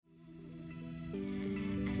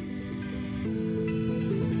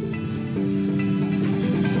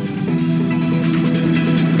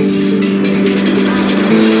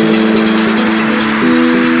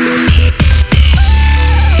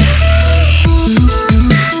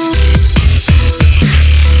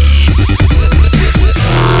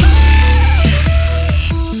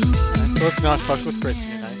not fuck with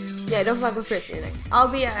Christy tonight. Yeah, don't fuck with Christy tonight. I'll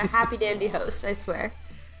be a happy dandy host, I swear.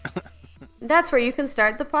 That's where you can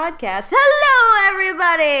start the podcast. Hello,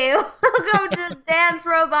 everybody! Welcome to Dance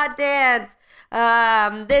Robot Dance.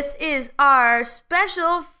 This is our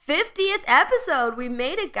special 50th episode. We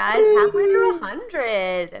made it, guys. Halfway through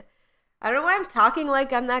 100. I don't know why I'm talking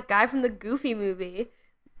like I'm that guy from the Goofy movie.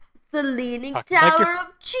 The Leaning Tower of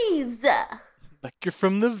Cheese. Like you're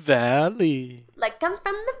from the valley. Like I'm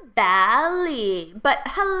from the valley. But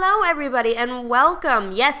hello, everybody, and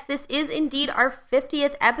welcome. Yes, this is indeed our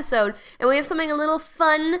 50th episode, and we have something a little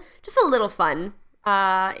fun, just a little fun,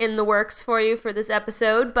 in the works for you for this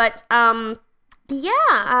episode. But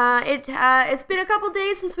it's been a couple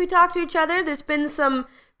days since we talked to each other. There's been some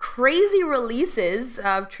crazy releases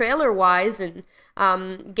of trailer-wise and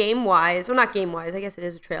game-wise. Well, not game-wise. I guess it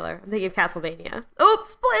is a trailer. I'm thinking of Castlevania. Oh,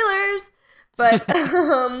 spoilers! But, so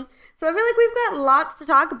I feel like we've got lots to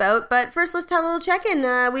talk about. But first, let's have a little check-in.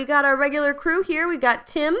 We got our regular crew here. We got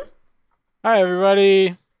Tim. Hi,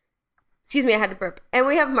 everybody. Excuse me, I had to burp. And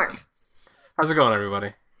we have Mark. How's it going,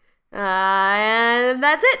 everybody? And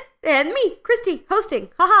that's it. And me, Christy, hosting.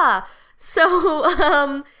 Haha.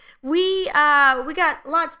 So, we got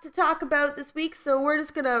lots to talk about this week. So we're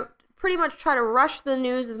just going to pretty much try to rush the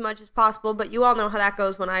news as much as possible, but you all know how that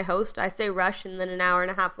goes when I host. I say rush, and then an hour and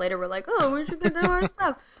a half later, we're like, oh, we should get to our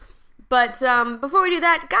stuff. But before we do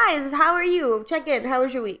that, guys, how are you? Check in. How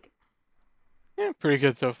was your week? Yeah, pretty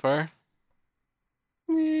good so far.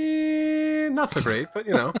 Not so great, but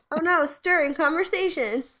you know. Oh no, stirring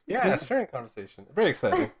conversation. Yeah, stirring conversation. Very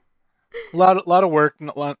exciting. A lot of work,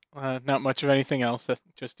 not much of anything else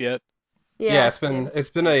just yet. Yeah, it's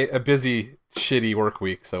been a busy, shitty work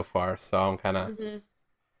week so far. So I'm kind of,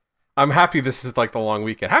 I'm happy this is like the long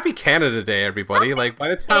weekend. Happy Canada Day, everybody! Happy like by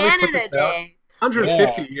the time we put this out,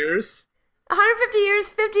 150 years. 150 years,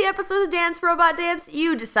 50 episodes of Dance Robot Dance.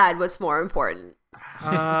 You decide what's more important.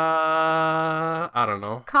 I don't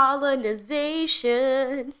know.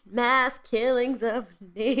 Colonization, mass killings of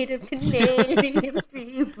Native Canadian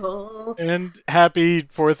people. And happy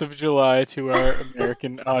 4th of July to our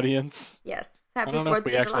American audience. Yes, happy 4th of July. I don't know if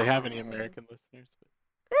we actually have any American listeners.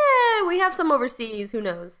 We have some overseas. Who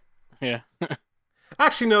knows? Yeah.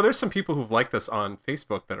 Actually, no, there's some people who've liked us on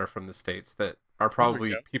Facebook that are from the States that are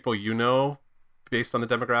probably people you know based on the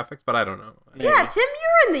demographics, but I don't know. Yeah, Tim,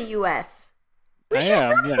 you're in the U.S. We should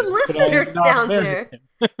have some listeners down there.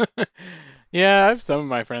 Yeah, I have some of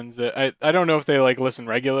my friends that I don't know if they like listen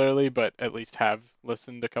regularly, but at least have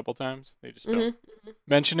listened a couple times. They just don't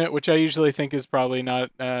mention it, which I usually think is probably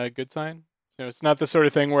not a good sign. So it's not the sort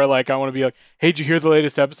of thing where like I want to be like, hey, did you hear the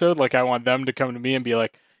latest episode? Like I want them to come to me and be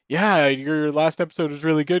like, yeah, your last episode was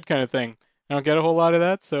really good, kind of thing. I don't get a whole lot of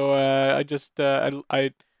that, so I just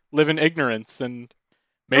I live in ignorance, and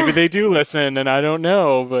maybe they do listen, and I don't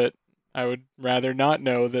know, but I would rather not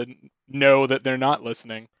know than know that they're not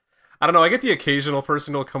listening. I don't know. I get the occasional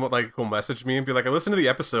person who'll come up, like, who'll message me and be like, I listened to the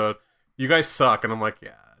episode. You guys suck. And I'm like,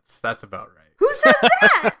 yeah, that's about right. Who says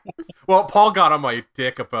that? Well, Paul got on my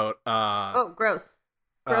dick about... oh, gross.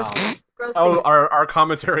 Gross. Gross. Oh, our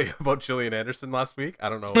commentary about Gillian Anderson last week. I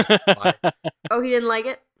don't know why. Oh, he didn't like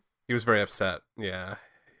it? He was very upset. Yeah.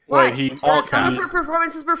 Why? All some of her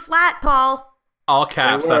performances were flat, Paul. All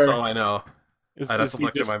caps. That's all I know. Is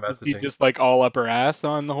he just like all up her ass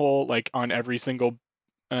on the whole, like on every single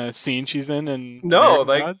scene she's in? And no, American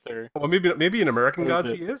like, Gods, or? Well, maybe in American Gods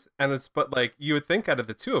he is, but like you would think out of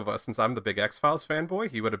the two of us, since I'm the big X-Files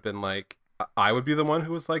fanboy, he would have been like, I would be the one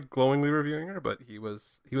who was like glowingly reviewing her, but he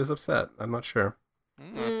was upset. I'm not sure.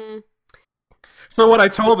 So what I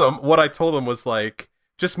told him was like,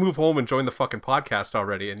 just move home and join the fucking podcast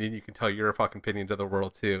already, and then you can tell your fucking opinion to the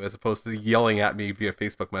world too, as opposed to yelling at me via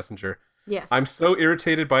Facebook Messenger. Yes. I'm so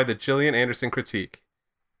irritated by the Gillian Anderson critique.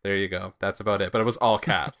 There you go. That's about it. But it was all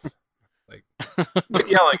caps. Like, quit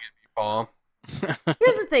yelling at me, Paul.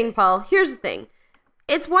 Here's the thing, Paul. Here's the thing.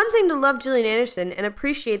 It's one thing to love Gillian Anderson and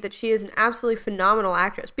appreciate that she is an absolutely phenomenal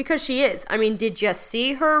actress, because she is. I mean, did you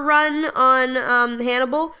see her run on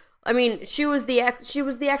Hannibal? I mean, she was the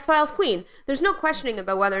X-Files queen. There's no questioning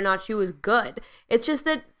about whether or not she was good. It's just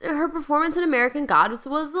that her performance in American Gods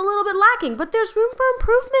was a little bit lacking. But there's room for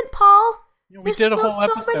improvement, Paul. We did a whole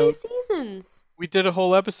episode. So many seasons. We did a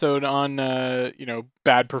whole episode on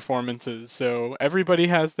bad performances. So everybody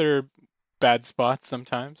has their bad spots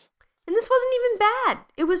sometimes. And this wasn't even bad.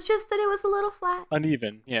 It was just that it was a little flat.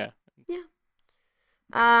 Uneven, yeah. Yeah.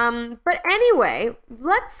 But anyway,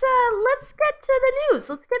 let's get to the news.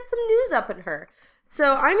 Let's get some news up in her.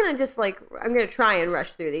 So I'm gonna try and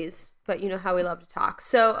rush through these, but you know how we love to talk.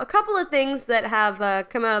 So a couple of things that have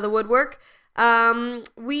come out of the woodwork.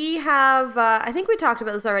 We have, I think we talked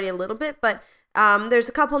about this already a little bit, but there's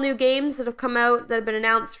a couple new games that have come out that have been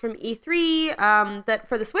announced from E3 that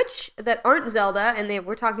for the Switch that aren't Zelda, and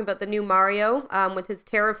we're talking about the new Mario with his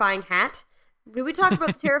terrifying hat. Did we talk about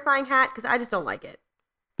the terrifying hat? Because I just don't like it.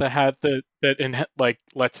 The hat that like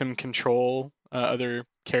lets him control other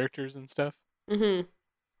characters and stuff. Mm-hmm.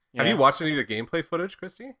 Have you watched any of the gameplay footage,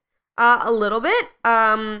 Christy? A little bit.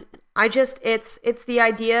 It's the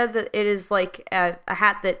idea that it is like a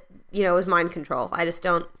hat that is mind control. I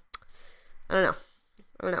don't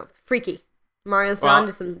know. Freaky. Mario's gone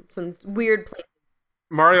to some weird place.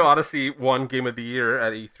 Mario Odyssey won Game of the Year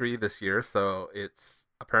at E3 this year, so it's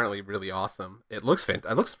apparently really awesome. It looks it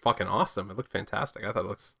looks fucking awesome. It looked fantastic.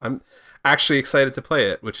 I'm actually excited to play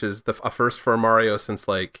it, which is a first for Mario since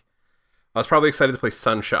I was probably excited to play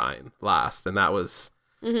Sunshine last, and that was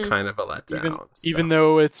kind of a letdown. Even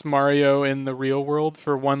though it's Mario in the real world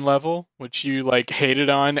for one level, which you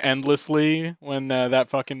hated on endlessly when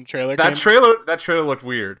that fucking trailer came. That trailer looked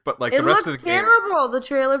weird, but the rest of the game. It looks terrible. The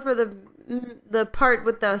trailer for the part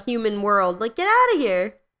with the human world, get out of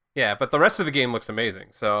here. Yeah, but the rest of the game looks amazing,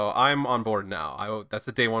 so I'm on board now. That's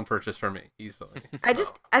a day one purchase for me, easily. I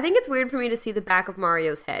think it's weird for me to see the back of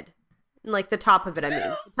Mario's head, the top of it. I mean,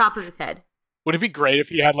 the top of his head. Would it be great if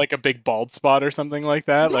he had a big bald spot or something like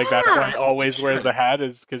that? Yeah. That's why he always wears the hat,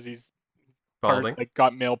 is because he's balding,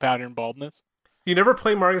 got male pattern baldness. You never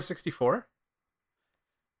play Mario 64?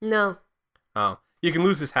 No. Oh, you can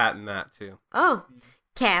lose his hat in that too. Oh,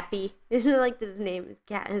 Cappy. Isn't it his name? His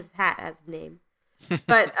hat has a name.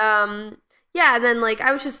 But yeah. And then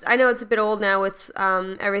I know it's a bit old now with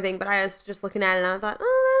everything, but I was just looking at it and I thought,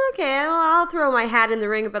 oh, okay, well, I'll throw my hat in the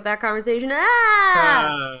ring about that conversation.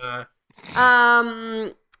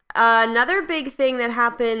 Another big thing that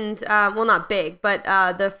happened, well, not big, but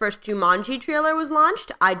the first Jumanji trailer was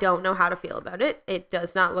launched. I don't know how to feel about it. It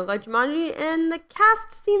does not look like Jumanji, and the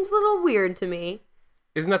cast seems a little weird to me.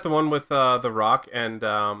 Isn't that the one with The Rock and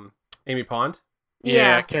Amy Pond?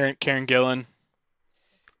 Yeah. Karen Gillan.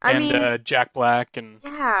 I mean, Jack Black and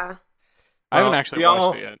yeah. I haven't actually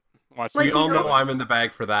watched it yet. We all know I'm in the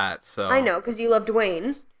bag for that, so I know, because you love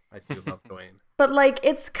Dwayne. I do love Dwayne. But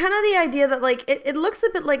it's kind of the idea that it looks a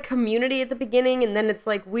bit like Community at the beginning, and then it's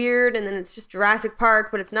weird, and then it's just Jurassic Park,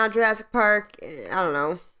 but it's not Jurassic Park. I don't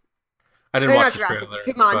know. I didn't watch the trailer.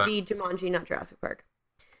 Jumanji, not Jurassic Park.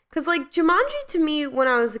 Because Jumanji to me, when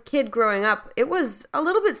I was a kid growing up, it was a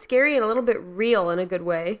little bit scary and a little bit real in a good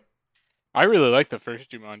way. I really like the first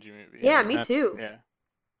Jumanji movie. Yeah, me too. Yeah.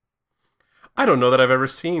 I don't know that I've ever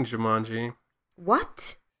seen Jumanji.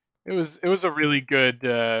 What? It was a really good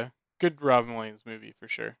Robin Williams movie for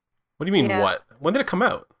sure. What do you mean? What? When did it come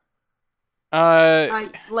out?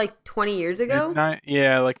 20 years ago. Late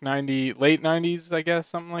 90s, I guess,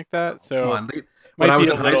 something like that. So when I was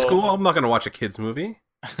in high school, I'm not going to watch a kids movie.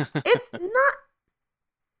 It's not.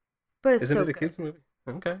 But it's Isn't so it a good. kids movie?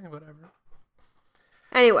 Okay, whatever.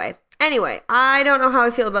 Anyway, I don't know how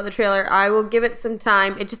I feel about the trailer. I will give it some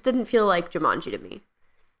time. It just didn't feel like Jumanji to me.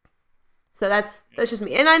 So that's just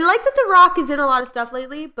me. And I like that The Rock is in a lot of stuff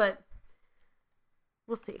lately, but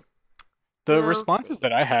we'll see. The responses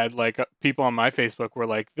that I had, people on my Facebook were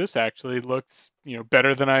like, "This actually looks,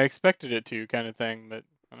 better than I expected it to," kind of thing. But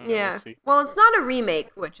I don't know, we'll see. Well, it's not a remake,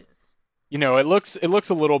 which is. It looks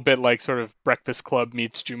a little bit like sort of Breakfast Club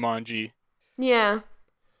meets Jumanji. Yeah.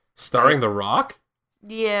 Starring The Rock?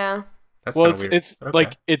 Yeah. That's weird. It's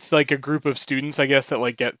okay. it's like a group of students, I guess, that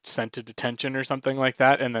get sent to detention or something like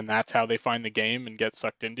that, and then that's how they find the game and get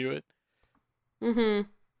sucked into it. Mm-hmm.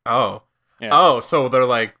 Oh. Yeah. Oh, so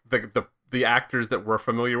they're the actors that we're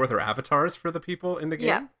familiar with are avatars for the people in the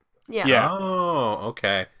game? Yeah. Oh,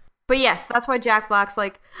 okay. But yes, that's why Jack Black's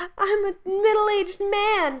I'm a middle-aged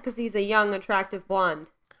man, because he's a young, attractive blonde.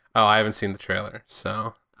 Oh, I haven't seen the trailer,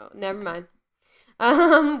 so. Oh, never mind.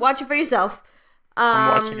 Watch it for yourself.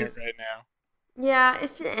 I'm watching it right now. Yeah,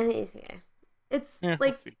 it's just,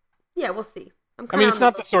 we'll see. Yeah, we'll see. It's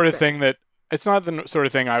not the sort of thing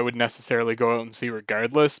I would necessarily go out and see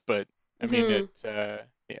regardless, but I mean,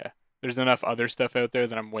 there's enough other stuff out there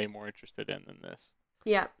that I'm way more interested in than this.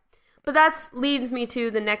 Yeah. But that leads me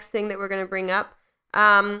to the next thing that we're going to bring up,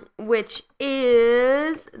 which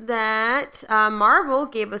is that Marvel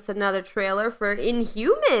gave us another trailer for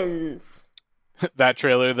Inhumans. That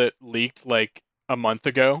trailer that leaked a month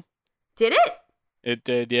ago. Did it? It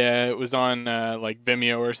did, yeah. It was on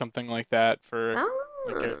Vimeo or something like that for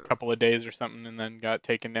a couple of days or something, and then got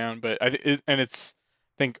taken down. But it's I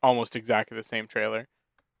think almost exactly the same trailer.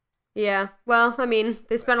 Yeah. Well, I mean,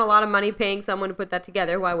 they spent a lot of money paying someone to put that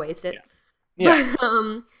together. Why waste it? Yeah.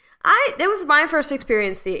 But that was my first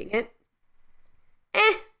experience seeing it.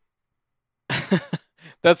 Eh.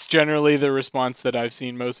 That's generally the response that I've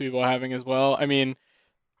seen most people having as well. I mean,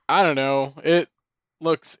 I don't know. It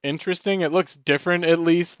looks interesting. It looks different, at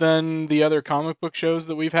least, than the other comic book shows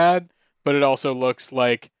that we've had. But it also looks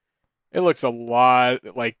like it looks a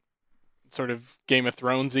lot like sort of Game of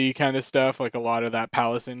Thronesy kind of stuff, like a lot of that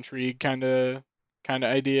palace intrigue kind of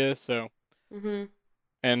idea. So, Mm-hmm.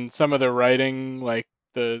 and some of the writing, like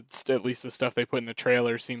at least the stuff they put in the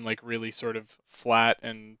trailer, seemed like really sort of flat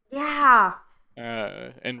Yeah.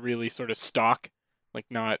 and really sort of stock, like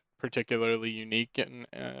not particularly unique in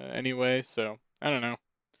any way. So I don't know.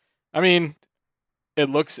 I mean, it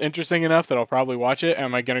looks interesting enough that I'll probably watch it.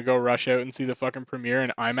 Am I gonna go rush out and see the fucking premiere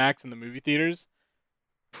in IMAX in the movie theaters?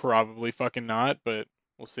 Probably fucking not, but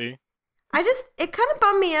we'll see. It kind of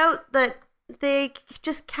bummed me out that they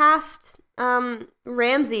just cast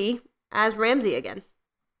Ramsey as Ramsey again.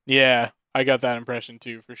 Yeah, I got that impression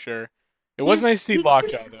too, for sure. It was nice to see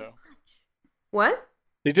Lockjaw though. What?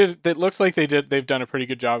 They did. It looks like they've done a pretty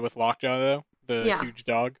good job with Lockjaw though, the huge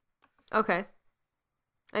dog. Okay.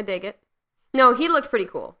 I dig it. No, he looked pretty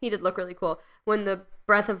cool. He did look really cool. When the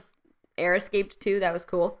breath of air escaped too, that was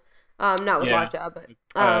cool. Not with Lockjaw,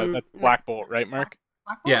 but that's Black Bolt, right, Mark?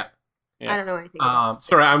 Yeah. I don't know anything about it.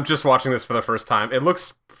 Sorry, I'm just watching this for the first time. It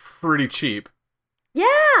looks pretty cheap.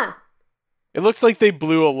 Yeah. It looks like they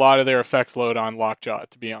blew a lot of their effects load on Lockjaw,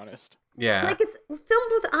 to be honest. Yeah. Like it's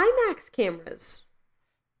filmed with IMAX cameras.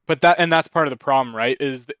 But that's part of the problem, right?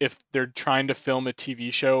 Is if they're trying to film a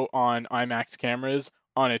TV show on IMAX cameras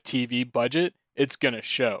on a TV budget, it's gonna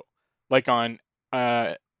show. Like on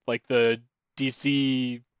like the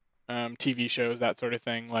DC TV shows, that sort of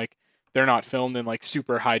thing. Like they're not filmed in like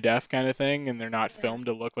super high def kind of thing, and they're not filmed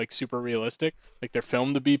to look like super realistic. Like they're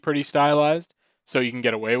filmed to be pretty stylized, so you can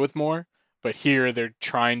get away with more. But here they're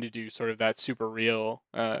trying to do sort of that super real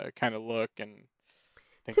kind of look, and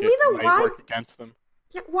I think To me, though, might why work against them.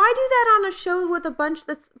 Yeah, why do that on a show with a bunch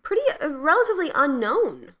that's pretty relatively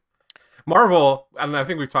unknown? Marvel, and I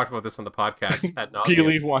think we've talked about this on the podcast at nauseam.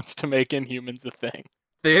 Peely wants to make Inhumans a thing.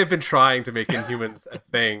 They have been trying to make Inhumans a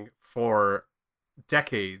thing for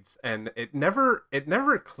decades, and it never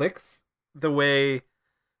clicks the way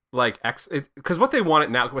like because what they want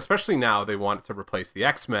it now, especially now, they want it to replace the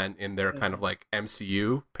X-Men in their kind of like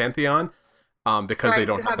MCU pantheon, because they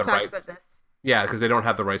don't have the rights. Yeah, because they don't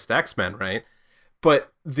have the rights to X-Men, right?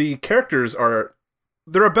 But the characters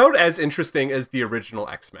they're about as interesting as the original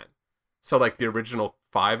X-Men. So like the original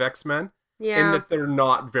 5 X-Men. Yeah. In that they're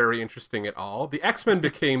not very interesting at all. The X-Men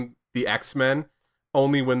became the X-Men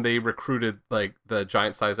only when they recruited like the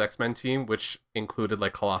giant size X-Men team, which included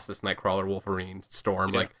like Colossus, Nightcrawler, Wolverine,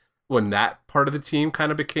 Storm. Yeah. Like when that part of the team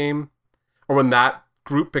kind of became, or when that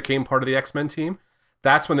group became part of the X-Men team,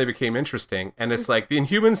 that's when they became interesting. And it's like the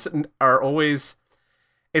Inhumans are always,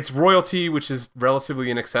 it's royalty, which is relatively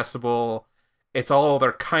inaccessible.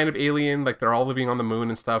 They're kind of alien, like they're all living on the moon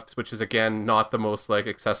and stuff, which is again not the most like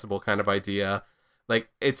accessible kind of idea. Like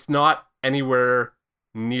it's not anywhere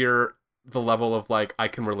near the level of like I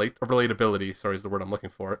can relatability, sorry is the word I'm looking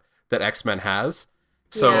for, that X-Men has.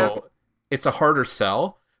 So it's a harder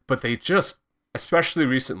sell, but they just, especially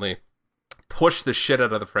recently, push the shit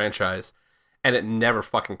out of the franchise, and it never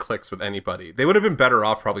fucking clicks with anybody. They would have been better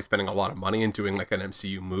off probably spending a lot of money and doing like an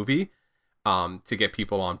MCU movie to get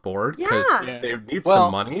people on board, because they need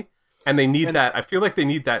some money, and they need that. I feel like they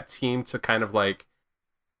need that team to kind of like,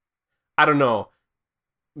 I don't know,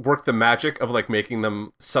 work the magic of like making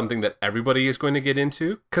them something that everybody is going to get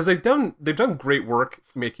into, because they've done great work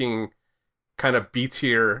making kind of B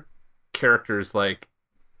tier characters like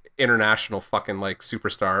international fucking like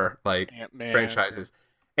superstar like Ant-Man franchises.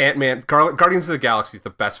 Ant-Man, Guardians of the Galaxy is the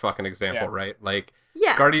best fucking example, right? Like,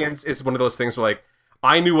 Guardians is one of those things where, like,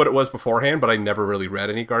 I knew what it was beforehand, but I never really read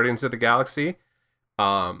any Guardians of the Galaxy.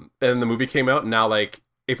 And the movie came out, and now, like,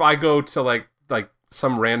 if I go to, like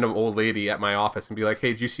some random old lady at my office and be like,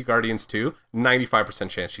 hey, did you see Guardians 2? 95%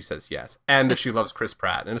 chance she says yes. And that she loves Chris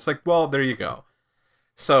Pratt. And it's like, well, there you go.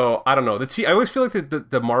 So, I don't know. I always feel like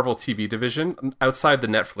the Marvel TV division, outside the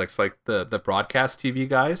Netflix, like, the broadcast TV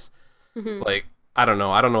guys, like, I don't know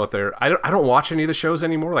what I don't watch any of the shows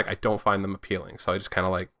anymore. Like, I don't find them appealing. So I just kind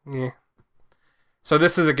of like, So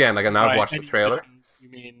this is, again, like, now I've watched the trailer. You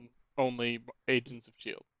mean only Agents of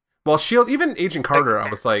S.H.I.E.L.D.? Well, S.H.I.E.L.D., even Agent Carter,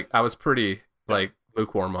 I was pretty, like,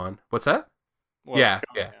 lukewarm on. What's that? Well, yeah.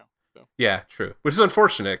 Yeah, true. Which is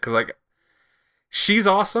unfortunate, because, like, she's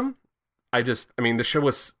awesome. The show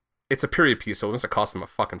it's a period piece, so it must have cost them a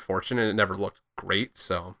fucking fortune, and it never looked great,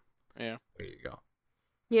 so. Yeah. There you go.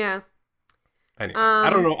 Yeah. Anyway, I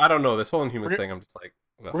don't know. This whole Inhumans thing, I'm just like,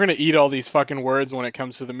 We're gonna eat all these fucking words when it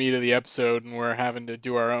comes to the meat of the episode, and we're having to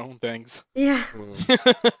do our own things. Yeah,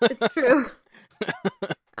 it's true.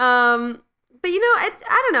 But I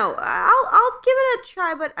don't know. I'll give it a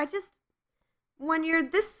try, but I just when you're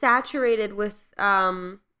this saturated with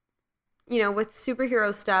with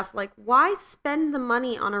superhero stuff, like why spend the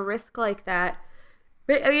money on a risk like that?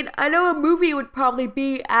 I mean, I know a movie would probably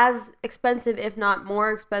be as expensive, if not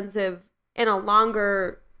more expensive, in a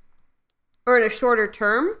longer or in a shorter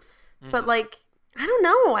term. But like, I don't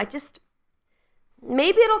know.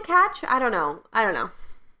 Maybe it'll catch. I don't know.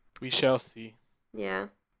 We shall see. Yeah.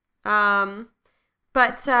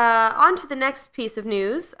 But on to the next piece of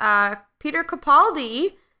news. Peter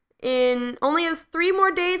Capaldi only has 3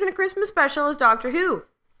 more days in a Christmas special as Doctor Who.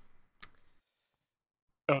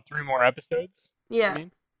 Oh, 3 more episodes? Yeah.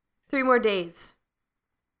 3 more days.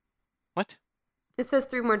 What? It says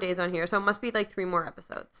 3 more days on here, so it must be like 3 more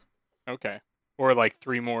episodes. Okay. Or like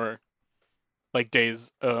 3 more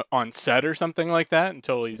days on set or something like that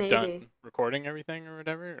until he's done recording everything or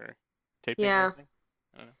whatever, or taping everything.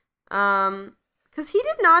 I don't know. Because he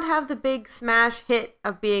did not have the big smash hit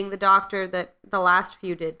of being the Doctor that the last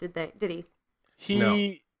few did he?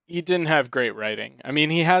 He didn't have great writing. I mean,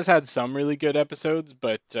 he has had some really good episodes,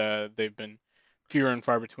 but they've been fewer and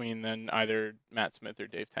far between than either Matt Smith or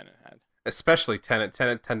Dave Tennant had. Especially Tennant.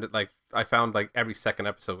 Tennant tended, like, I found like every second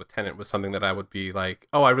episode with Tennant was something that I would be like,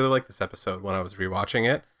 oh, I really like this episode when I was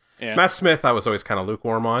rewatching it. Yeah. Matt Smith, I was always kind of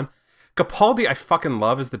lukewarm on. Capaldi, I fucking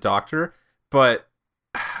love as the Doctor, but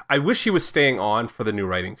I wish he was staying on for the new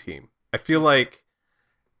writing team. I feel like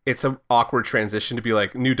it's an awkward transition to be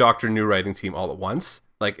like new Doctor, new writing team all at once.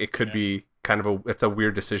 Like it could be kind of it's a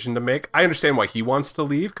weird decision to make. I understand why he wants to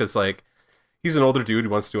leave because like he's an older dude who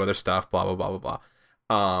wants to do other stuff. Blah blah blah blah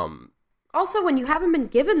blah. Also, when you haven't been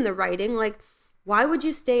given the writing, like why would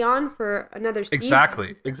you stay on for another season?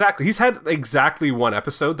 Exactly. He's had exactly 1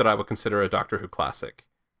 episode that I would consider a Doctor Who classic.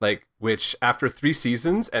 Like which after 3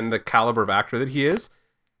 seasons and the caliber of actor that he is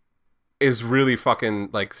really fucking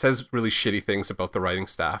like says really shitty things about the writing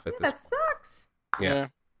staff at this that sucks. Yeah.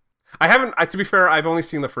 I haven't to be fair, I've only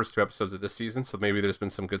seen the first 2 episodes of this season, so maybe there's been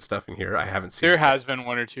some good stuff in here I haven't seen. There has been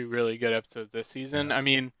 1 or 2 really good episodes this season. Yeah. I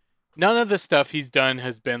mean, none of the stuff he's done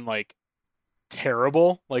has been like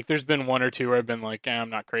terrible. Like there's been 1 or 2 where I've been like, I'm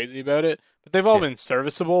not crazy about it, but they've all been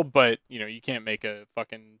serviceable. But you can't make a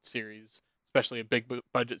fucking series, especially a big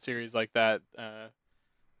budget series like that,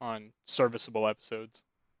 on serviceable episodes.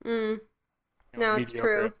 No, it's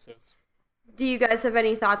true. Episodes. Do you guys have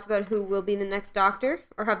any thoughts about who will be the next Doctor?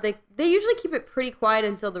 Or have they usually keep it pretty quiet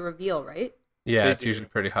until the reveal, right? Yeah, it's usually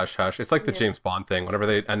pretty hush-hush. It's like the James Bond thing. Whenever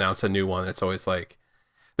they announce a new one, it's always like...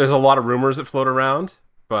 There's a lot of rumors that float around,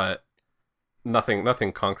 but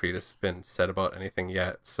nothing concrete has been said about anything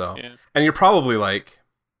yet. So, And you're probably like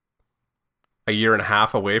a year and a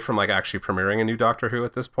half away from like actually premiering a new Doctor Who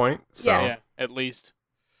at this point. So. Yeah, at least.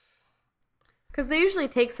 Because they usually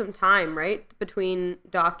take some time, right, between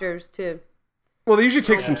Doctors to... Well, they usually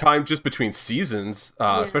take some time just between seasons,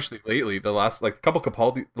 especially lately. The last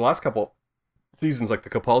couple seasons, like the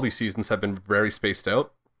Capaldi seasons, have been very spaced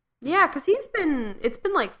out. Yeah, because it's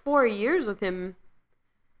been like 4 years with him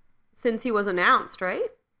since he was announced, right?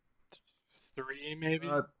 3 maybe.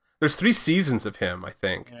 There's 3 seasons of him, I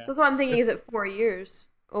think. Yeah. That's what I'm thinking. Is it 4 years?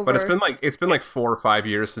 But it's been like 4 or 5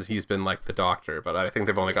 years since he's been like the Doctor. But I think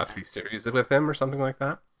they've only got 3 series with him or something like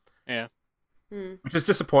that. Yeah. Which is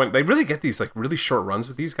disappointing. They really get these like really short runs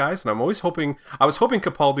with these guys, and I was hoping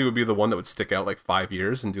Capaldi would be the one that would stick out like 5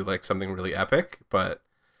 years and do like something really epic. But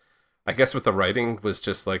I guess with the writing was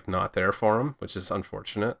just like not there for him, which is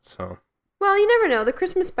unfortunate. So. Well, you never know. The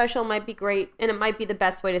Christmas special might be great, and it might be the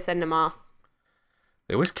best way to send him off.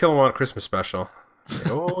 They always kill him on a Christmas special.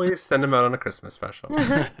 They always send him out on a Christmas special.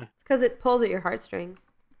 It's because it pulls at your heartstrings.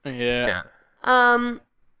 Yeah.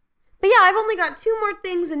 But yeah, I've only got 2 more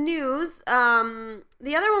things in news.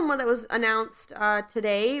 The other one that was announced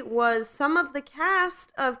today was some of the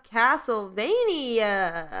cast of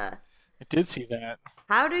Castlevania. I did see that.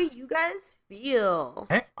 How do you guys feel?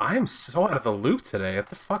 Hey, I am so out of the loop today. What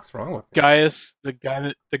the fuck's wrong with me? Gaius, the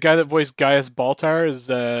guy that voiced Gaius Baltar is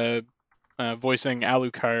voicing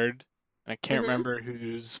Alucard. I can't remember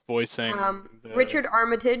who's voicing Richard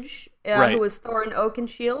Armitage, who was Thorin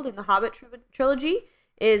Oakenshield in the Hobbit trilogy,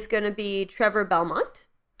 is going to be Trevor Belmont.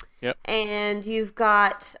 Yep. And you've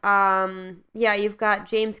got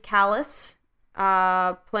James Callis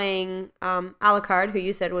playing Alucard, who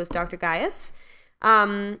you said was Dr. Gaius.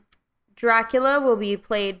 Dracula will be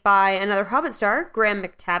played by another Hobbit star, Graham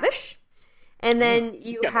McTavish. And then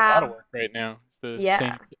you have a lot of work right now. It's the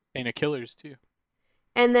Saint of Killers too.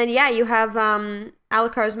 And then, yeah, you have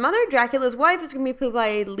Alucard's mother, Dracula's wife, is going to be played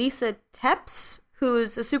by Lisa Tepes,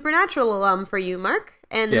 who's a Supernatural alum for you, Mark,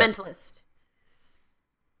 and The Mentalist.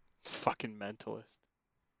 Fucking Mentalist.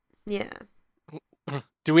 Yeah.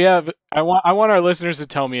 Do we have... I want our listeners to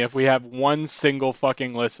tell me if we have one single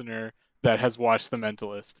fucking listener that has watched The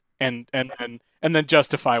Mentalist, and then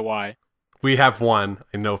justify why. We have one.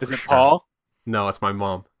 I know for sure. Is it sure. Paul? No, it's my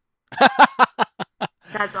mom.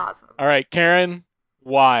 That's awesome. All right, Karen,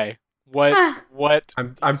 why? What?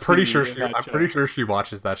 I'm pretty sure she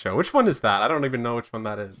watches that show. Which one is that? I don't even know which one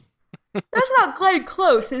that is. That's not Glenn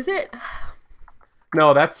Close, is it?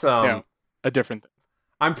 No, that's a different thing.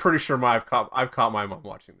 I'm pretty sure I've caught my mom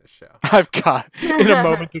watching this show. I've caught in a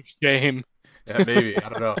moment of shame. Yeah, maybe. I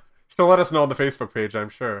don't know. She'll let us know on the Facebook page, I'm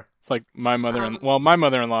sure. It's like my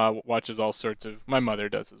mother-in-law watches all sorts of... My mother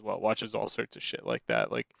does as well. Watches all sorts of shit like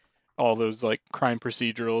that. Like all those like crime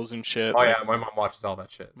procedurals and shit. Oh like, yeah, my mom watches all that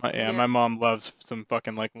shit. My mom loves some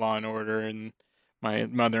fucking like Law and Order, and my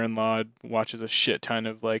mother-in-law watches a shit ton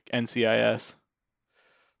of like NCIS.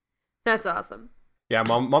 That's awesome. Yeah,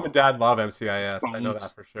 mom and dad love NCIS. I know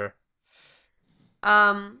that for sure.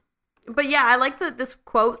 But yeah, I like this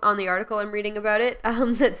quote on the article I'm reading about it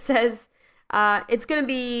that says it's going to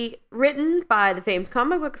be written by the famed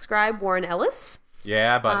comic book scribe Warren Ellis.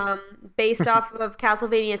 Yeah, buddy. Based off of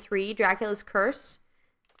Castlevania 3, Dracula's Curse.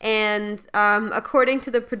 And according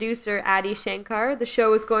to the producer, Adi Shankar, the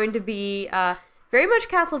show is going to be very much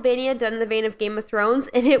Castlevania done in the vein of Game of Thrones,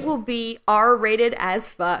 and it will be R-rated as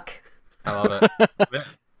fuck. I love it.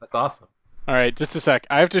 That's awesome. All right, just a sec.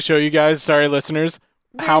 I have to show you guys, sorry listeners,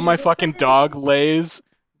 how my fucking dog lays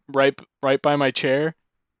right by my chair.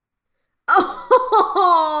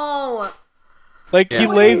 Oh! Like, he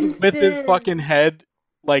lays with his fucking head,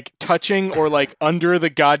 like, touching or, like, under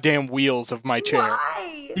the goddamn wheels of my chair.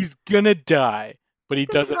 Why? He's gonna die, but he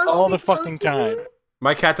does it all the fucking time.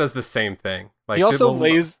 My cat does the same thing. Like, he also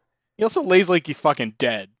lays like he's fucking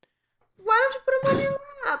dead. Why don't you put him on your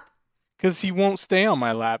lap? Because he won't stay on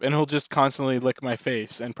my lap, and he'll just constantly lick my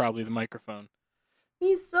face and probably the microphone.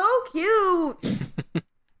 He's so cute.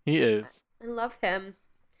 He is. I love him.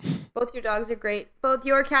 Both your dogs are great. Both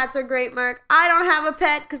your cats are great, Mark. I don't have a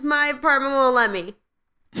pet because my apartment won't let me.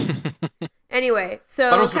 Anyway, so...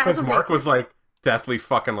 That was because Mark was, like, deathly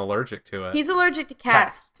fucking allergic to it. He's allergic to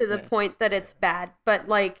cats to the point that it's bad. But,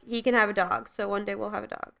 like, he can have a dog, so one day we'll have a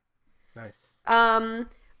dog. Nice.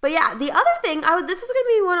 But yeah, the other thing, this was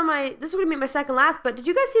gonna be my second last, but did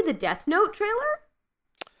you guys see the Death Note trailer?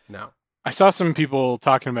 No. I saw some people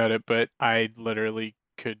talking about it, but I literally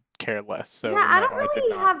could care less. So yeah, I don't have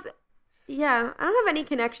any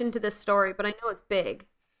connection to this story, but I know it's big.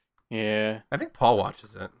 Yeah. I think Paul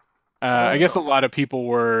watches it. I guess a lot of people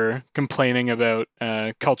were complaining about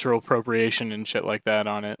cultural appropriation and shit like that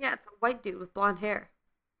on it. Yeah, it's a white dude with blonde hair.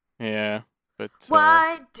 Yeah, but...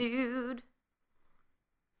 white dude.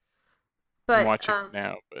 But, I'm watching it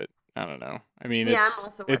now, but I don't know. I mean, yeah,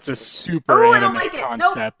 it's a super anime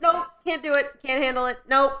concept. Nope, can't do it. Can't handle it.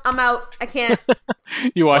 Nope, I'm out. I can't.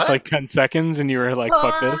 You watched like 10 seconds and you were like,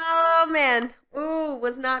 fuck this. Oh, man. Ooh,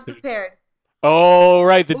 was not prepared. Oh,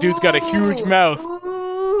 right. The dude's got a huge mouth.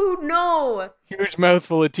 Ooh, no. Huge mouth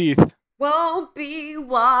full of teeth. Won't be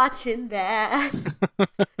watching that.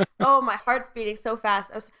 Oh, my heart's beating so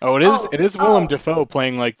fast. It is Willem Dafoe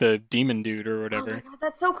playing like the demon dude or whatever. Oh my god,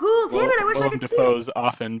 that's so cool. Damn it, I wish I could Dafoe's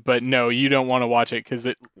often, but no, you don't want to watch it because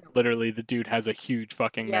literally the dude has a huge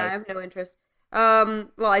fucking mouth. I have no interest.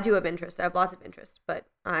 Well, I do have interest. I have lots of interest, but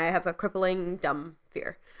I have a crippling dumb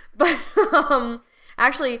fear. But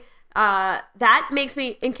actually, that makes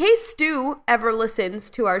me, in case Stu ever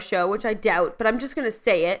listens to our show, which I doubt, but I'm just gonna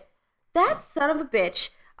say it. That son of a bitch.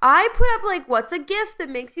 I put up, like, what's a gift that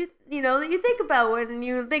makes you, that you think about when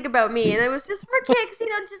you think about me. And it was just for kicks,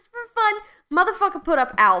 just for fun. Motherfucker put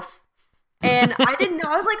up Alf. And I didn't know.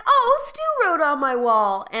 I was like, oh, Stu wrote on my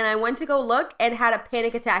wall. And I went to go look and had a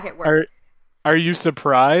panic attack at work. Are you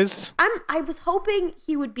surprised? I was hoping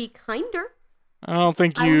he would be kinder. I don't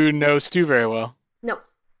think you know Stu very well. No.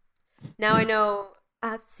 Now I know...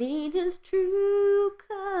 I've seen his true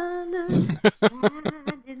colors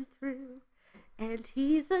shining through, and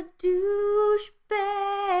he's a douchebag.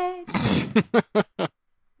 Well,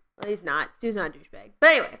 he's not. Stu's not a douchebag. But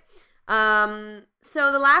anyway,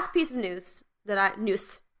 so the last piece of news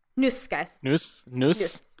news, guys. News. We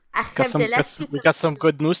got some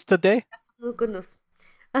good news today. Good news.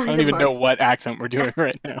 I don't even know what accent we're doing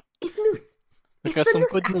right now. It's news. We got some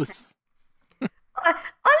good news. All of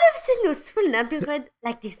the news will not be read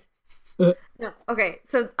like this. No. Okay,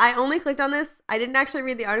 so I only clicked on this. I didn't actually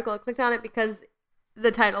read the article. I clicked on it because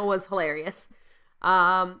the title was hilarious.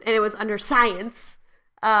 and it was under science.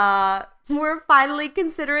 We're finally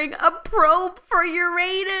considering a probe for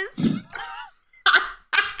Uranus.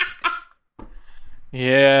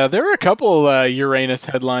 Yeah, there were a couple Uranus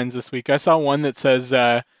headlines this week. I saw one that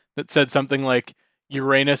said something like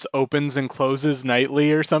Uranus opens and closes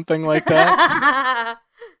nightly or something like that.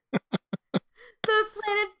 The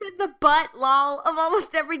planet's been the butt, lol, of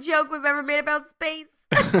almost every joke we've ever made about space.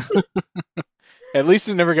 At least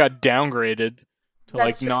it never got downgraded to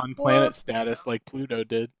That's true. non-planet status like Pluto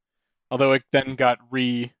did. Although it then got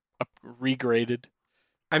regraded.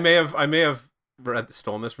 I may have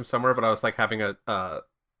stolen this from somewhere, but I was like having a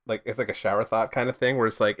it's like a shower thought kind of thing where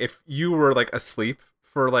it's like if you were like asleep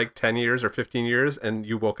for like 10 years or 15 years and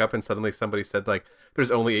you woke up and suddenly somebody said like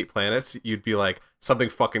there's only 8 planets, you'd be like something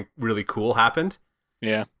fucking really cool happened.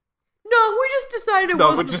 Yeah. No, we just decided it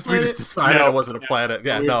wasn't a planet. We just decided it wasn't a planet.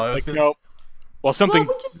 Yeah, no, it was just... nope. Well, something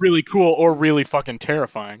really cool or really fucking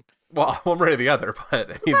terrifying. Well, one way or the other, but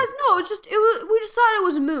I mean... Guys, no, we just thought it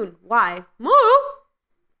was a moon. Why? Well,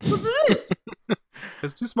 because it is.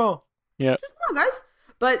 It's too small. Yeah. Too small, guys.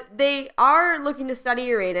 But they are looking to study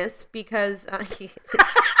Uranus because...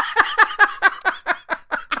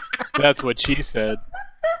 That's what she said.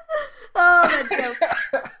 Oh, that joke.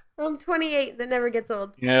 I'm 28. That never gets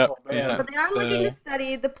old. Yeah. But they are looking to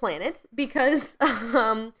study the planet because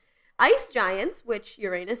ice giants, which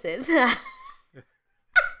Uranus is...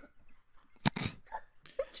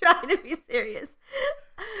 Trying to be serious.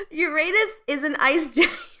 Uranus is an ice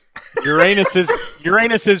giant. Uranus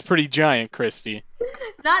is pretty giant, Christy.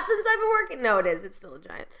 Not since I've been working. No, it is. It's still a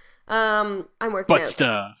giant. I'm working. Butt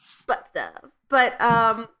stuff. But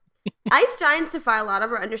ice giants defy a lot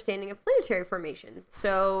of our understanding of planetary formation.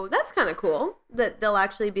 So that's kind of cool that they'll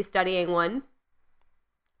actually be studying one.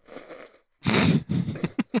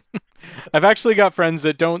 I've actually got friends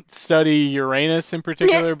that don't study Uranus in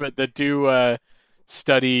particular, but that do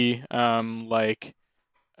study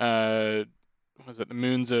was it the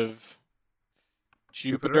moons of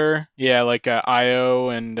Jupiter? Yeah, like Io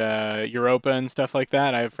and Europa and stuff like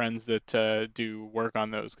that. I have friends that do work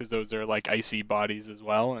on those because those are like icy bodies as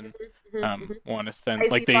well, and want to spend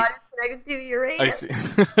icy bodies connected to Uranus.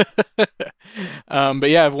 But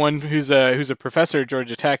yeah, I have one who's a professor at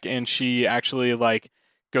Georgia Tech, and she actually like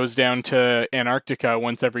goes down to Antarctica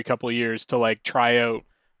once every couple of years to like try out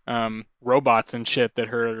robots and shit that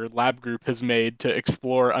her lab group has made to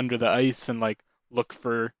explore under the ice and like look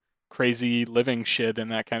for crazy living shit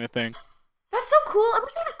and that kind of thing. That's so cool. I'm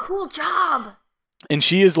doing a cool job. And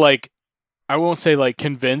she is like, I won't say like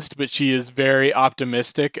convinced, but she is very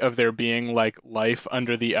optimistic of there being like life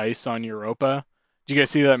under the ice on Europa. Did you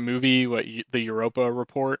guys see that movie, the Europa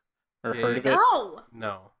Report, or heard of it?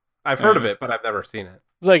 No. I've heard of it, but I've never seen it.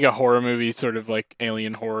 It's like a horror movie, sort of like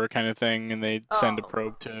alien horror kind of thing, and they send a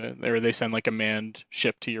probe they send like a manned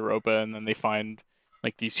ship to Europa, and then they find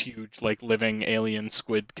like these huge like living alien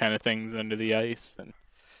squid kind of things under the ice. And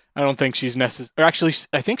I don't think she's actually,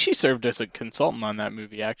 I think she served as a consultant on that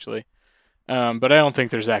movie actually, but I don't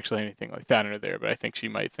think there's actually anything like that under there. But I think she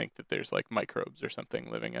might think that there's like microbes or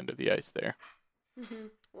something living under the ice there. Mm-hmm.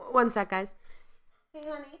 One sec, guys. Hey,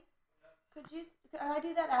 honey, could I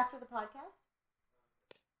do that after the podcast?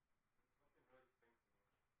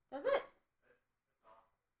 Does it?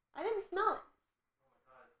 I didn't smell it.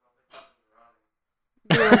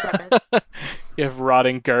 You have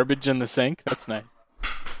rotting garbage in the sink? That's nice.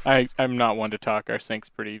 I'm not one to talk. Our sink's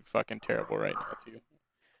pretty fucking terrible right now, too.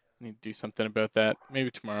 Need to do something about that.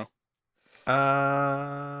 Maybe tomorrow.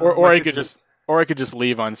 Or I could just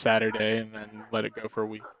leave on Saturday and then let it go for a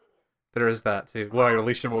week. There is that, too. Well,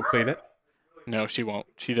 Alicia will clean it? No, she won't.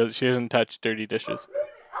 She doesn't touch dirty dishes.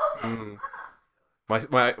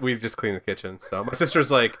 We just clean the kitchen. So my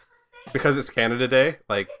sister's like, because it's Canada Day,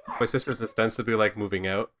 like my sister's ostensibly like moving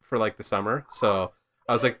out for like the summer. So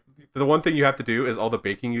I was like, the one thing you have to do is all the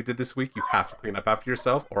baking you did this week, you have to clean up after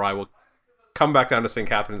yourself, or I will come back down to St.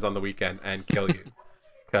 Catharines on the weekend and kill you.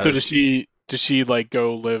 So does she like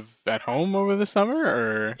go live at home over the summer,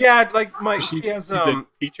 or? Yeah, like she has she's a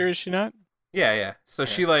teacher, is she not? Yeah. So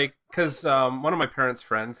she like, because one of my parents'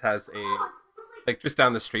 friends has like just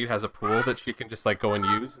down the street has a pool that she can just like go and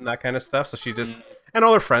use and that kind of stuff. So she just, and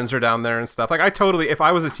all her friends are down there and stuff. Like if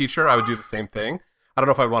I was a teacher, I would do the same thing. I don't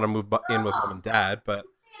know if I'd want to move in with mom and dad, but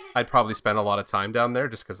I'd probably spend a lot of time down there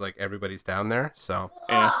just because like everybody's down there. So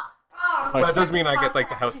yeah. But that does mean I get like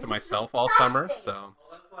the house to myself all summer. So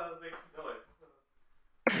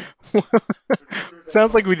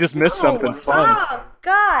sounds like we just missed something fun. Oh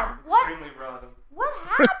God! What happened?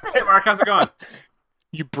 Hey Mark, how's it going?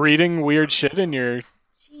 You breeding weird shit in your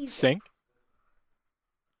sink?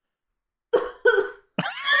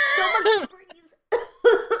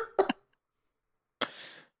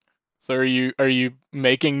 So are you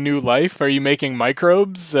making new life? Are you making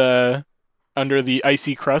microbes under the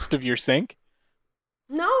icy crust of your sink?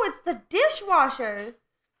 No, it's the dishwasher.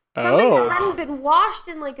 Something Oh. that hadn't been washed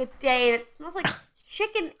in like a day, and it smells like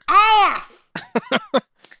chicken ass.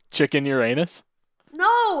 Chicken Uranus?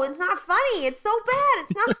 No, it's not funny. It's so bad.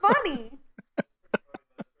 It's not funny.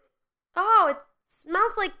 Oh, it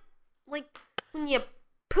smells like when you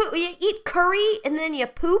eat curry and then you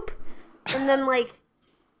poop, and then like,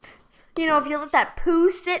 you know, if you let that poo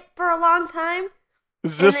sit for a long time.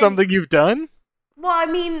 Is this something you've done? Well, I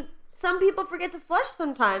mean, some people forget to flush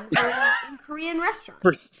sometimes in Korean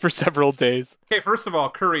restaurants. For several days. Okay, first of all,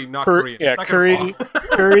 curry, not Korean. Yeah, Second curry. of all-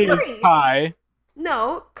 Curry is Thai.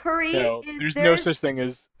 No, curry No, is there's no such thing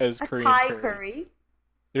as a Korean Thai curry. curry.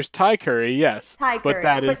 There's Thai curry, yes. Thai curry. But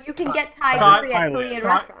that is But you can get Thai curry at Thailand. Korean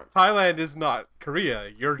restaurants. Thailand is not Korea.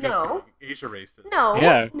 You're just No. being Asia racist. No.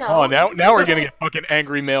 Yeah. No. Oh, now we're gonna get fucking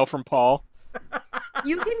angry mail from Paul.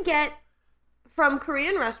 You can get from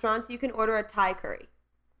Korean restaurants. You can order a Thai curry.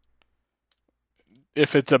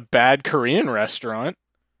 If it's a bad Korean restaurant.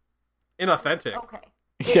 Inauthentic. Okay.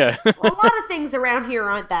 Yeah. A lot of things around here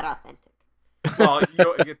aren't that authentic. Well,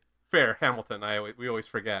 fair, Hamilton. We always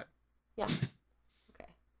forget. Yeah. Okay.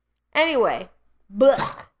 Anyway.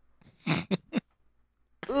 Blech.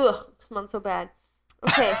 Ugh. It smells so bad.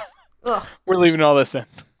 Okay. Ugh. We're leaving all this in.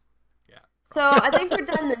 So I think we're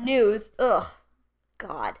done the news. Ugh.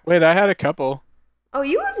 God. Wait, I had a couple. Oh,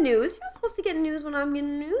 you have news? You're not supposed to get news when I'm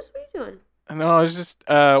getting news? What are you doing? No, I was just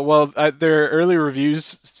their early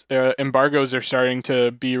reviews embargoes are starting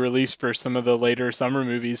to be released for some of the later summer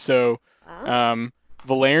movies. So, Oh.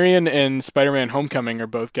 Valerian and Spider-Man: Homecoming are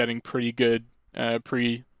both getting pretty good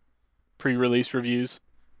pre-release reviews,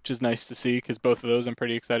 which is nice to see because both of those I'm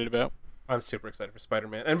pretty excited about. I'm super excited for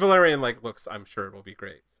Spider-Man, and Valerian looks. I'm sure it will be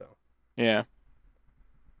great. So Yeah.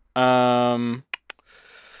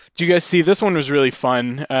 Do you guys see this one was really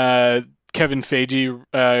fun? Kevin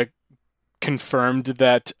Feige confirmed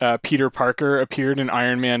that Peter Parker appeared in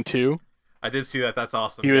Iron Man 2. I did see that. That's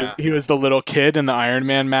awesome. He was the little kid in the Iron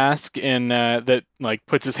Man mask and that like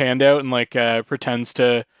puts his hand out and like pretends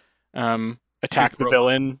to attack the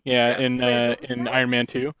villain. Yeah, in Iron Man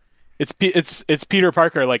 2. It's Peter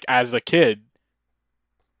Parker like as a kid.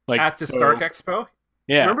 Like at the Stark Expo.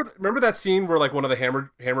 Yeah. Remember that scene where like one of the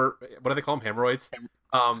hammer what do they call them, hemorrhoids?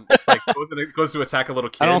 Like goes to attack a little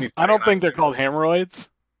kid. I don't think they're called hemorrhoids.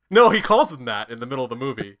 No, he calls them that in the middle of the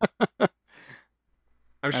movie.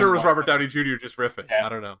 I'm sure it was Robert Downey Jr. just riffing. Yeah. I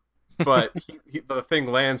don't know. But the thing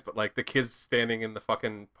lands, but like the kid's standing in the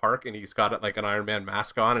fucking park and he's got like an Iron Man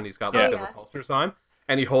mask on and he's got like the repulsors on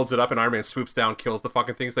and he holds it up and Iron Man swoops down, kills the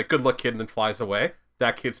fucking thing. He's like, good luck, kid, and then flies away.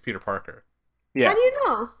 That kid's Peter Parker. Yeah. How do you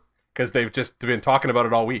know? Because they've just been talking about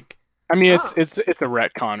it all week. I mean, it's a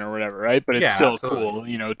retcon or whatever, right? But it's still cool,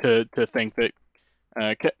 you know, to think that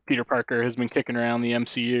Peter Parker has been kicking around the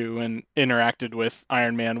MCU and interacted with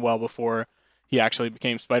Iron Man well before he actually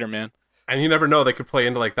became Spider-Man. And you never know, they could play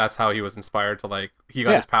into like that's how he was inspired to like he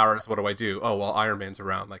got his powers. What do I do? Oh well, Iron Man's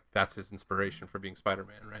around. Like that's his inspiration for being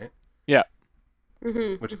Spider-Man, right? Yeah.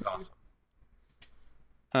 Mm-hmm. Which is awesome.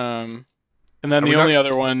 And then the only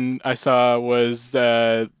other one I saw was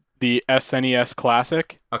the SNES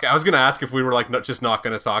Classic. Okay, I was gonna ask if we were like just not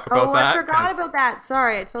gonna talk about that. I forgot about that.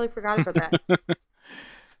 Sorry, I totally forgot about that.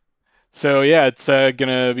 So yeah, it's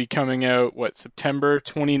gonna be coming out September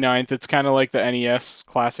 29th. It's kind of like the NES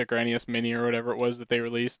Classic or NES Mini or whatever it was that they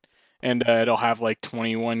released, and it'll have like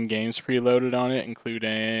 21 games preloaded on it,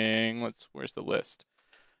 including where's the list?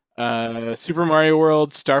 Super Mario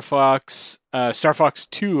World, Star Fox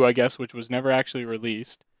 2, I guess, which was never actually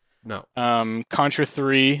released. No. Contra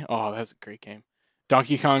 3. Oh, that's a great game.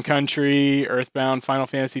 Donkey Kong Country, Earthbound, Final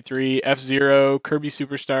Fantasy 3, F-Zero, Kirby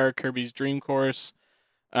Superstar, Kirby's Dream Course,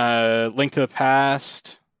 Link to the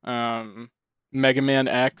Past, Mega Man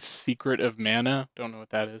X, Secret of Mana. Don't know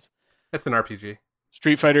what that is. It's an RPG.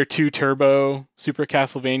 Street Fighter 2 Turbo, Super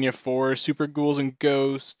Castlevania 4, Super Ghouls and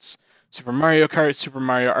Ghosts, Super Mario Kart, Super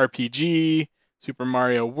Mario RPG, Super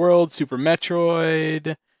Mario World, Super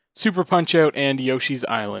Metroid, Super Punch-Out, and Yoshi's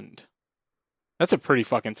Island. That's a pretty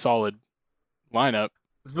fucking solid lineup.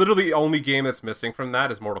 It's literally the only game that's missing from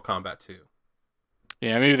that is Mortal Kombat 2.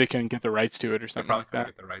 Yeah, maybe they can get the rights to it or something like that.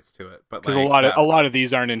 Get the rights to it, but because a lot of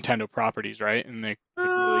these are Nintendo properties, right? And they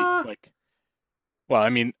really like. Well, I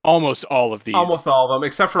mean, almost all of these. Almost all of them,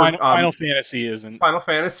 except for Final Fantasy isn't. Final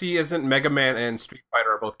Fantasy isn't. Mega Man and Street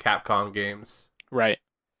Fighter are both Capcom games. Right.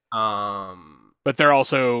 But they're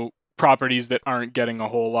also properties that aren't getting a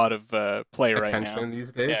whole lot of play right now. Attention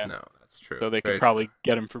these days. Yeah. No, that's true. So they could probably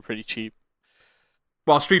get them for pretty cheap.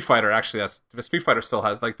 Well, Street Fighter actually, that's Street Fighter still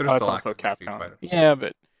has like there's Oh, it's still also active Street Capcom. Fighter. Yeah,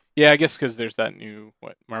 but yeah, I guess because there's that new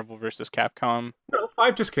Marvel versus Capcom. No,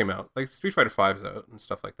 5 just came out. Like Street Fighter 5's out and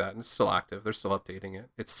stuff like that, and it's still active. They're still updating it.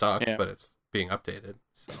 It sucks, Yeah. but it's being updated.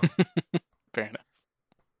 So. Fair enough.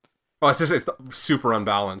 Well, it's super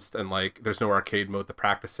unbalanced, and like there's no arcade mode to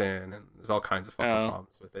practice in, and there's all kinds of fucking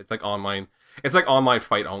problems with it. It's like online. It's like online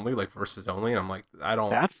fight only, like versus only. And I'm like, I don't.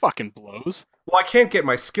 That fucking blows. Well, I can't get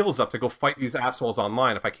my skills up to go fight these assholes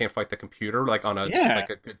online if I can't fight the computer like on a like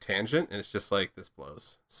a good tangent, and it's just like this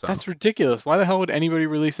blows. So that's ridiculous. Why the hell would anybody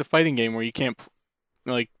release a fighting game where you can't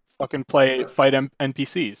like fucking fight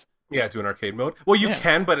NPCs? Yeah, do an arcade mode. Well, you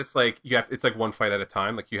can, but it's like it's like one fight at a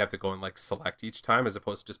time. Like you have to go and like select each time, as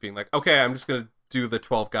opposed to just being like, okay, I'm just gonna do the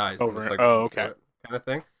 12 guys. Over. Like, Okay. Kind of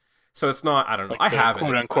thing. So it's not. I don't know. Like I have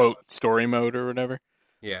quote unquote story mode or whatever.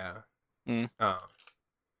 Yeah. Mm.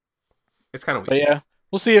 It's kind of weird. But yeah,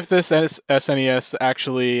 we'll see if this SNES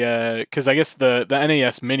actually, because I guess the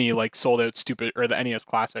NES Mini like sold out stupid, or the NES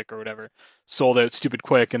Classic or whatever sold out stupid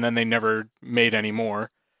quick, and then they never made any more.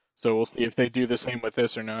 So we'll see if they do the same with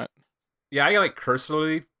this or not. Yeah, I like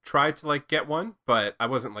cursorily tried to like get one, but I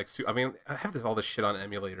wasn't like. I mean, I have all this shit on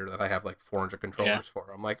emulator that I have like 400 controllers for.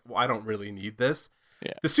 I'm like, well, I don't really need this.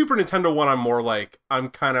 Yeah. The Super Nintendo one, I'm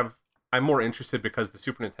more interested because the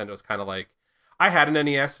Super Nintendo is kind of like, I had an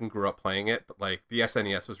NES and grew up playing it, but like the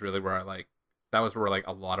SNES was really where that was where like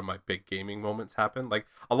a lot of my big gaming moments happened. Like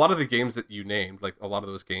a lot of the games that you named, like a lot of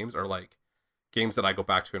those games are like games that I go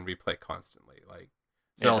back to and replay constantly. Like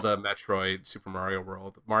Zelda, Metroid, Super Mario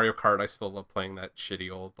World, Mario Kart. I still love playing that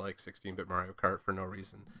shitty old like 16-bit Mario Kart for no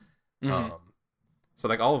reason. Mm-hmm. So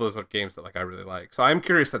like all of those are games that like I really like. So I'm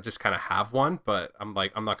curious to just kind of have one, but I'm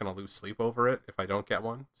not gonna lose sleep over it if I don't get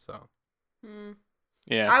one. So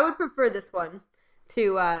yeah, I would prefer this one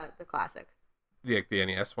to the classic. The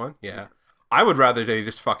NES one, yeah. I would rather they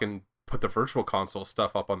just fucking put the Virtual Console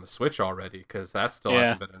stuff up on the Switch already, because that still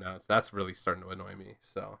hasn't been announced. That's really starting to annoy me.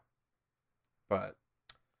 So, but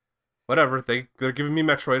whatever, they're giving me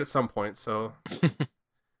Metroid at some point, so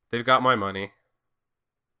they've got my money.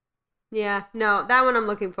 Yeah, no, that one I'm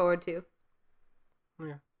looking forward to.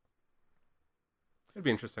 Yeah, it'd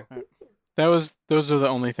be interesting. Those are the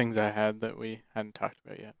only things I had that we hadn't talked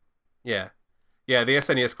about yet. Yeah, the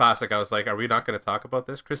SNES Classic. I was like, are we not going to talk about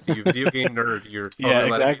this, Christy? You video game nerd. You're totally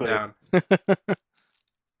letting me down.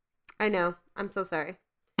 I know. I'm so sorry.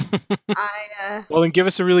 Well, then give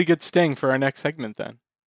us a really good sting for our next segment, then.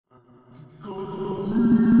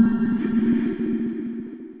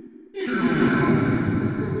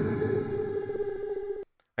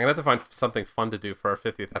 I'm gonna have to find something fun to do for our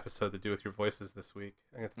 50th episode to do with your voices this week.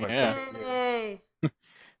 I'm gonna have to find Yay!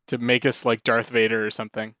 To make us like Darth Vader or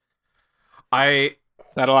something.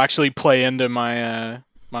 That'll actually play into my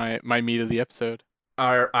my meat of the episode.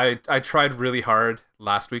 I tried really hard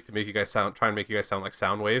last week to make you guys sound like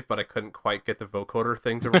Soundwave, but I couldn't quite get the vocoder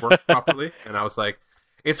thing to work properly, and I was like,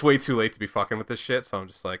 it's way too late to be fucking with this shit, so I'm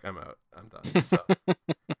just like, I'm out. I'm done. So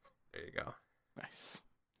there you go. Nice.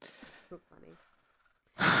 So funny.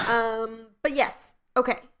 But yes.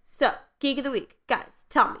 Okay. So, Geek of the Week. Guys,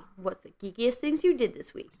 tell me, what's the geekiest things you did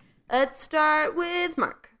this week? Let's start with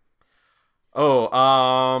Mark. Oh,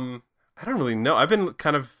 I don't really know. I've been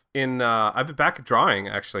kind of I've been back drawing,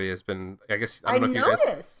 actually. Has been, I guess, I don't know if you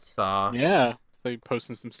guys saw. Yeah. So you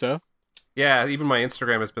posting some stuff? Yeah, even my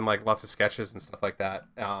Instagram has been like lots of sketches and stuff like that.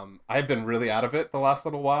 I've been really out of it the last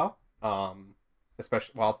little while.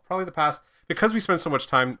 Especially, well, probably the past, because I spend so much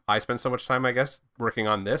time, I guess, working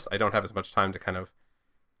on this. I don't have as much time to kind of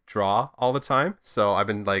draw all the time. So I've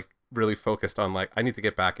been like really focused on like, I need to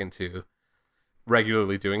get back into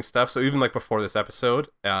regularly doing stuff. So even like before this episode,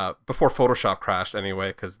 before Photoshop crashed anyway,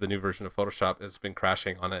 because the new version of Photoshop has been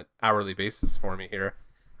crashing on an hourly basis for me here,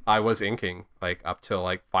 I was inking like up till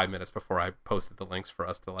like 5 minutes before I posted the links for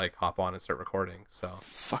us to like hop on and start recording. So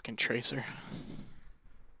fucking Tracer.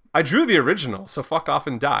 I drew the original, so fuck off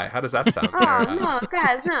and die. How does that sound? Oh no,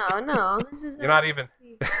 guys, no. This is you're not even.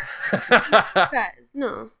 Guys,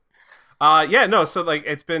 no. Yeah, no. So like,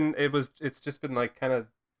 it's just been like kind of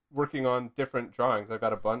working on different drawings. I've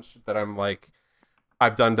got a bunch that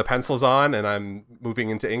I've done the pencils on, and I'm moving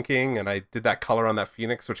into inking, and I did that color on that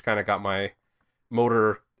Phoenix, which kind of got my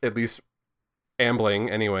motor at least ambling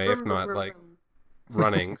anyway, if not like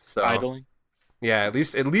running. So idling. Yeah, at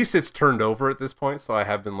least it's turned over at this point. So I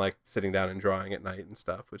have been like sitting down and drawing at night and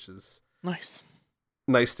stuff, which is nice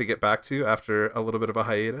to get back to after a little bit of a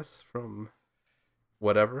hiatus from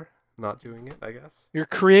whatever, not doing it, I guess. You're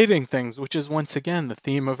creating things, which is once again the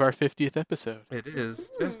theme of our 50th episode. It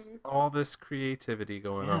is just all this creativity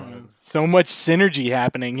going on. So much synergy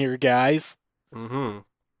happening here, guys. Mm-hmm.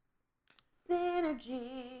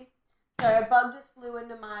 Synergy. Sorry, a bug just flew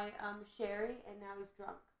into my sherry, and now he's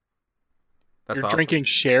drunk. That's You're awesome. drinking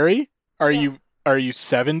sherry? Are Yeah. you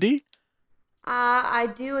 70? I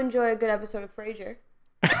do enjoy a good episode of Frasier.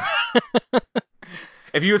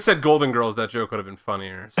 If you had said Golden Girls, that joke would have been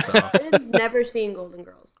funnier. So I've never seen Golden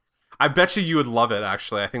Girls. I bet you would love it.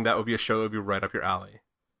 Actually, I think that would be a show that would be right up your alley.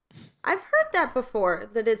 I've heard that before,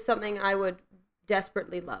 that it's something I would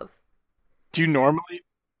desperately love. Do you normally?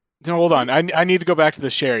 No, hold on. I need to go back to the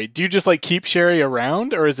sherry. Do you just like keep sherry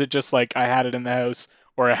around, or is it just like I had it in the house,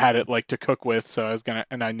 or I had it like to cook with, so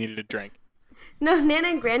I needed a drink? No, Nana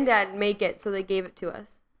and Granddad make it, so they gave it to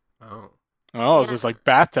us. Oh. Oh, it's just like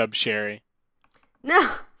bathtub sherry. No.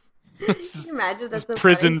 Can This you imagine? That's so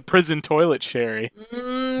prison toilet sherry.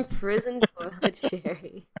 funny. Prison toilet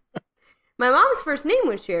Sherry. My mom's first name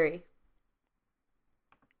was Sherry.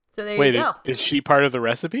 So there Wait, you go. is she part of the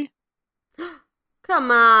recipe?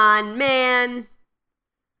 Come on, man.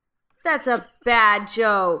 That's a bad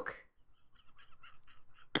joke.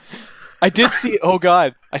 I did see. Oh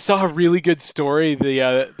God, I saw a really good story the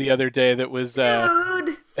other day that was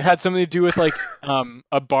Dude. it had something to do with like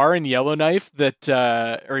a bar in Yellowknife that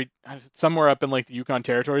or somewhere up in like the Yukon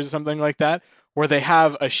Territories or something like that, where they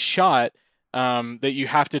have a shot that you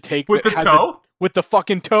have to take With the that has toe? with the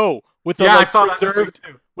fucking toe, with the Yeah, I like, saw that preserved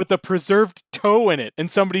too. with the preserved toe in it,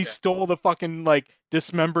 and somebody Yeah. stole the fucking like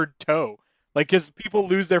dismembered toe. Like, because people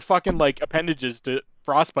lose their fucking like appendages to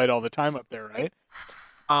frostbite all the time up there, right?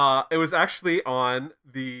 It was actually on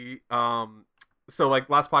the so like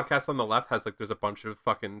last podcast on the left has like there's a bunch of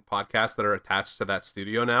fucking podcasts that are attached to that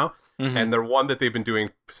studio now, Mhm. and the one that they've been doing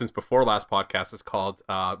since before last podcast is called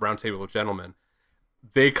Roundtable of Gentlemen.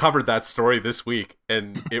 They covered that story this week,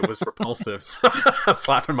 and it was repulsive. So I'm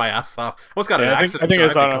slapping my ass off. I almost got an Yeah, accident. I think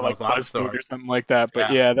it's driving on because like I was laughing so BuzzFeed or something like that.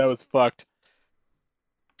 But Yeah. yeah, that was fucked.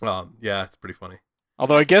 hard. Yeah, it's pretty funny.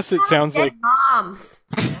 Although I guess it sounds Dead like moms.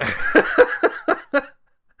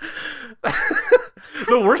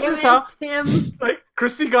 The worst is how Tim. like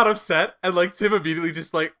Christy got upset and like Tim immediately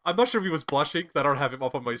just like I'm not sure if he was blushing 'cause I don't have him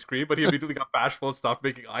up on my screen, but he immediately got bashful and stopped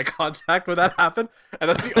making eye contact when that happened, and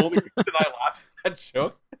that's the only reason I laughed at that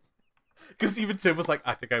joke. Because even Tim was like,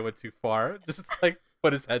 I think I went too far. Just like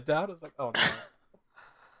put his head down. I was like, oh no.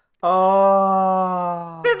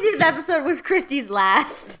 Oh. 50th episode was Christy's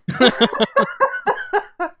last.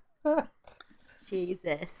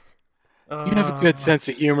 Jesus. you have a good sense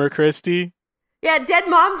of humor, Christy. Yeah, dead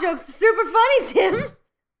mom jokes are super funny, Tim.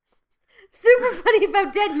 Super funny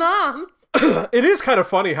about dead moms. It is kind of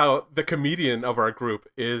funny how the comedian of our group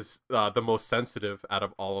is the most sensitive out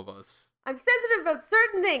of all of us. I'm sensitive about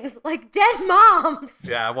certain things, like dead moms.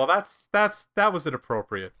 Yeah, well, that was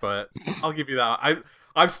inappropriate, but I'll give you that.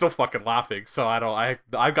 I'm still fucking laughing, so I've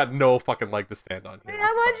got no fucking leg to stand on here. I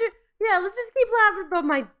want you. Yeah, let's just keep laughing about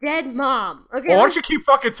my dead mom. Okay. Well, why don't you keep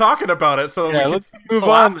fucking talking about it so that Yeah, we let's can move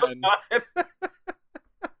laugh on then. about it?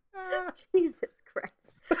 Jesus Christ.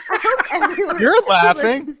 I hope everyone You're who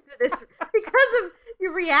laughing. listens to this because of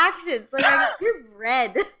your reactions. Like, you're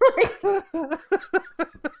red. Like, oh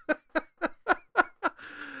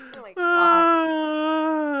my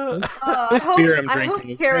god. This I hope- beer I'm I hope drinking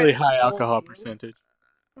is Karen really high scolds alcohol you. percentage.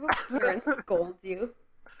 I hope Karen scolds you.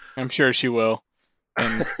 I'm sure she will.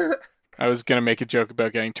 And I was gonna make a joke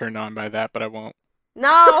about getting turned on by that, but I won't.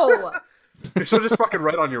 No. She'll just fucking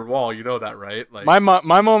write on your wall. You know that, right? Like, My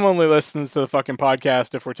mom only listens to the fucking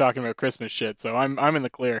podcast if we're talking about Christmas shit, so I'm in the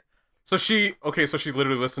clear. so she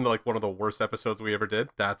literally listened to like one of the worst episodes we ever did.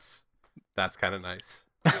 That's kind of nice.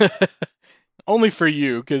 Only for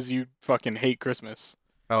you, because you fucking hate Christmas.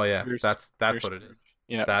 Oh yeah, You're- that's you're what it is.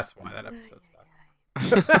 Yeah. That's why that episode sucked.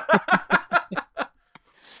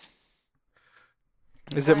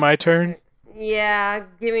 Is it my turn? Yeah,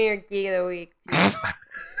 give me your geek of the week.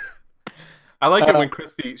 I like it when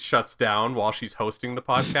Christy shuts down while she's hosting the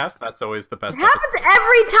podcast. That's always the best It happens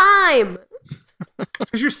every time.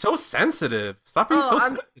 Because you're so sensitive. Stop being Oh, so I'm-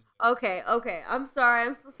 sensitive. Okay. I'm sorry.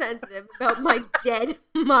 I'm so sensitive about my dead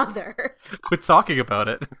mother. Quit talking about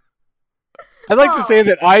it. I'd like to say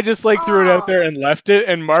that I just like threw it out Oh. there and left it,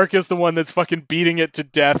 and Mark is the one that's fucking beating it to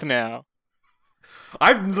death now.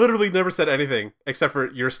 I've literally never said anything except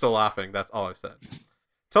for you're still laughing. That's all I've said.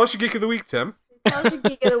 Tell us your geek of the week, Tim. Tell us your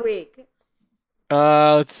geek of the week.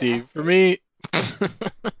 Let's see. For me,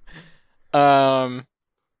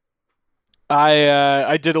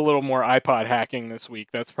 I did a little more iPod hacking this week.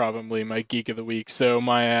 That's probably my geek of the week. So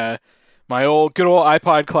my my good old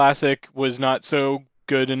iPod Classic was not so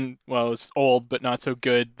good, and well, it's old but not so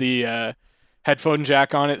good. The headphone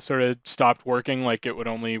jack on it sort of stopped working. Like, it would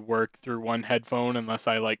only work through one headphone unless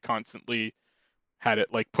I like constantly had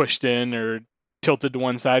it like pushed in or tilted to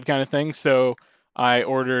one side kind of thing. So I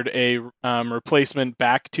ordered a replacement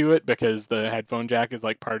back to it because the headphone jack is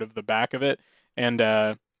like part of the back of it. And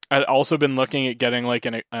I'd also been looking at getting like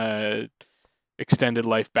an extended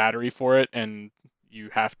life battery for it, and you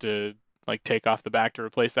have to like take off the back to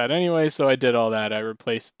replace that anyway. So I did all that. I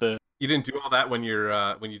replaced the. You didn't do all that when you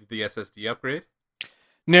did the SSD upgrade?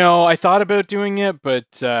 No, I thought about doing it,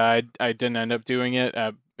 but I didn't end up doing it.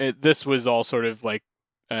 This was all sort of like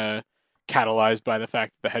catalyzed by the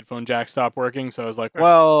fact that the headphone jack stopped working. So I was like,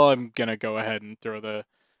 well, I'm gonna go ahead and throw the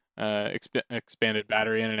expanded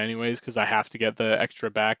battery in it anyways, because I have to get the extra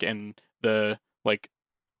back, and the like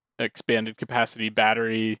expanded capacity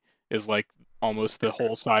battery is like almost the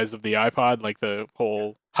whole size of the iPod, like the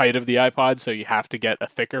whole height of the iPod, so you have to get a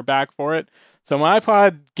thicker back for it. So my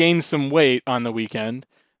iPod gained some weight on the weekend,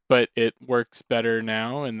 but it works better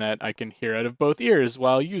now in that I can hear out of both ears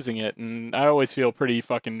while using it. And I always feel pretty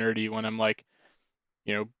fucking nerdy when I'm like,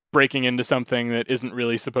 breaking into something that isn't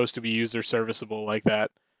really supposed to be user serviceable like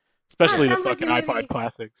that. Especially the fucking iPod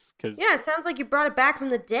Classics. Yeah, it sounds like you brought it back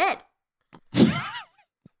from the dead. You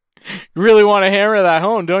really want to hammer that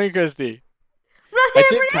home, don't you, Christy? I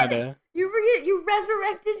did kind of. You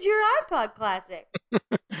resurrected your iPod Classic.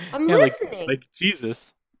 I'm listening. Like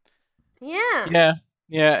Jesus. Yeah.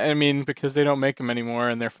 Yeah. I mean, because they don't make them anymore,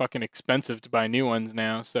 and they're fucking expensive to buy new ones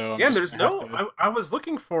now. So there's no. I was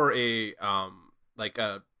looking for a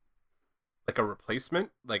a replacement,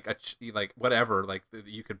 like whatever, like that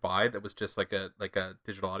you could buy that was just like a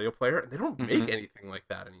digital audio player, and they don't make anything like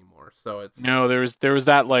that anymore. So it's no. There was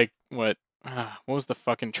that like what was the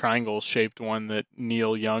fucking triangle shaped one that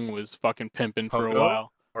Neil Young was fucking pimping Pogo? For a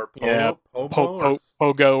while? Or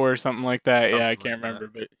Pogo or something like that. Yeah, I can't remember,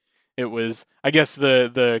 but it was. I guess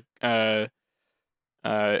the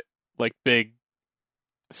like big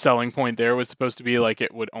selling point there was supposed to be like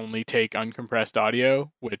it would only take uncompressed audio,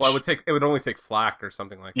 which it would only take FLAC or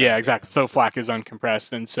something like that. Yeah, exactly. So FLAC is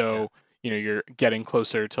uncompressed, and so you're getting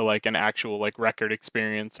closer to like an actual like record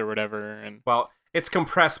experience or whatever. And it's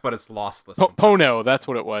compressed, but it's lossless. Pono, that's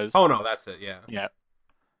what it was. Oh no, that's it. Yeah.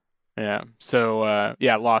 So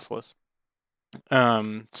lossless.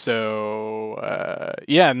 No,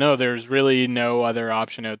 there's really no other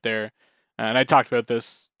option out there. And I talked about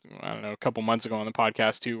this, I don't know, a couple months ago on the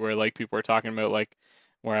podcast too, where like people were talking about like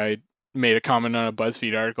where I made a comment on a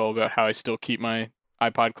BuzzFeed article about how I still keep my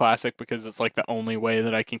iPod Classic because it's like the only way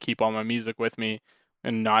that I can keep all my music with me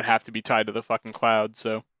and not have to be tied to the fucking cloud.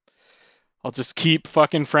 So I'll just keep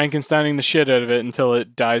fucking Frankensteining the shit out of it until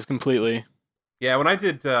it dies completely. Yeah, when I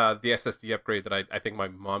did the SSD upgrade that I think my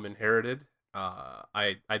mom inherited,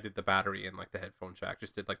 I did the battery and like the headphone jack,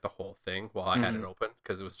 just did like the whole thing while I had it open,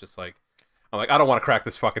 because it was just like, I'm like, I don't want to crack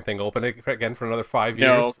this fucking thing open again for another 5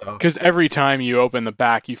 years. No, because every time you open the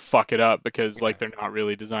back, you fuck it up because like they're not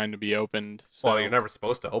really designed to be opened. So. Well, you're never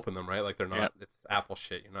supposed to open them, right? Like they're not. Yeah. It's Apple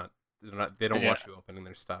shit. They don't want you opening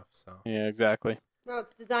their stuff. So. Yeah, exactly. No,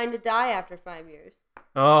 it's designed to die after 5 years.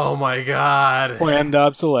 Oh my god. Planned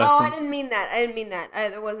obsolescence. Oh, I didn't mean that.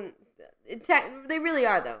 It wasn't. They really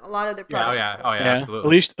are though. A lot of their products. Oh yeah,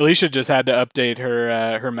 absolutely. Alicia just had to update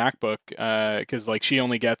her MacBook because like she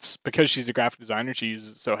only gets, because she's a graphic designer, she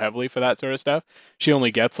uses it so heavily for that sort of stuff. She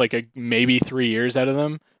only gets like maybe 3 years out of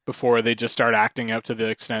them before they just start acting up to the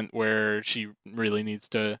extent where she really needs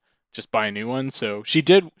to just buy a new one. So she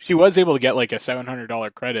was able to get like a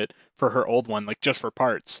 $700 credit for her old one, like just for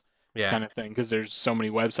parts. Yeah. Kind of thing, because there's so many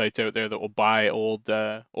websites out there that will buy old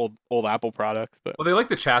Apple products. But they like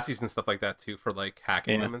the chassis and stuff like that too for like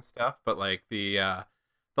hacking them and stuff. But like the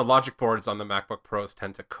logic boards on the MacBook Pros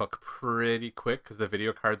tend to cook pretty quick because the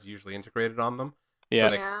video card's usually integrated on them.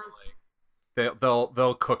 Yeah. So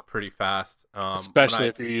they'll cook pretty fast. Especially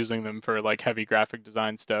if you're using them for like heavy graphic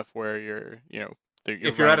design stuff where you're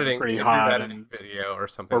if you're editing video or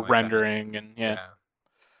something, or like rendering, and yeah,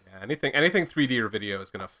 anything 3D or video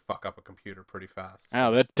is gonna fuck up a computer pretty fast. So.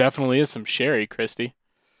 Wow, that definitely is some sherry, Christy.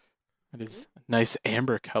 That is a nice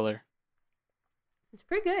amber color. It's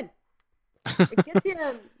pretty good. It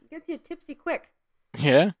gets you tipsy quick.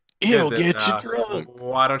 Yeah, it'll get you drunk.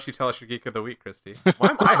 Why don't you tell us your geek of the week, Christy? Why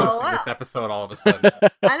am I hosting this episode all of a sudden?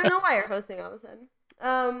 I don't know why you're hosting all of a sudden.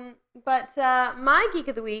 But my geek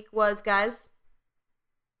of the week was, guys,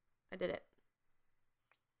 I did it.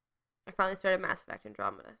 I finally started Mass Effect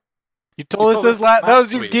Andromeda. You told us this that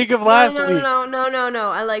was your geek of last week. No.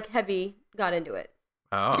 I like heavy got into it.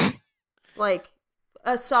 Oh. Like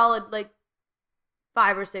a solid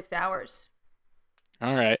 5 or 6 hours.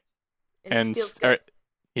 All right. And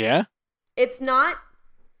yeah? It's not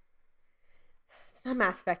It's not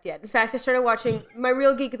Mass Effect yet. In fact, I started watching. My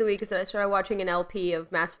real geek of the week is that I started watching an LP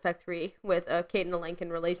of Mass Effect 3 with a Kate and a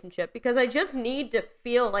Lincoln relationship because I just need to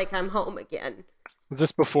feel like I'm home again. Was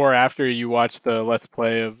this before or after you watched the Let's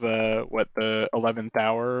Play of the 11th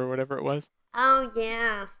hour or whatever it was? Oh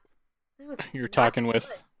yeah. You were talking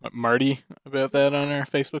with Marty about that on our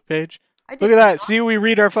Facebook page. Look at that! See, we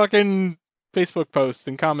read our fucking Facebook posts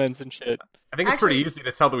and comments and shit. I think it's pretty easy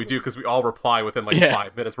to tell that we do because we all reply within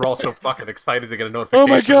 5 minutes. We're all so fucking excited to get a notification. Oh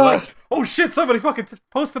my god! Like, oh shit! Somebody fucking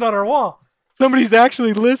posted on our wall. Somebody's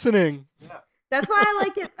actually listening. Yeah. That's why I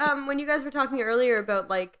like it. When you guys were talking earlier about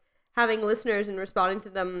like having listeners and responding to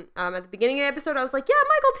them at the beginning of the episode, I was like, yeah,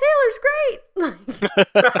 Michael Taylor's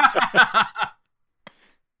great.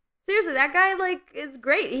 Seriously, that guy is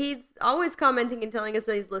great. He's always commenting and telling us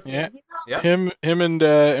that he's listening. Yeah, him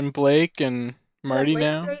and Blake and Marty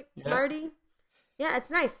now. Great. Yeah. Marty. Yeah,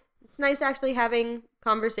 it's nice. It's nice actually having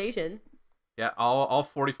conversation. Yeah, all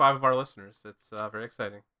 45 of our listeners. It's very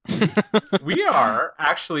exciting. We are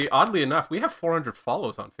actually, oddly enough, we have 400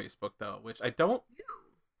 follows on Facebook though, which I don't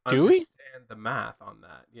understand the math on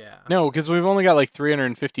that. Yeah. No, because we've only got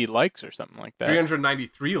 350 likes or something like that.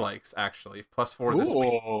 393 likes actually, plus 4 this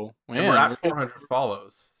week. Man, and we're at 400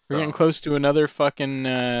 follows. We're getting close to another fucking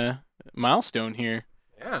milestone here.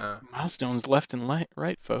 Yeah. Milestones left and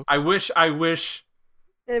right, folks. I wish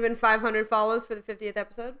it had been 500 follows for the 50th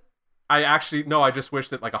episode. I just wish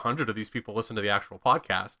that 100 of these people listen to the actual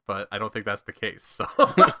podcast, but I don't think that's the case. So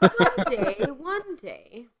one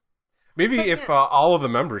day. Maybe if all of the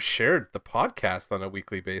members shared the podcast on a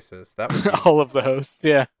weekly basis, that would be... all of the hosts,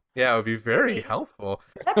 yeah. Yeah, it would be very helpful.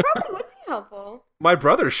 That probably would be helpful. My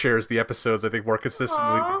brother shares the episodes, I think, more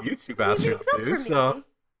consistently than you two bastards do. So,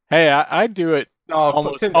 hey, I do it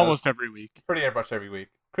almost every week. Pretty much every week.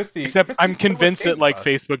 Christy, I'm convinced that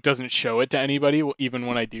Facebook doesn't show it to anybody, even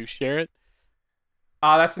when I do share it.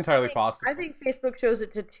 That's entirely possible. I think Facebook shows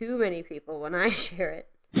it to too many people when I share it.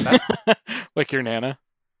 Like your Nana.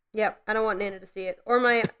 Yep, I don't want Nana to see it, or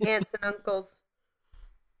my aunts and uncles.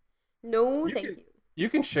 No, thank you. You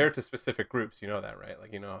can share it to specific groups. You know that, right?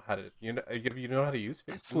 You know how to use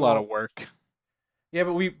Facebook. It's a lot of work. Yeah,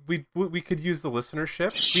 but we could use the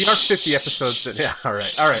listenership. We are 50 episodes in. Yeah, all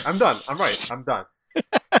right. I'm done. I'm done.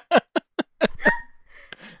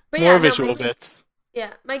 More visual bits.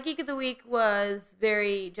 Yeah, my Geek of the Week was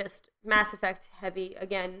very just Mass Effect heavy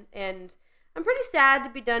again, and I'm pretty sad to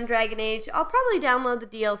be done Dragon Age. I'll probably download the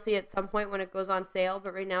DLC at some point when it goes on sale,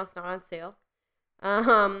 but right now it's not on sale.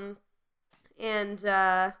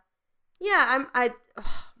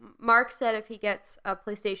 Mark said if he gets a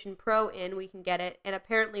PlayStation Pro in, we can get it, and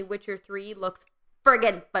apparently Witcher 3 looks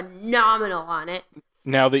friggin' phenomenal on it.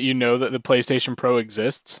 Now that you know that the PlayStation Pro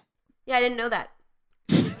exists? Yeah, I didn't know that.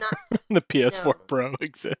 The PS4 Pro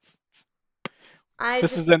exists.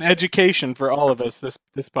 This is an education for all of us, this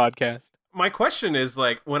podcast. My question is,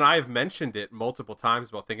 when I've mentioned it multiple times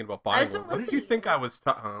about thinking about buying one, what did you think I was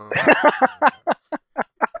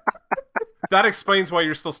That explains why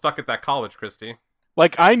you're still stuck at that college, Christy.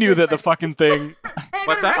 I knew that the fucking thing...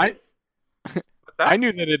 What's that? I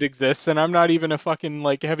knew that it exists, and I'm not even a fucking,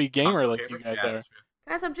 heavy gamer like you guys are.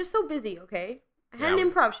 Guys, I'm just so busy, okay? I had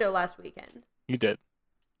an improv show last weekend. You did.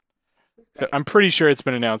 So I'm pretty sure it's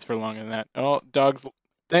been announced for longer than that. Oh, dogs!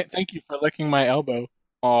 Thank you for licking my elbow.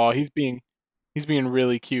 Oh, he's being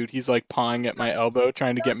really cute. He's pawing at my elbow,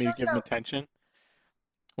 trying to get me to give him attention.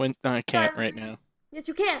 I can't right now. Yes,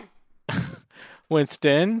 you can.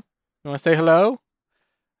 Winston, you want to say hello?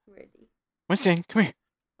 Ready. Winston, come here.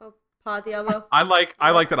 Oh, paw at the elbow. I like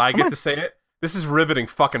that I get to say it. This is riveting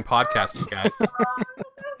fucking podcasting, guys. Oh, look how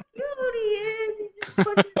cute he is. He just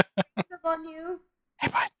put his up on you. Hey,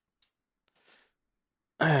 bud.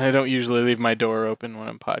 I don't usually leave my door open when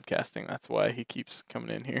I'm podcasting. That's why he keeps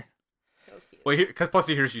coming in here. So cute. Well, because plus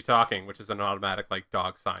he hears you talking, which is an automatic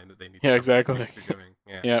dog sign that they need. Yeah, exactly. What you're doing.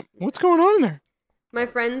 Yeah. What's going on in there? My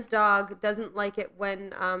friend's dog doesn't like it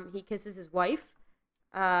when he kisses his wife,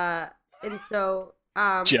 and so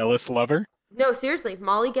jealous lover. No, seriously,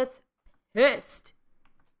 Molly gets pissed.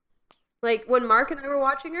 When Mark and I were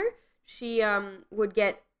watching her, she would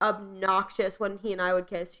get obnoxious when he and I would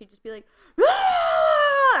kiss. She'd just be like,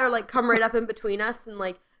 "Ah!" or come right up in between us and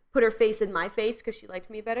put her face in my face because she liked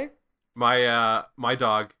me better. My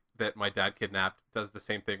dog that my dad kidnapped does the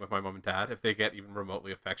same thing with my mom and dad. If they get even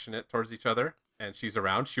remotely affectionate towards each other and she's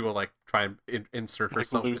around, she will try and insert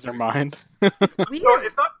herself. Lose her mind.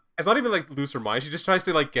 It's not even lose her mind. She just tries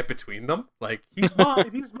to get between them. He's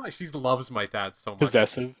mine. She loves my dad so much.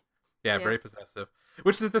 Possessive. Yeah, very possessive.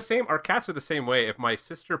 Which is the same. Our cats are the same way. If my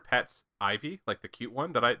sister pets Ivy, the cute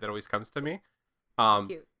one that always comes to me,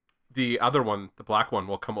 cute. the other one, the black one,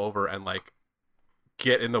 will come over and like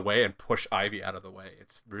get in the way and push Ivy out of the way.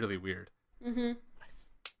 It's really weird. Mm-hmm.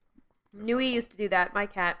 Nui used to do that. My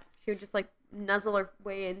cat. She would just like nuzzle her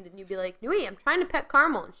way in, and you'd be like, Nui, I'm trying to pet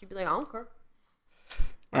Caramel, and she'd be like, I don't care.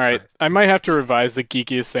 All right, nice. I might have to revise the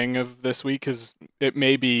geekiest thing of this week because it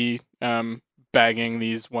may be bagging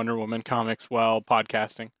these Wonder Woman comics while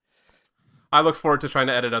podcasting. I look forward to trying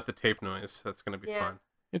to edit out the tape noise. That's going to be fun.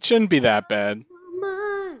 It shouldn't be that bad.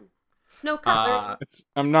 No cutlery.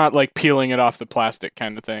 I'm not like peeling it off the plastic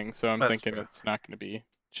kind of thing, so I'm thinking it's not going to be,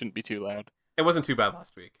 shouldn't be too loud. It wasn't too bad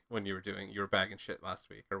last week when you were bagging shit last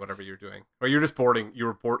week or whatever you were doing, or you were just boarding.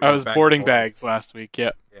 I was boarding bags last week.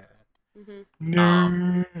 Yep. Yeah. Mm-hmm.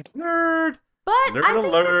 Nerd. But Nerd I think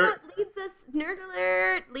alert. Nerd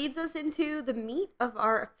alert leads us into the meat of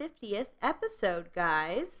our 50th episode,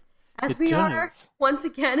 guys. As we are once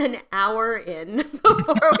again an hour in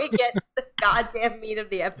before we get to the goddamn meat of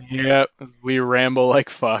the episode. Yep, we ramble like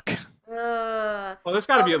fuck. Well, there's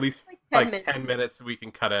got to be at least like 10 minutes we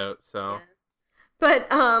can cut out. So. Yeah. But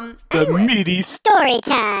the anyway. meaty story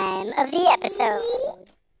time of the episode.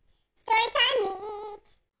 Story time meat.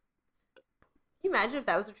 Can you imagine if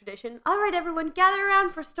that was a tradition? All right, everyone, gather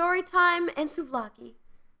around for story time and souvlaki.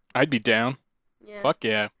 I'd be down. Yeah. Fuck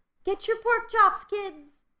yeah. Get your pork chops, kids.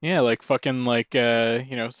 Yeah, like fucking like a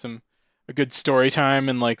good story time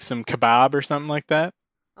and like some kebab or something like that.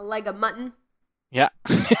 A leg of mutton. Yeah,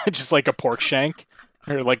 just like a pork shank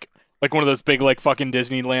or like one of those big like fucking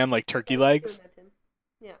Disneyland like turkey legs.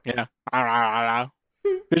 Yeah. Yeah.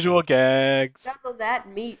 Visual gags. That's that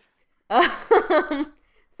meat.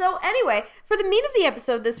 So anyway, for the meat of the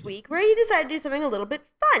episode this week, we decided to do something a little bit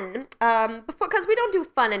fun. Because we don't do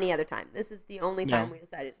fun any other time. This is the only time we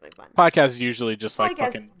decided to do something fun. Podcast is usually just like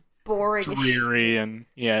fucking boring, dreary, and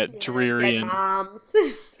dreary and. Moms.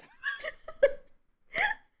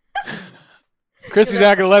 Chrissy's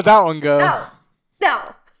not gonna let that one go.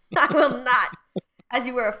 No, I will not. As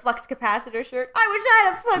you wear a flux capacitor shirt, I wish I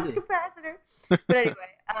had a flux capacitor. But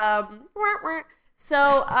anyway,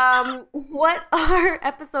 So, what our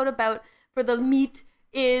episode about for the meat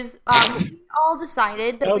is, we all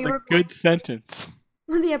decided that we were a good sentence.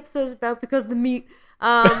 What the episode is about because the meat.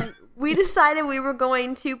 We decided we were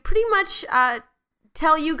going to pretty much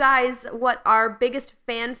tell you guys what our biggest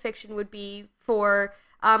fan fiction would be for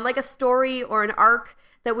like a story or an arc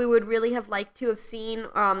that we would really have liked to have seen,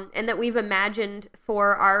 and that we've imagined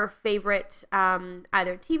for our favorite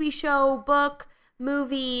either TV show, book,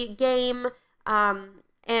 movie, game.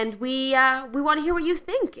 And we want to hear what you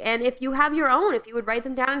think. And if you have your own, if you would write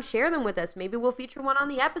them down and share them with us, maybe we'll feature one on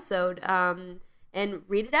the episode, and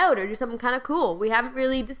read it out or do something kind of cool. We haven't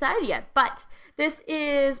really decided yet, but this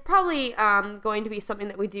is probably, going to be something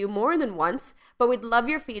that we do more than once, but we'd love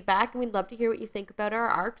your feedback and we'd love to hear what you think about our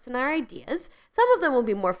arcs and our ideas. Some of them will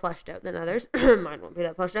be more fleshed out than others. Mine won't be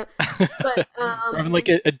that fleshed out, but, like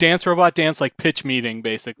a dance robot dance, like pitch meeting,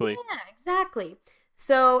 basically. Yeah, exactly.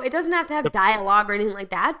 So it doesn't have to have dialogue or anything like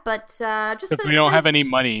that, but just... we don't have any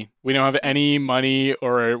money. We don't have any money,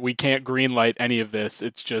 or we can't greenlight any of this.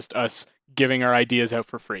 It's just us giving our ideas out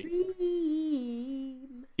for free.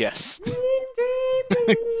 Dream. Yes. Dream.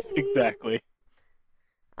 Exactly.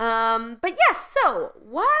 But yes, so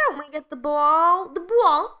why don't we get the ball?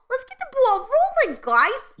 Let's get the ball rolling,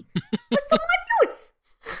 guys. What's the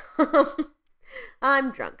news?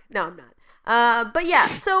 I'm drunk. No, I'm not. But yeah,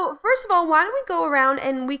 so first of all, why don't we go around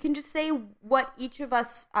and we can just say what each of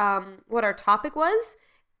us, what our topic was,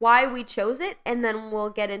 why we chose it, and then we'll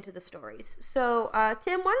get into the stories. So,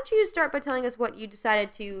 Tim, why don't you start by telling us what you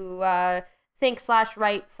decided to think /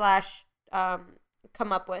 write /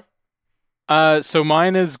 come up with? So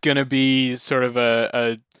mine is gonna be sort of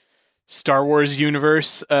a Star Wars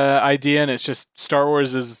universe idea, and it's just Star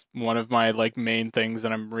Wars is one of my like main things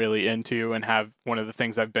that I'm really into, and have one of the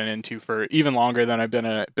things I've been into for even longer than I've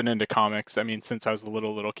been into comics. I mean, since I was a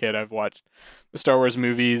little kid, I've watched the Star Wars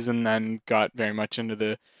movies, and then got very much into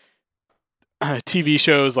the TV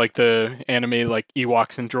shows, like the anime, like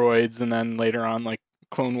Ewoks and Droids, and then later on like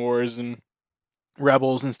Clone Wars and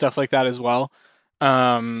Rebels and stuff like that as well.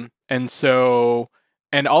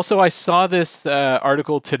 And also, I saw this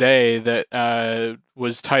article today that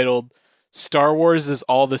was titled "Star Wars is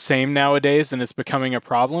all the same nowadays, and it's becoming a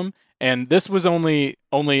problem." And this was only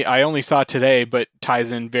I only saw today, but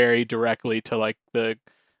ties in very directly to like the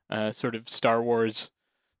sort of Star Wars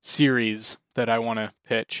series that I want to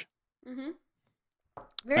pitch. Mm-hmm.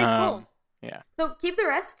 Very cool. Yeah. So keep the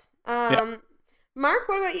rest. Mark,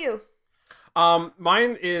 what about you?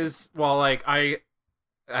 Mine is, well, like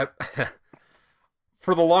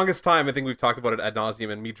for the longest time, I think we've talked about it ad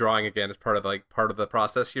nauseum, and me drawing again is part of the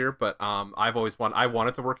process here. But I've always I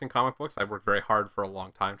wanted to work in comic books. I worked very hard for a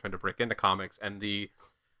long time trying to break into comics, and the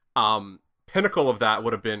pinnacle of that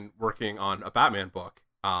would have been working on a Batman book.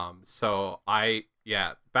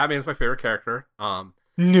 Batman's my favorite character.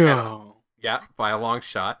 No. Yeah, by a long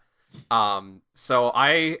shot. So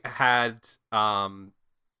I had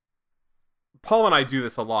Paul and I do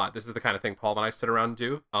this a lot. This is the kind of thing Paul and I sit around and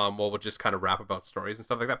do. We'll just kind of rap about stories and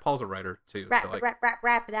stuff like that. Paul's a writer too. Rap, so like,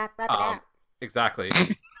 rap it up. Exactly.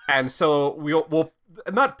 And so we'll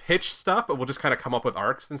not pitch stuff, but we'll just kind of come up with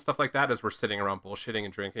arcs and stuff like that as we're sitting around bullshitting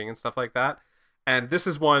and drinking and stuff like that. And this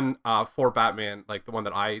is one for Batman, like the one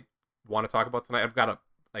that I want to talk about tonight. I've got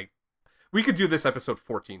we could do this episode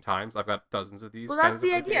 14 times. I've got dozens of these. Well, that's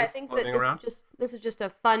the idea. I think that this is just a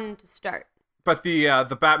fun to start. But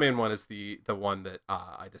the Batman one is the one that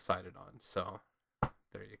I decided on. So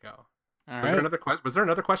there you go. All Was right. there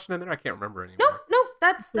another question in there? I can't remember anymore. Nope.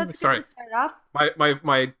 That's Sorry. good to start off. My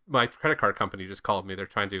credit card company just called me. They're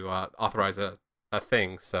trying to authorize a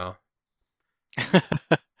thing. So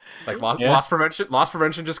like loss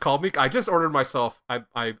prevention just called me. I just ordered myself.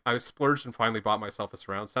 I splurged and finally bought myself a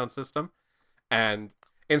surround sound system. And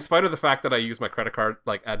in spite of the fact that I use my credit card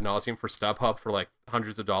like ad nauseum for StubHub for like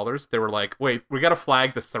hundreds of dollars, they were like, "Wait, we got to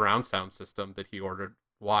flag the surround sound system that he ordered.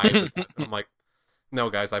 Why?" And I'm like, "No,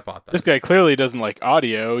 guys, I bought that." This guy clearly doesn't like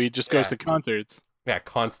audio. He just goes to concerts. Yeah,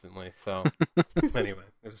 constantly. So anyway,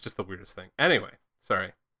 it was just the weirdest thing. Anyway,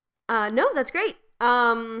 sorry. No, that's great.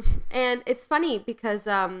 And it's funny because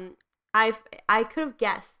I could have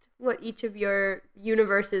guessed what each of your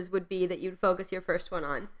universes would be that you'd focus your first one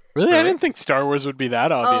on. Really? I didn't think Star Wars would be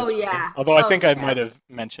that obvious. Oh yeah. Although I think I might have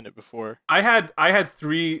mentioned it before. I had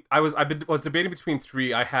 3. I was debating between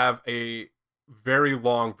 3. I have a very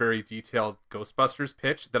long, very detailed Ghostbusters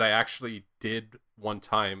pitch that I actually did one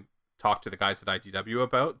time talk to the guys at IDW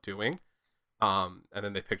about doing. And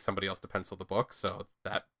then they picked somebody else to pencil the book, so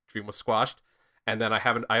that dream was squashed. And then I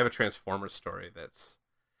have a Transformers story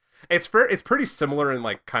it's pretty similar in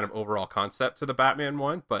like kind of overall concept to the Batman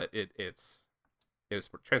one, but it was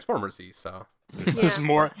Transformers-y, so there's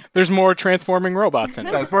more transforming robots in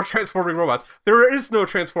it. There's more transforming robots. There is no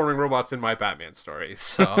transforming robots in my Batman story,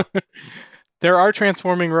 so there are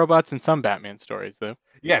transforming robots in some Batman stories, though.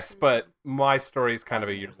 Yes, but my story is kind of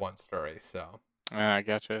a year one story, so I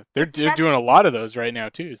gotcha. They're doing a lot of those right now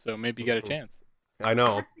too, so maybe you got a chance. I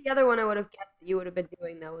know. That's the other one I would have guessed that you would have been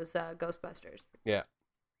doing, though, was Ghostbusters. Yeah.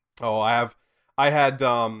 Oh, I had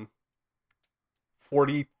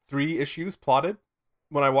 43 issues plotted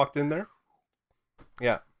when I walked in there.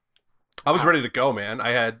 Yeah. I was ready to go, man.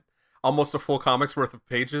 I had almost a full comic's worth of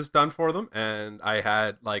pages done for them, and I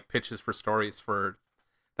had like pitches for stories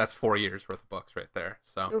that's 4 years worth of books right there.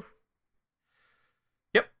 So Oof.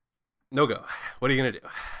 Yep. No go. What are you gonna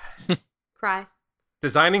do? Cry.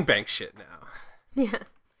 Designing bank shit now. Yeah.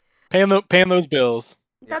 Paying those bills.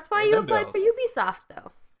 That's why you applied for Ubisoft,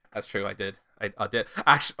 though. That's true. I did. I did.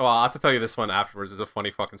 Actually, well, I'll have to tell you this one afterwards. There's a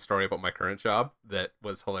funny fucking story about my current job that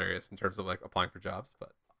was hilarious in terms of like applying for jobs,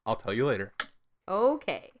 but I'll tell you later.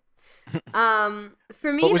 Okay. For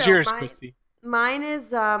me, what was yours, mine, Christy? Mine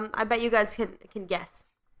is I bet you guys can guess.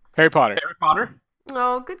 Harry Potter. Harry Potter?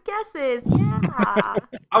 Oh, good guesses. Yeah.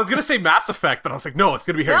 I was gonna say Mass Effect, but I was like, no, it's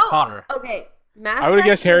gonna be Harry Potter. Okay. Mass I would have Effect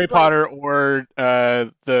guessed Harry is Potter or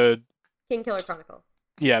the Kingkiller Chronicle.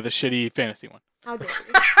 the shitty fantasy one. How dare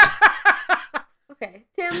you? Okay,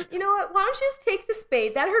 Tim, you know what? Why don't you just take the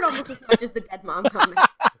spade? That hurt almost as much as the dead mom comment.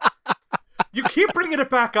 You keep bringing it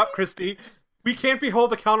back up, Christy. We can't be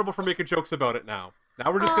held accountable for making jokes about it now.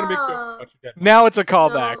 Now we're just going to make jokes about your dead mom. Now it's a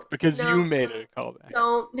callback because no, you made it a callback.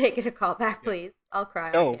 Don't make it a callback, please. I'll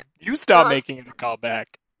cry. No, Yeah. you stop making it a callback.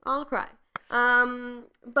 I'll cry.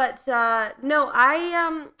 But no,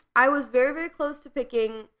 I was very, very close to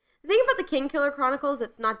picking. The thing about the Kingkiller Chronicles,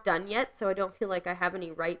 it's not done yet, so I don't feel like I have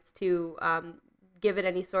any rights to give it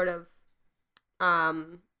any sort of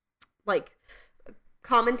like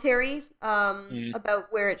commentary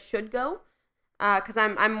about where it should go, because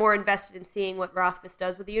I'm more invested in seeing what Rothfuss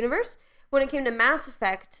does with the universe. When it came to Mass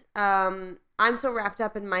Effect, I'm so wrapped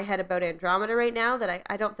up in my head about Andromeda right now that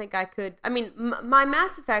I don't think I could. I mean, my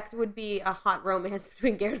Mass Effect would be a hot romance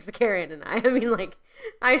between Garrus Vakarian and I. I mean, like,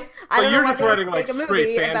 I don't know why they would make a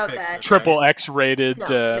movie about that. Triple X-rated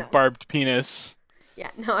No. barbed penis.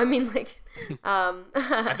 Yeah, no, I mean, like,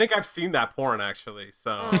 I think I've seen that porn actually.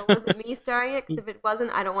 So was it me starring it? Because if it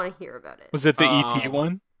wasn't, I don't want to hear about it. Was it the ET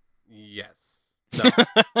one? Yes. No.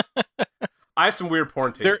 I have some weird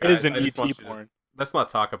porn taste. There guys. is an I just ET want you to- porn. Let's not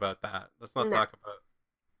talk about that. Let's not talk about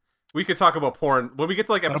We could talk about porn when we get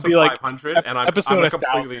to like It'll episode be like 500, and I'm episode a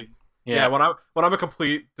completely 1,000. yeah. When I'm a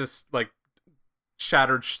complete this like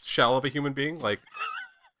shattered shell of a human being, like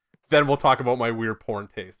then we'll talk about my weird porn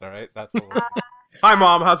taste. All right, that's what. Hi,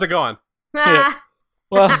 Mom. How's it going? Yeah.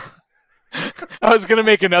 Well, I was gonna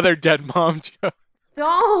make another dead mom joke.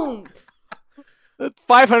 Don't.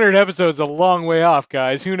 500 episodes is a long way off,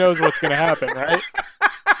 guys. Who knows what's gonna happen, right?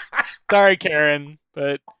 Sorry, Karen,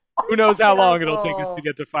 but who knows how long it'll take us to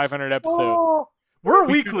get to 500 episodes. We're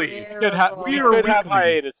We weekly. We could have weekly.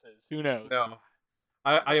 hiatuses. Who knows? No,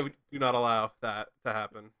 I do not allow that to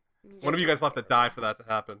happen. One of you guys will have to die for that to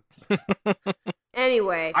happen.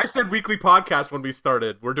 Anyway. I said weekly podcast when we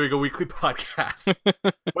started. We're doing a weekly podcast.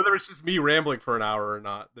 Whether it's just me rambling for an hour or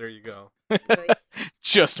not. There you go.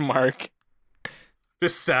 Just Mark.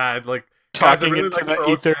 Just sad. Like, Talking guys, I really into like the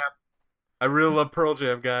Pearl ether. Jam. I really love Pearl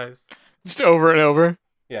Jam, guys. Just over and over.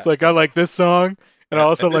 Yeah. It's like, I like this song, and I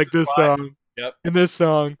also and this like is this why. song. Yep. And this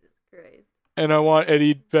song. Christ. And I want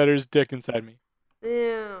Eddie Vedder's dick inside me.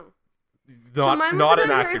 Ew. Not Mine was not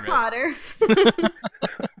about Harry inaccurate. Potter.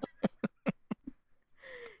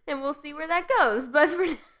 And we'll see where that goes. But for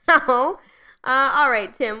now, all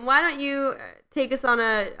right, Tim, why don't you take us on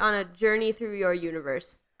a journey through your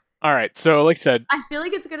universe? All right. So, like I said, I feel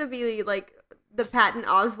like it's gonna be like the Patton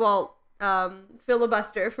Oswalt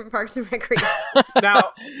filibuster from Parks and Recreation.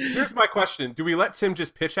 Now, here's my question: do we let Tim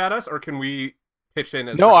just pitch at us, or can we pitch in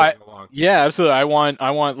as No, we're going along? yeah, absolutely. I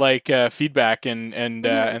want like feedback and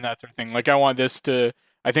that sort of thing. Like, I want this to.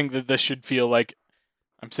 I think that this should feel like.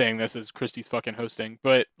 I'm saying this as Christy's fucking hosting,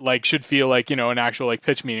 but like should feel like, an actual like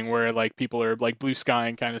pitch meeting where like people are like blue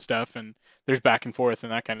skying kind of stuff and there's back and forth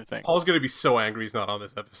and that kind of thing. Paul's gonna be so angry he's not on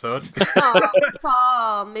this episode. Oh,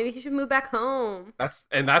 Paul, maybe he should move back home.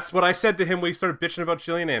 That's what I said to him when he started bitching about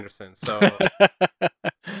Gillian Anderson. So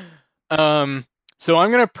So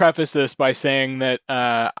I'm gonna preface this by saying that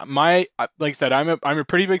like I said, I'm a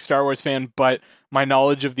pretty big Star Wars fan, but my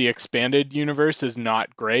knowledge of the expanded universe is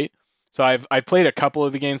not great. So I played a couple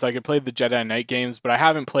of the games, like I played the Jedi Knight games, but I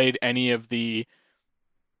haven't played any of the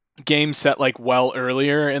games set like well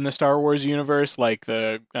earlier in the Star Wars universe, like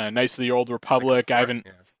the Knights of the Old Republic. I haven't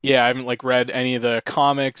like read any of the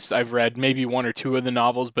comics. I've read maybe one or two of the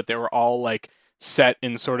novels, but they were all like set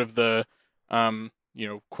in sort of the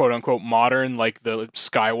quote unquote modern, like the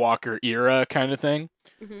Skywalker era kind of thing.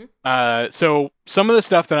 Mm-hmm. So some of the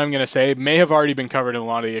stuff that I'm going to say may have already been covered in a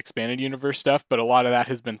lot of the expanded universe stuff, but a lot of that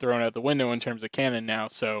has been thrown out the window in terms of canon now,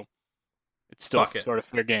 so it's still sort of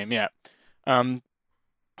fair game, yeah.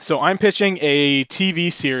 So I'm pitching a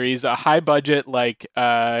TV series, a high budget like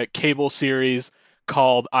cable series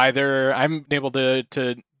called either, I haven't been able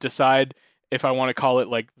to decide if I want to call it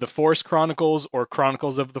like The Force Chronicles or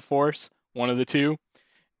Chronicles of the Force, one of the two.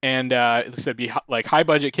 And this would be like high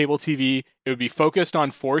budget cable TV. It would be focused on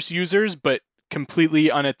Force users, but completely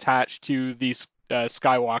unattached to the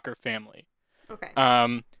Skywalker family.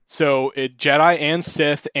 Okay. So it Jedi and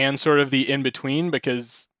Sith and sort of the in between,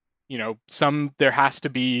 because there has to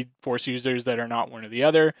be Force users that are not one or the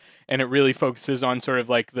other, and it really focuses on sort of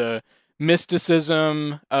like the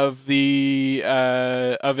mysticism of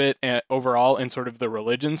it and overall, and sort of the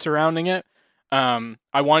religion surrounding it.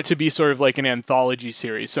 I want it to be sort of like an anthology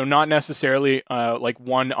series, so not necessarily like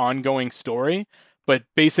one ongoing story, but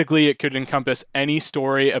basically it could encompass any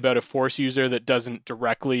story about a Force user that doesn't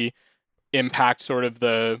directly impact sort of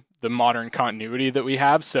the modern continuity that we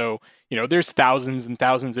have. So, there's thousands and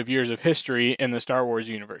thousands of years of history in the Star Wars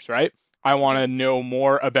universe, right? I want to know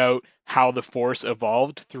more about how the Force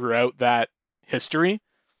evolved throughout that history.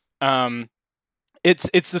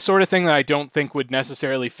 It's the sort of thing that I don't think would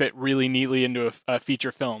necessarily fit really neatly into a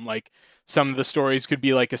feature film. Like some of the stories could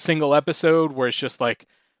be like a single episode where it's just like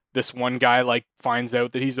this one guy like finds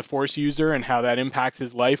out that he's a Force user and how that impacts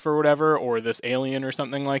his life or whatever, or this alien or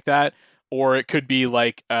something like that. Or it could be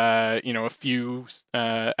like a few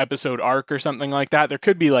episode arc or something like that. There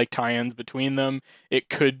could be like tie-ins between them. It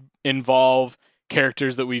could involve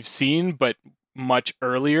characters that we've seen but much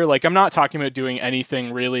earlier. Like I'm not talking about doing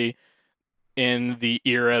anything really in the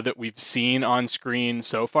era that we've seen on screen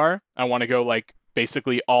so far. I want to go like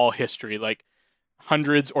basically all history, like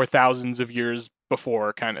hundreds or thousands of years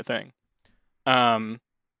before kind of thing.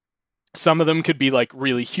 Some of them could be like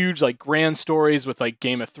really huge, like grand stories with like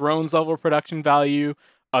Game of Thrones level production value.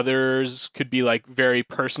 Others could be like very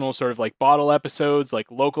personal, sort of like bottle episodes,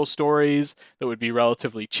 like local stories that would be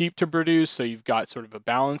relatively cheap to produce. So you've got sort of a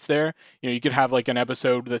balance there. You could have like an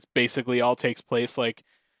episode that's basically all takes place like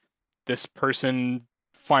this person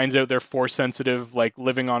finds out they're force sensitive, like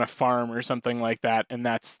living on a farm or something like that, and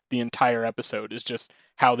that's the entire episode is just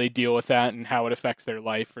how they deal with that and how it affects their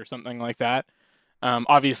life or something like that.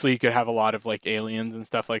 Obviously, you could have a lot of like aliens and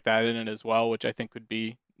stuff like that in it as well, which I think would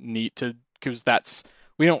be neat to because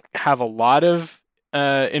we don't have a lot of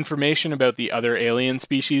information about the other alien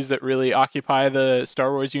species that really occupy the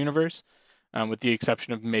Star Wars universe, with the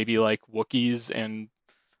exception of maybe like Wookiees and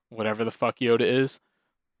whatever the fuck Yoda is.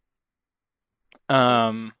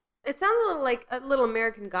 It sounds a little like a little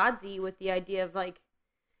American Godsy with the idea of like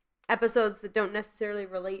episodes that don't necessarily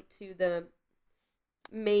relate to the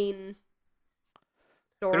main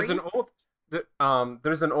story.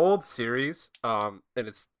 There's an old series, and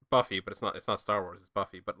it's Buffy, but it's not Star Wars, it's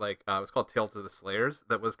Buffy, but like it was called Tales of the Slayers,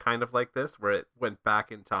 that was kind of like this, where it went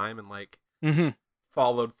back in time and like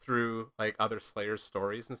followed through like other Slayers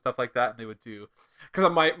stories and stuff like that. And they would do, because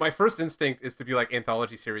my first instinct is to be like,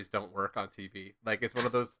 anthology series don't work on TV. Like it's one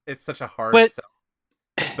of those, it's such a hard sell.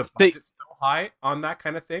 The budget's so high on that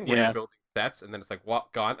kind of thing where you're building sets and then it's like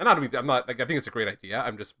what gone. And I'm not like, I think it's a great idea.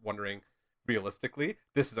 I'm just wondering realistically,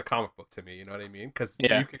 this is a comic book to me, you know what I mean? Because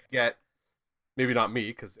you could get, maybe not me,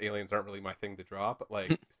 because aliens aren't really my thing to draw, but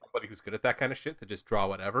like somebody who's good at that kind of shit to just draw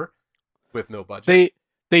whatever with no budget.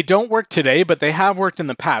 They don't work today, but they have worked in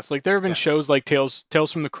the past. Like there have been shows like Tales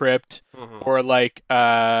from the Crypt, or like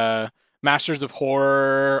Masters of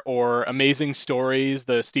Horror, or Amazing Stories,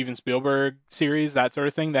 the Steven Spielberg series, that sort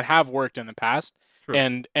of thing, that have worked in the past. True.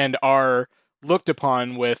 and are looked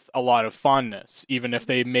upon with a lot of fondness, even if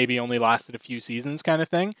they maybe only lasted a few seasons, kind of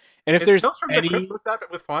thing. And if there's Tales from the Crypt looked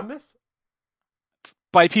at with fondness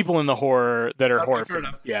by people in the horror that are horror fans,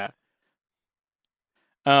 yeah.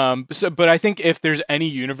 But I think if there's any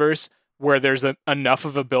universe where there's enough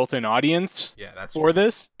of a built-in audience for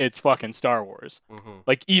this, it's fucking Star Wars.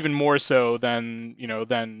 Like even more so than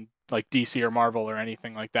like DC or Marvel or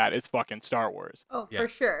anything like that. It's fucking Star Wars. Oh, for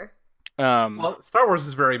sure. Well, Star Wars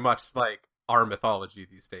is very much like our mythology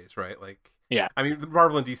these days, right? Like, yeah. I mean,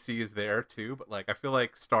 Marvel and DC is there too, but like I feel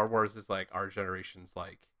like Star Wars is like our generation's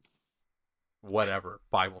like whatever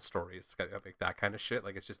Bible stories, like that kind of shit.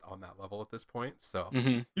 Like it's just on that level at this point. So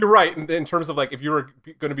you're right in terms of like if you were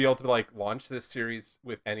going to be able to like launch this series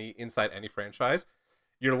with inside any franchise,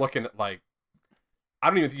 you're looking at like, I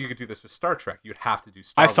don't even think you could do this with Star Trek. You'd have to do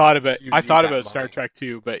Star Wars. I thought about Star Trek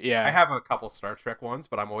too, but yeah, I have a couple Star Trek ones,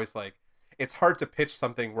 but I'm always like, it's hard to pitch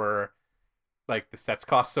something where like the sets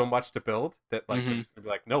cost so much to build that like they're just gonna be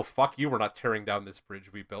like, no, fuck you, we're not tearing down this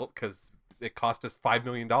bridge we built because it cost us $5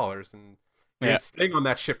 million and we're staying on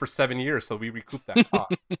that shit for 7 years, so we recoup that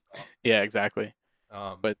cost. Yeah, exactly.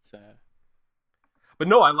 But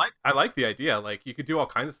no, I like the idea. Like you could do all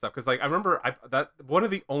kinds of stuff because like I remember that one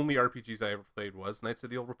of the only RPGs I ever played was Knights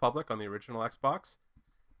of the Old Republic on the original Xbox,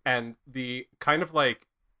 and the kind of like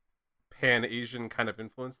Pan-Asian kind of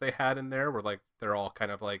influence they had in there, where like they're all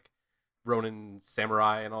kind of like Ronin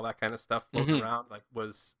samurai and all that kind of stuff floating around, like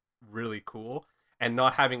was really cool. And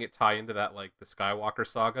not having it tie into that like the Skywalker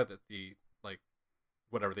saga that the like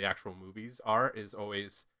whatever the actual movies are is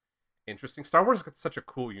always interesting. Star Wars has such a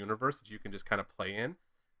cool universe that you can just kind of play in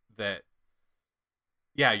that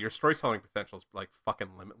your storytelling potential is like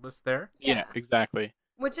fucking limitless there. Yeah, exactly.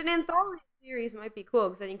 Which an anthology series might be cool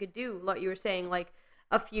because then you could do what you were saying, like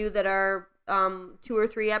a few that are 2 or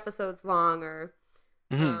 3 episodes long, or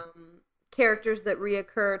characters that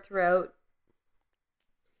reoccur throughout.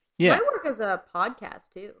 Yeah, might work as a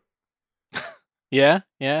podcast too. Yeah.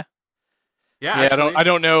 Actually, I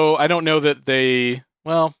don't know that they.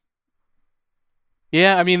 Well,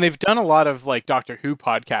 yeah. I mean, they've done a lot of like Doctor Who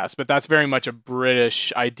podcasts, but that's very much a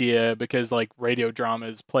British idea because like radio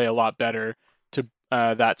dramas play a lot better to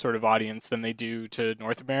that sort of audience than they do to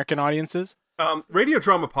North American audiences. Radio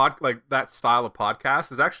drama like that style of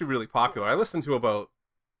podcast is actually really popular. I listen to about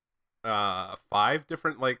 5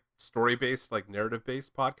 different like story-based, like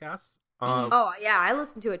narrative-based podcasts. Oh yeah, I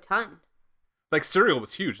listen to a ton. Like Serial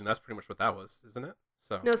was huge, and that's pretty much what that was, isn't it?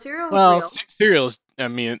 So no, Serial was real. Serial's. I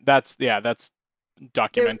mean, that's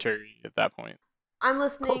documentary at that point. I'm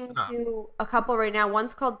listening to a couple right now.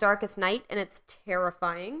 One's called Darkest Night, and it's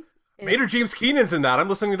terrifying. Maynard James Keenan's in that. I'm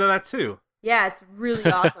listening to that too. Yeah, it's really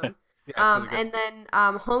awesome. Really good. And then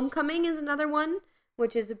Homecoming is another one,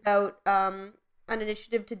 which is about an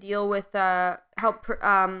initiative to deal with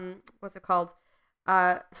what's it called?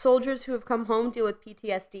 Soldiers who have come home deal with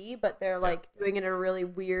PTSD, but they're like doing it in a really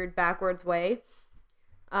weird backwards way.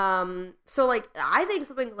 So like I think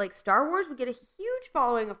something like Star Wars would get a huge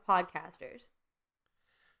following of podcasters.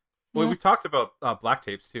 Well, we've talked about Black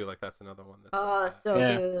Tapes too. Like that's another one. That's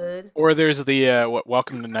good. Or there's the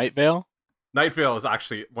Welcome to Night Vale. Night Vale is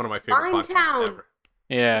actually one of my favorite podcasts ever.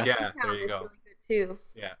 Yeah. Yeah, there Town you is go. really good too.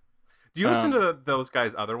 Yeah. Do you listen to those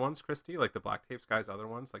guys' other ones, Christy? Like the Black Tapes guys' other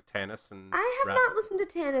ones, like Tanis and I have Rabbits? not listened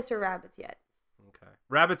to Tanis or Rabbits yet. Okay.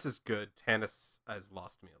 Rabbits is good. Tanis has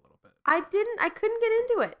lost me a little bit. I couldn't get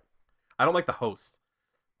into it. I don't like the host.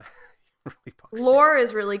 He really bugs me. Lore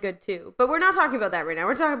is really good too, but we're not talking about that right now.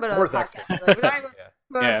 We're talking about other Lore's podcasts. excellent. We're talking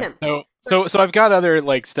about Yeah. Tim. So I've got other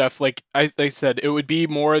like stuff. Like I said, it would be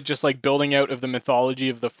more just like building out of the mythology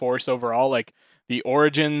of the Force overall, like the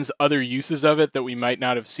origins, other uses of it that we might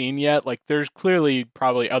not have seen yet. Like there's clearly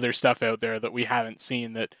probably other stuff out there that we haven't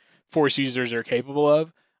seen that Force users are capable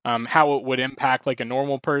of. How it would impact like a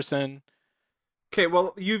normal person. Okay,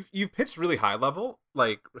 well, you've pitched really high level.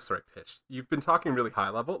 Like, sorry, pitched. You've been talking really high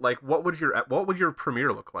level. Like, what would your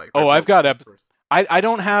premiere look like? Oh, Like, I've got first. I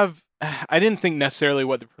don't have. I didn't think necessarily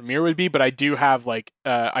what the premiere would be, but I do have like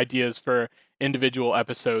ideas for individual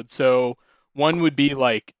episodes. So one would be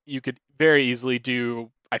like you could very easily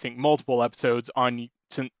do, I think, multiple episodes on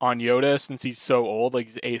Yoda since he's so old, like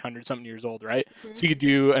he's 800 something years old, right? Mhm. So you could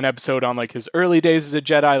do an episode on like his early days as a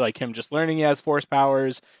Jedi, like him just learning he has Force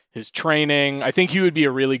powers, his training. I think he would be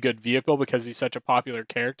a really good vehicle because he's such a popular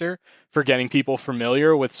character for getting people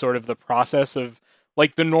familiar with sort of the process of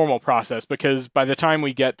like the normal process, because by the time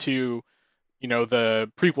we get to, you know, the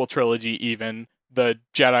prequel trilogy, even the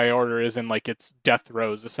Jedi Order is in like its death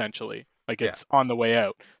throes essentially, like it's on the way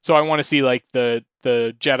out. So I want to see like the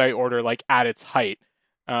Jedi Order like at its height,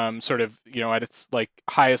 sort of, you know, at its like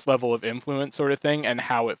highest level of influence sort of thing, and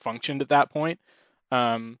how it functioned at that point.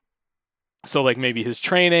 So like maybe his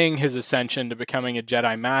training, his ascension to becoming a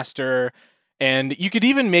Jedi Master. And you could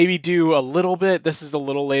even maybe do a little bit. This is a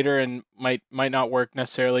little later and might not work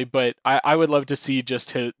necessarily, but I would love to see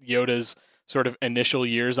just Yoda's sort of initial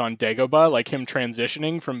years on Dagobah, like him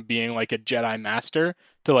transitioning from being like a Jedi Master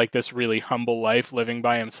to like this really humble life, living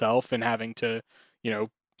by himself and having to, you know,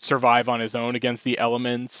 survive on his own against the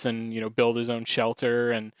elements and, you know, build his own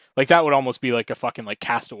shelter. And like that would almost be like a fucking like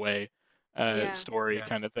Castaway story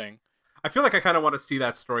kind of thing. I feel like I kind of want to see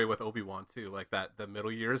that story with Obi-Wan too, like that the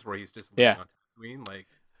middle years where he's just living on Tatooine. Like,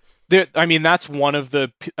 I mean, that's one of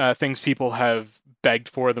the things people have begged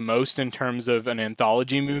for the most in terms of an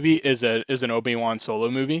anthology movie is an Obi-Wan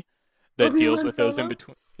Solo movie that Obi-Wan deals with those Solo? in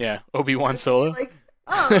between. Yeah, Obi-Wan Solo. Like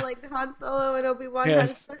Han Solo and Obi-Wan Yeah.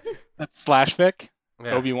 kind of stuff. That's slash fic.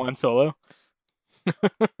 yeah. Obi-Wan Solo.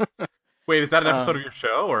 Wait, is that an episode of your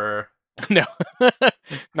show or No, That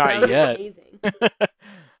not would be yet. amazing.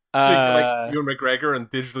 like Ewan McGregor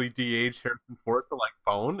and digitally de-age Harrison Ford to like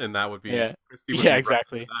bone, and that would be Christy would be right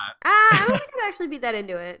exactly. for that. I don't think I'd actually be that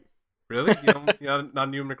into it. Really? You're not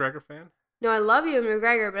a Ewan McGregor fan? No, I love Ewan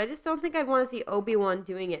McGregor, but I just don't think I'd want to see Obi-Wan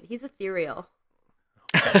doing it. He's ethereal.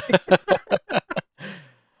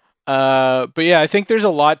 But yeah, I think there's a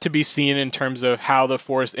lot to be seen in terms of how the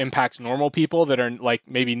Force impacts normal people that are like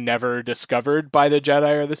maybe never discovered by the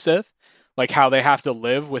Jedi or the Sith, like how they have to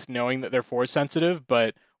live with knowing that they're Force sensitive,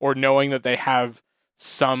 or knowing that they have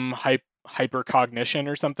some hypercognition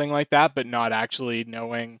or something like that, but not actually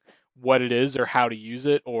knowing what it is or how to use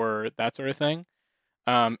it or that sort of thing.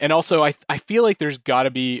 And also, I feel like there's got to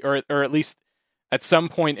be, or at least at some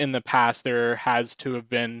point in the past, there has to have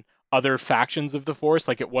been other factions of the Force.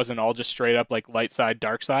 Like it wasn't all just straight up like light side,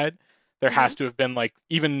 dark side. There has to have been like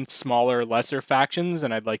even smaller, lesser factions,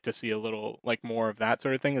 and I'd like to see a little like more of that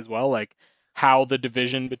sort of thing as well, like how the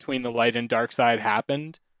division between the light and dark side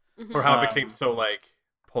happened, Or how it became so like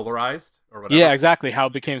polarized or whatever. Yeah, exactly. How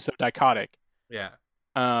it became so dichotic. Yeah.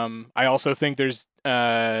 I also think there's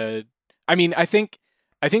I mean, I think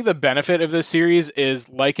the benefit of this series is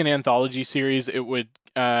like an anthology series, it would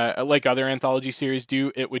like other anthology series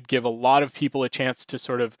do, it would give a lot of people a chance to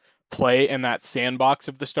sort of play in that sandbox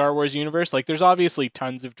of the Star Wars universe. Like there's obviously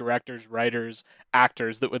tons of directors, writers,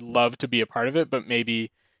 actors that would love to be a part of it, but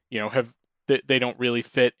maybe, you know, they don't really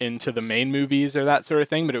fit into the main movies or that sort of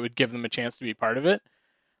thing, but it would give them a chance to be part of it.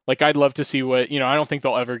 Like I'd love to see what, you know, I don't think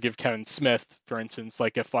they'll ever give Kevin Smith, for instance,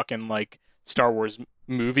 like a fucking like Star Wars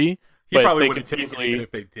movie. He probably wouldn't take it even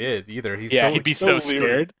if they did either. He'd be so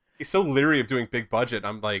scared. He's so leery of doing big budget.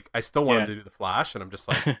 I'm like, I still want him to do the Flash, and I'm just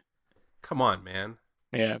like, come on, man.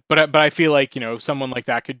 Yeah, but I feel like, you know, someone like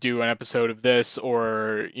that could do an episode of this,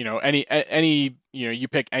 or, you know, any you know, you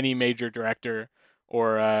pick any major director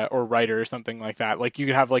or writer or something like that. Like you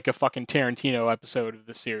could have like a fucking Tarantino episode of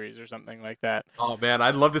the series or something like that. Oh man,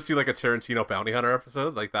 I'd love to see like a Tarantino bounty hunter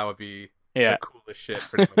episode. Like that would be the coolest shit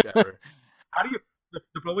pretty much ever. How do you? The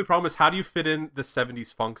only problem is how do you fit in the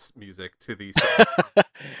 70s funks music to these?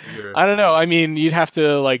 I don't know. I mean, you'd have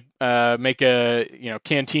to like make a, you know,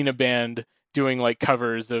 Cantina band doing like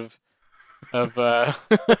covers of of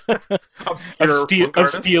Obscure punk of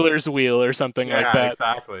artist. Steelers Wheel or something like Yeah, that.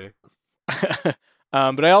 exactly.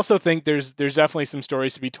 But I also think there's definitely some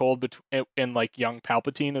stories to be told in like young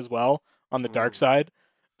Palpatine as well on the dark side,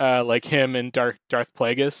 like him and Darth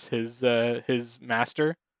Plagueis, his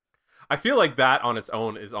master. I feel like that on its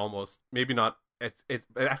own is almost maybe not. It's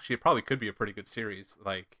actually it probably could be a pretty good series,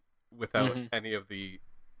 like without any of the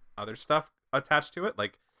other stuff attached to it,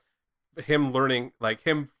 like him learning, like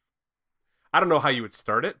him. I don't know how you would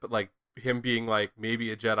start it, but like him being like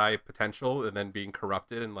maybe a Jedi potential and then being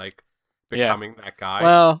corrupted and like becoming that guy.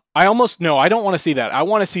 Well, I don't want to see that. I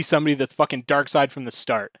want to see somebody that's fucking dark side from the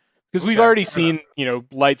start. Because we've already seen,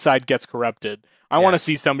 light side gets corrupted. I want to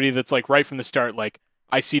see somebody that's like right from the start, like,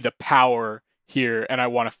 I see the power here and I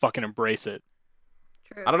want to fucking embrace it.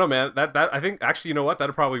 True. I don't know, man. That I think actually, you know what?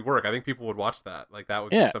 That'd probably work. I think people would watch that. Like that would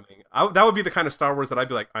be something. That would be the kind of Star Wars that I'd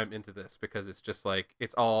be like, I'm into this, because it's just like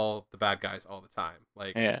it's all the bad guys all the time.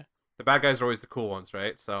 Like the bad guys are always the cool ones,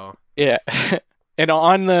 right? So yeah. And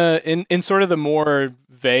on in sort of the more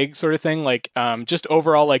vague sort of thing, like just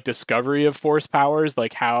overall like discovery of Force powers,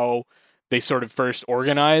 like how they sort of first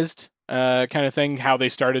organized, kind of thing, how they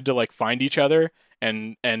started to like find each other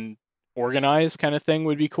and organize, kind of thing,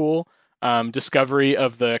 would be cool. Discovery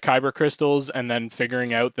of the Kyber crystals and then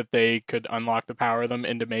figuring out that they could unlock the power of them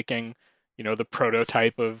into making, the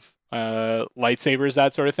prototype of lightsabers,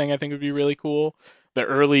 that sort of thing, I think would be really cool. The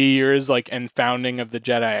early years, like, and founding of the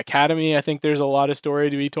Jedi Academy, I think there's a lot of story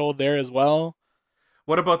to be told there as well.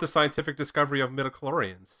 What about the scientific discovery of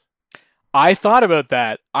midichlorians? I thought about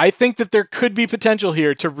that. I think that there could be potential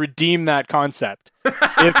here to redeem that concept.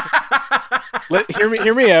 Hear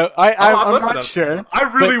me out. I'm not sure. I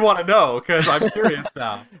really want to know, because I'm curious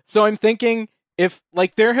now. So I'm thinking, if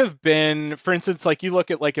like there have been, for instance, like you look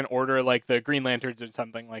at like an order like the Green Lanterns or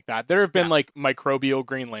something like that, there have been like microbial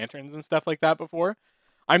Green Lanterns and stuff like that before.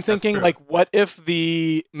 I'm thinking, like, what if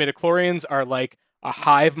the midichlorians are like a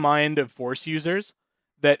hive mind of Force users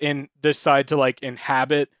that decide to like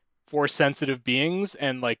inhabit Force sensitive beings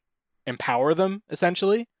and like empower them,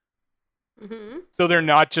 essentially? So they're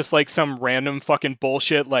not just like some random fucking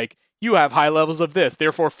bullshit like, you have high levels of this,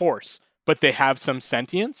 therefore Force, but they have some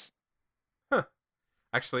sentience.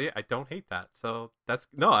 Actually, I don't hate that. So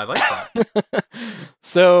I like that.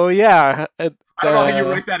 So yeah, I don't know how you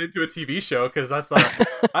write that into a TV show, because that's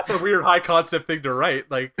a weird high concept thing to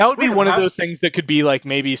write. Like that would be one of those things that could be like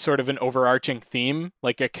maybe sort of an overarching theme,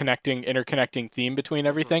 like a interconnecting theme between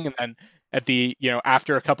everything, and then at the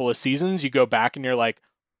after a couple of seasons, you go back and you're like,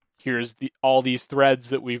 here's all these threads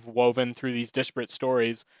that we've woven through these disparate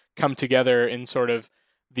stories come together in sort of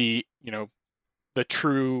the the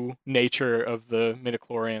true nature of the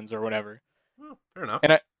midichlorians or whatever. Well, fair enough.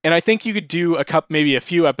 And I think you could do maybe a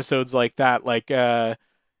few episodes like that, like maybe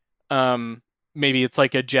it's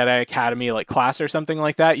like a Jedi Academy like class or something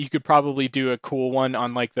like that. You could probably do a cool one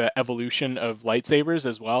on like the evolution of lightsabers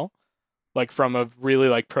as well, like from a really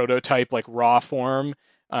like prototype, like raw form,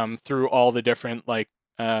 through all the different like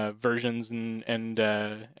versions and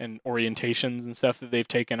orientations and stuff that they've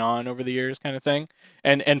taken on over the years, kind of thing,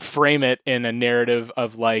 and frame it in a narrative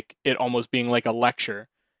of like it almost being like a lecture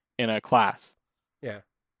in a class. Yeah.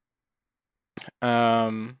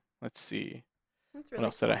 Let's see. What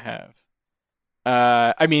else did I have?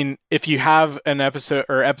 I mean, if you have an episode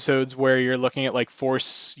or episodes where you're looking at like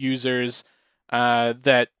Force users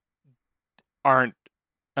that aren't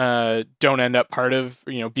don't end up part of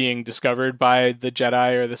being discovered by the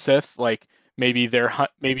Jedi or the Sith, like maybe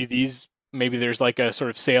there's like a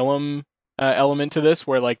sort of Salem element to this,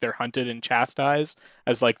 where like they're hunted and chastised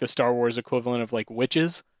as like the Star Wars equivalent of like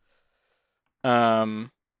witches. Let's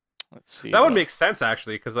see. That would make sense,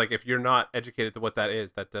 actually, because like if you're not educated to what that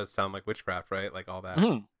is, that does sound like witchcraft, right? Like all that.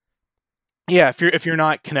 Mm-hmm. Yeah, if you're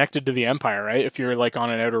not connected to the Empire, right? If you're like on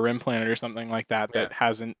an Outer Rim planet or something like that that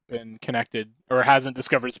hasn't been connected or hasn't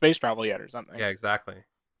discovered space travel yet or something. Yeah, exactly.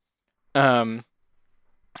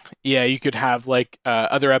 Yeah, you could have like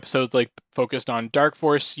other episodes like focused on Dark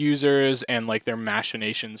Force users and like their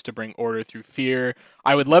machinations to bring order through fear.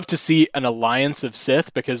 I would love to see an alliance of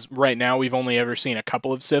Sith, because right now we've only ever seen a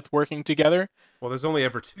couple of Sith working together. Well, there's only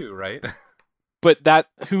ever two, right? But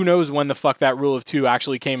who knows when the fuck that rule of two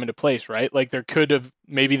actually came into place, right? Like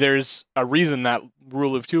maybe there's a reason that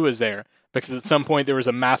rule of two is there, because at some point there was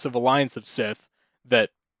a massive alliance of Sith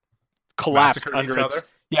that collapsed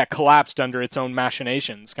collapsed under its own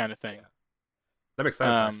machinations, kind of thing. Yeah. That makes sense,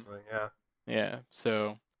 actually. Yeah. Yeah.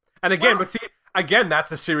 So. And again, again,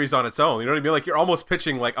 that's a series on its own. You know what I mean? Like you're almost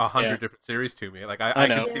pitching like 100 different series to me. Like I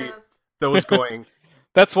can see those going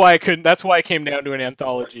That's why I couldn't. That's why I came down to an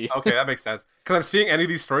anthology. Okay, that makes sense. Because I'm seeing any of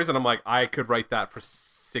these stories, and I'm like, I could write that for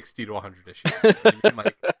 60 to 100 issues. You know what I mean?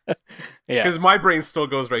 Like, Yeah. because my brain still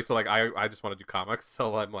goes right to like, I just want to do comics.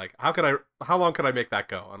 So I'm like, how long could I make that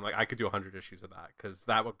go? I'm like, I could do 100 issues of that, because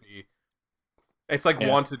that would be. It's like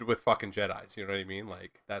Wanted with fucking Jedis. You know what I mean?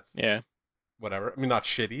 Like that's whatever. I mean, not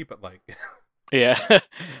shitty, but like. Yeah.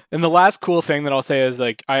 And the last cool thing that I'll say is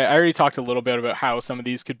like I already talked a little bit about how some of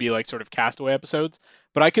these could be like sort of castaway episodes,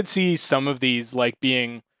 but I could see some of these like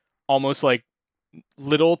being almost like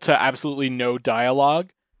little to absolutely no dialogue,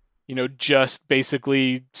 you know, just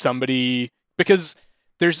basically somebody, because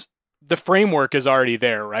there's the framework is already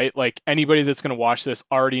there, right? Like anybody that's going to watch this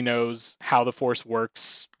already knows how the Force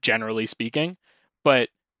works, generally speaking, but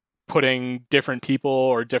putting different people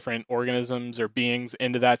or different organisms or beings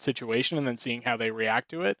into that situation and then seeing how they react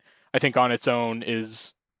to it, I think on its own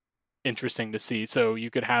is interesting to see. So you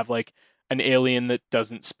could have like an alien that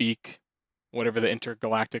doesn't speak whatever the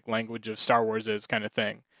intergalactic language of Star Wars is, kind of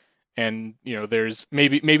thing. And, you know, there's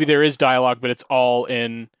maybe there is dialogue, but it's all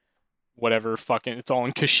in whatever fucking, it's all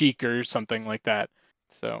in Kashyyyk or something like that.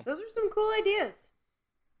 So those are some cool ideas.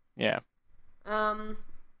 Yeah.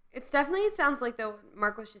 It's definitely sounds like, though,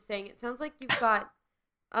 Mark was just saying, it sounds like you've got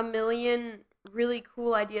a million really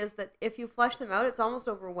cool ideas that if you flesh them out, it's almost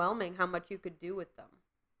overwhelming how much you could do with them.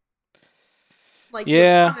 Like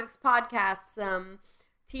comics, podcasts,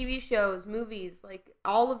 TV shows, movies, like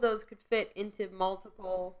all of those could fit into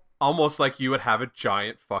multiple. Almost like you would have a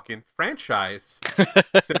giant fucking franchise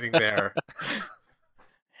sitting there.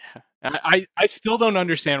 I still don't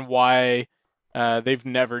understand why they've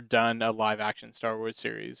never done a live action Star Wars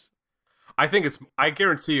series. I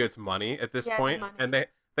guarantee you it's money at this point. Money. And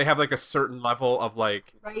they have like a certain level of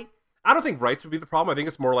like, right? I don't think rights would be the problem. I think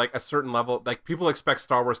it's more like a certain level, like people expect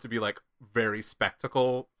Star Wars to be like very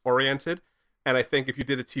spectacle oriented. And I think if you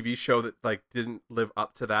did a TV show that like didn't live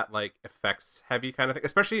up to that like effects heavy kind of thing,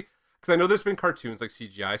 especially because I know there's been cartoons like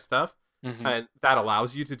CGI stuff, and that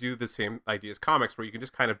allows you to do the same idea as comics where you can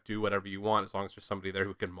just kind of do whatever you want as long as there's somebody there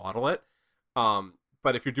who can model it.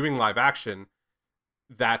 But if you're doing live action,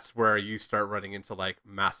 that's where you start running into like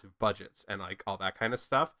massive budgets and like all that kind of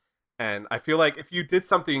stuff. And I feel like if you did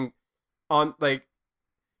something on like,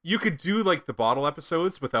 you could do like the bottle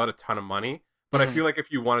episodes without a ton of money. But I feel like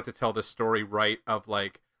if you wanted to tell the story right of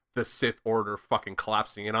like the Sith Order fucking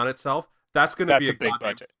collapsing in on itself, that's going to be a big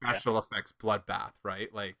budget special effects bloodbath, right?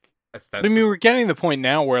 Like, I mean, we're getting to the point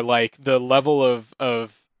now where like the level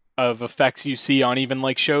of effects you see on even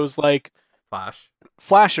like shows like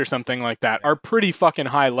Flash or something like that are pretty fucking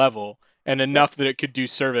high level and enough that it could do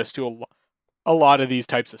service to a lot of these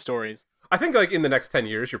types of stories. I think like in the next 10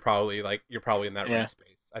 years, you're probably in that right space.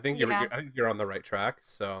 I think you're on the right track.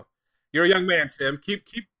 So. You're a young man, Tim.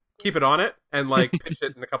 Keep it on it and like pitch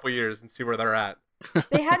it in a couple years and see where they're at.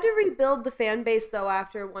 They had to rebuild the fan base though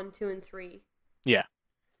after 1, 2, and 3. Yeah,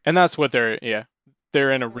 and that's what they're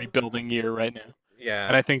in a rebuilding year right now. Yeah,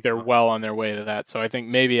 and I think they're well on their way to that. So I think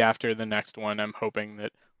maybe after the next one, I'm hoping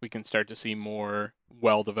that we can start to see more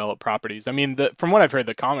well-developed properties. I mean, from what I've heard,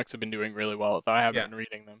 the comics have been doing really well. Though I haven't been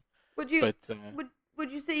reading them. Would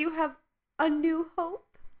you say you have a new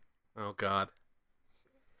hope? Oh God.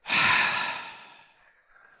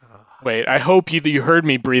 Wait, I hope you heard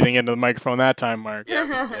me breathing into the microphone that time, Mark.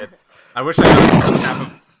 Yeah, we did. I wish I got a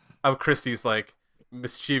tap of Christy's like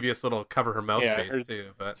mischievous little cover her mouth face too,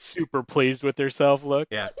 but super pleased with herself look.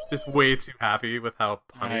 Yeah, just way too happy with how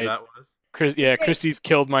punny that was. Christy's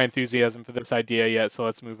killed my enthusiasm for this idea yet, so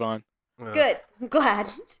let's move on. Good. I'm glad.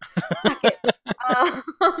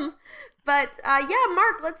 But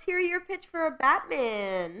Mark, let's hear your pitch for a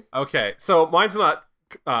Batman. Okay, so mine's not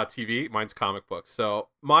TV, mine's comic books. So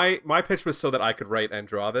my pitch was so that I could write and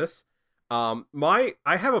draw this. I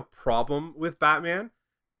have a problem with Batman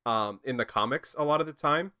in the comics a lot of the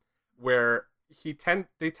time, where they tend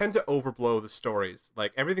to overblow the stories.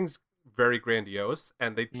 Like everything's very grandiose,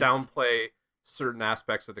 and they downplay certain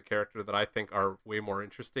aspects of the character that I think are way more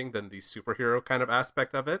interesting than the superhero kind of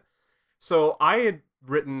aspect of it. So I had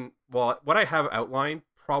written, what I have outlined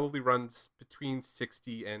probably runs between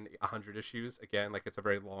 60 and 100 issues. Again, like it's a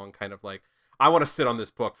very long kind of like, I want to sit on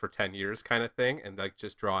this book for 10 years kind of thing and like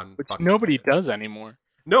just draw on. Which nobody does anymore.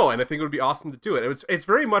 No, and I think it would be awesome to do it. It's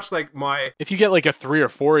very much like if you get like a 3 or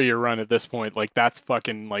 4 year run at this point, like that's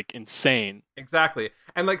fucking like insane. Exactly.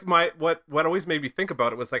 And like what always made me think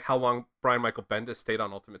about it was like how long Brian Michael Bendis stayed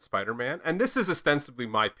on Ultimate Spider-Man. And this is ostensibly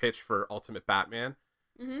my pitch for Ultimate Batman.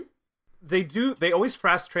 Mm-hmm. They always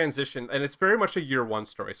fast transition, and it's very much a year one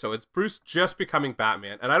story. So it's Bruce just becoming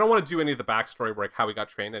Batman. And I don't want to do any of the backstory where like how he got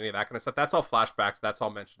trained, any of that kind of stuff. That's all flashbacks. That's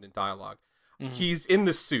all mentioned in dialogue. he's in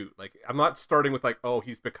the suit. Like, I'm not starting with like, oh,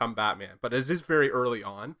 he's become Batman, but it is very early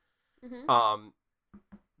on.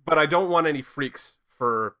 But I don't want any freaks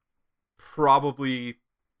for probably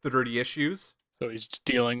 30 issues. So he's just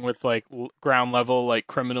dealing with like ground level like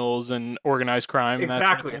criminals and organized crime. And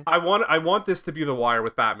Exactly. That sort of I want this to be The Wire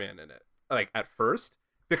with Batman in it, like at first,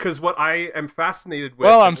 because what I am fascinated with.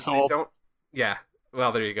 Well, I'm sold. Yeah.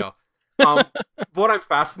 Well, there you go. What I'm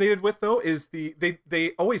fascinated with though is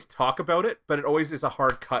they always talk about it, but it always is a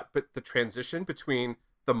hard cut. But the transition between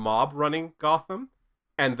the mob running Gotham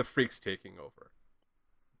and the freaks taking over.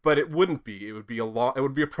 But it wouldn't be. It would be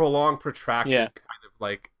a prolonged, protracted kind of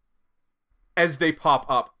like. As they pop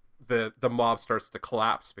up, the mob starts to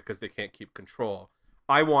collapse because they can't keep control.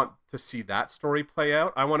 I want to see that story play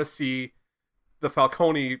out. I want to see the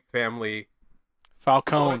Falcone family.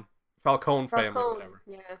 Falcone family, whatever.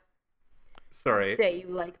 Yeah. Sorry. Say you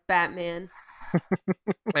like Batman.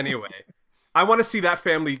 Anyway, I want to see that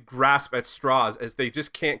family grasp at straws as they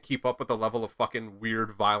just can't keep up with the level of fucking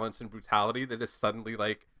weird violence and brutality that is suddenly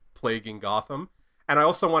like plaguing Gotham. And I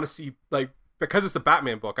also want to see like, because it's a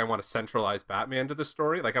Batman book, I want to centralize Batman to the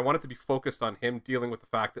story. Like, I want it to be focused on him dealing with the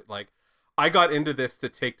fact that, like, I got into this to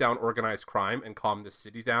take down organized crime and calm this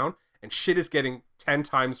city down, and shit is getting 10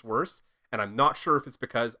 times worse, and I'm not sure if it's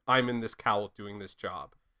because I'm in this cowl doing this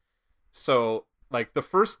job. So, like, the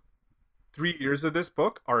first 3 years of this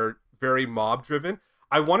book are very mob-driven.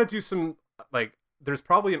 I want to do some, like, there's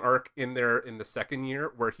probably an arc in there in the second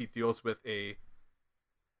year where he deals with a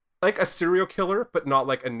serial killer, but not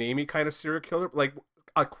like a namey kind of serial killer, like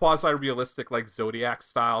a quasi-realistic, like Zodiac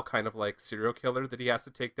style kind of like serial killer that he has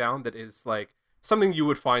to take down. That is like something you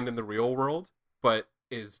would find in the real world, but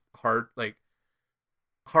is hard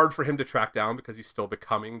for him to track down because he's still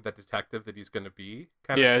becoming the detective that he's going to be.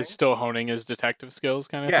 He's still honing his detective skills,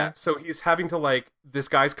 kind of. Yeah, thing. So he's having to like, this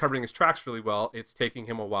guy's covering his tracks really well. It's taking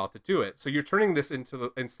him a while to do it. So you're turning this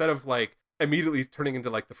into instead of like immediately turning into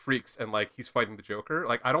like the freaks and like he's fighting the Joker.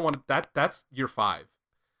 Like, I don't want that. That's year 5.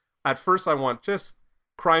 At first, I want just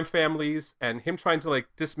crime families and him trying to like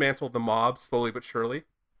dismantle the mob slowly but surely,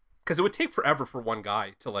 because it would take forever for one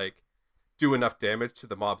guy to like do enough damage to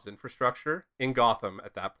the mob's infrastructure in Gotham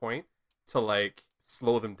at that point to like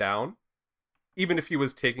slow them down, even if he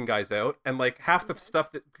was taking guys out. And like half the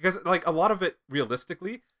stuff that, because like a lot of it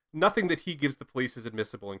realistically, nothing that he gives the police is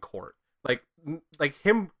admissible in court. Like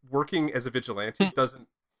him working as a vigilante doesn't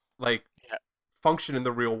function in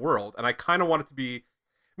the real world. And I kind of want it to be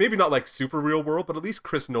maybe not like super real world, but at least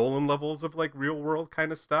Chris Nolan levels of like real world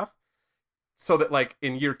kind of stuff. So that like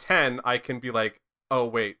in year 10, I can be like, oh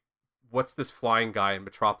wait, what's this flying guy in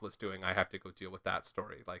Metropolis doing? I have to go deal with that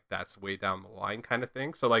story. Like, that's way down the line kind of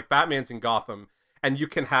thing. So like Batman's in Gotham, and you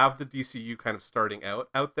can have the DCU kind of starting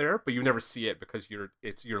out there, but you never see it because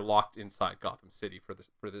you're locked inside Gotham City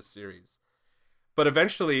for this series. But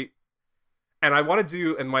eventually, and I want to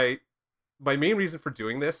do, and my main reason for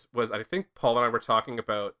doing this was, I think Paul and I were talking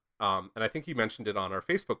about, and I think he mentioned it on our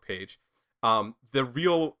Facebook page, the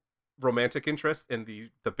real romantic interest in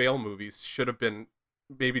the Bale movies should have been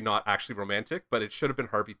maybe not actually romantic, but it should have been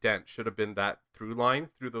Harvey Dent, should have been that through line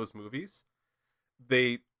through those movies.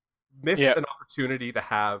 They missed an opportunity to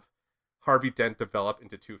have Harvey Dent develop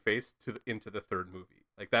into Two-Face into the third movie.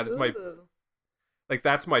 Like, that is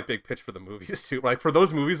that's my big pitch for the movies too. Like, for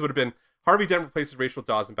those movies would have been Harvey Dent replaces Rachel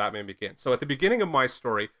Dawes and Batman Begins. So at the beginning of my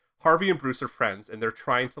story, Harvey and Bruce are friends, and they're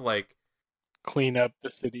trying to like clean up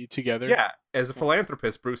the city together. Yeah, as a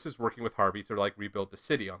philanthropist, Bruce is working with Harvey to like rebuild the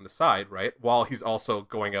city on the side, right? While he's also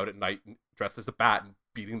going out at night dressed as a bat and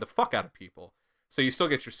beating the fuck out of people. So you still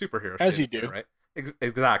get your superhero as shit you do, there, right?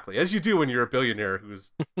 Exactly, as you do when you're a billionaire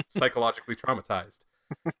who's psychologically traumatized.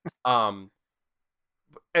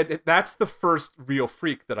 And that's the first real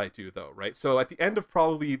freak that I do, though, right? So at the end of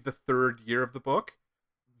probably the third year of the book,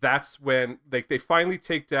 that's when they finally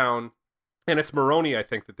take down, and it's Maroni, I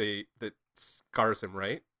think, that scars him,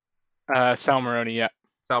 right? Sal Maroni, yeah.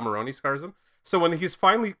 Sal Maroni scars him. So when he's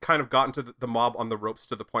finally kind of gotten to the mob on the ropes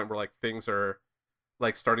to the point where like things are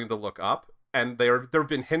like starting to look up, and there have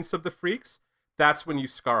been hints of the freaks, that's when you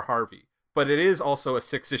scar Harvey. But it is also a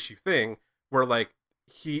 6-issue thing where like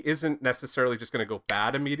he isn't necessarily just going to go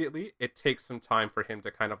bad immediately. It takes some time for him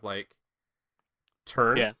to kind of like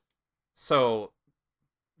turn. Yeah. So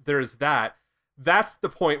there's that. That's the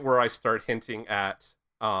point where I start hinting at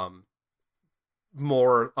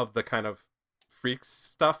more of the kind of freaks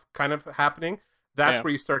stuff kind of happening. That's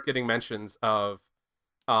where you start getting mentions of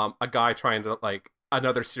a guy trying to like,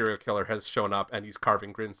 another serial killer has shown up and he's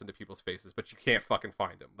carving grins into people's faces, but you can't fucking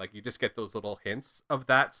find him. Like, you just get those little hints of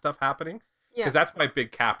that stuff happening. Because that's my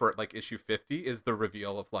big capper at like issue 50 is the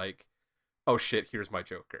reveal of like, oh shit, here's my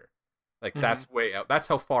Joker. Like Mhm. that's way out. That's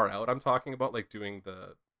how far out I'm talking about, like doing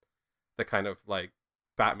the kind of like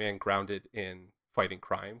Batman grounded in fighting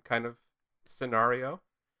crime kind of scenario.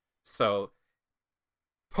 So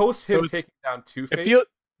post So him taking down Two-Face.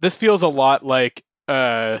 this feels a lot like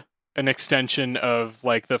an extension of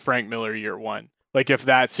like the Frank Miller Year One. Like if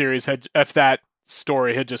that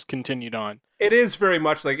story had just continued on. It is very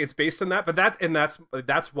much like it's based on that, but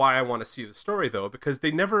that's why I want to see the story though, because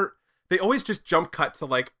they always just jump cut to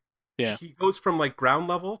like Yeah. he goes from like ground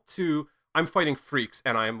level to I'm fighting freaks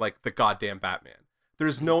and I'm like the goddamn Batman.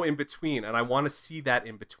 There's no in between, and I want to see that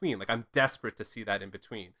in between. Like I'm desperate to see that in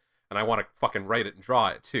between, and I want to fucking write it and draw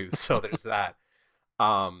it too. So there's that.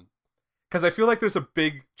 Because I feel like there's a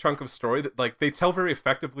big chunk of story that like they tell very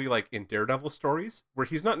effectively, like in Daredevil stories, where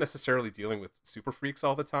he's not necessarily dealing with super freaks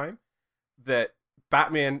all the time, that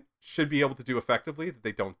Batman should be able to do effectively that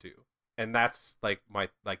they don't do, and that's like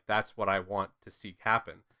that's what I want to see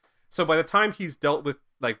happen. So by the time he's dealt with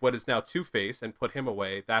like what is now Two-Face and put him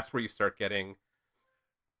away, that's where you start getting,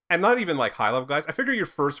 and not even like high level guys. I figure your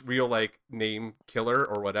first real like name killer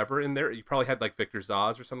or whatever in there, you probably had like Victor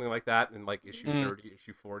Zsasz or something like that in like issue 30,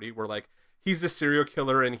 issue 40, where like he's a serial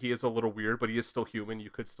killer and he is a little weird, but he is still human. You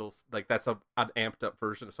could still like that's an amped up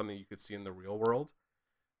version of something you could see in the real world,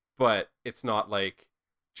 but it's not like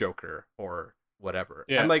Joker or whatever.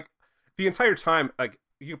 Yeah. And like the entire time, like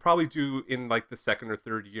you probably do in like the second or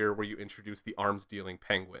third year where you introduce the arms dealing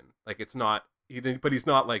Penguin. Like it's not, but he's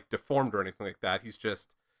not like deformed or anything like that. He's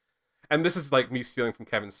just, and this is like me stealing from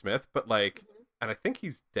Kevin Smith, but like, and I think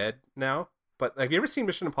he's dead now. But have you ever seen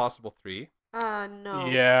Mission Impossible 3? No.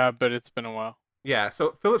 Yeah, but it's been a while. Yeah,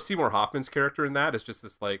 so Philip Seymour Hoffman's character in that is just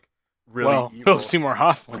this like really evil... Philip Seymour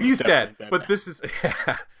Hoffman. He's dead, but this is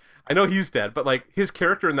yeah, I know he's dead, but like his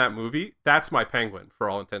character in that movie, that's my Penguin for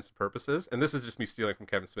all intents and purposes. And this is just me stealing from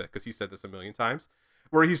Kevin Smith because he said this a million times,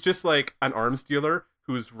 where he's just like an arms dealer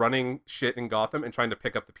who's running shit in Gotham and trying to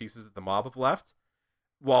pick up the pieces that the mob have left,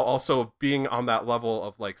 while also being on that level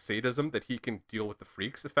of like sadism that he can deal with the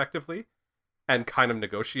freaks effectively and kind of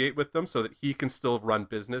negotiate with them so that he can still run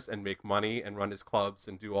business and make money and run his clubs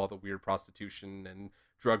and do all the weird prostitution and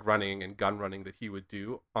drug running and gun running that he would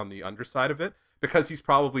do on the underside of it, because he's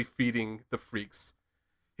probably feeding the freaks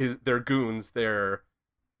their goons, their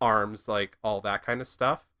arms, like all that kind of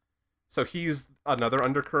stuff. So he's another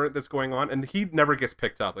undercurrent that's going on, and he never gets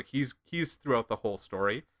picked up. Like he's throughout the whole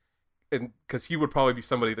story, and because he would probably be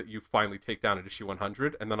somebody that you finally take down at issue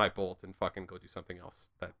 100, and then I bolt and fucking go do something else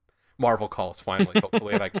that Marvel calls finally,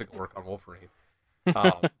 hopefully, and I could work on Wolverine.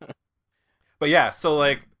 But yeah, so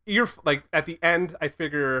like you're like at the end, I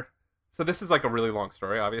figure. So this is like a really long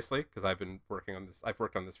story, obviously, because I've been working on this. I've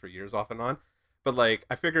worked on this for years, off and on. But like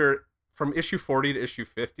I figure from issue 40 to issue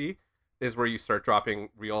 50 is where you start dropping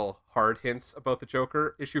real hard hints about the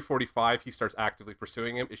Joker. Issue 45, he starts actively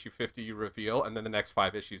pursuing him. Issue 50, you reveal, and then the next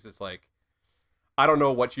 5 issues is like, I don't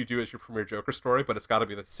know what you do as your premier Joker story, but it's got to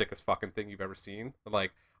be the sickest fucking thing you've ever seen.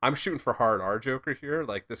 Like, I'm shooting for hard R Joker here.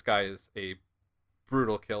 Like, this guy is a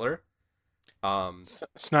brutal killer.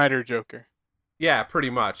 Snyder Joker. Yeah, pretty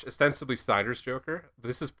much. Ostensibly Snyder's Joker.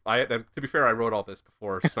 This is to be fair, I wrote all this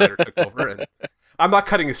before Snyder took over, and I'm not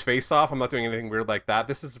cutting his face off. I'm not doing anything weird like that.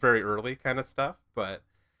 This is very early kind of stuff, but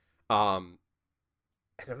and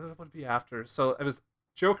what would be after? So it was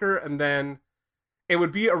Joker, and then it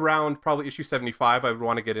would be around probably issue 75. I would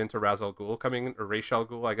want to get into Ra's al Ghul coming, or Ra's al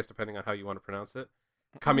Ghul, I guess, depending on how you want to pronounce it.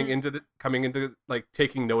 Coming into like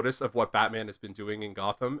taking notice of what Batman has been doing in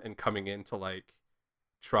Gotham and coming in to like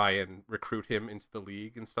try and recruit him into the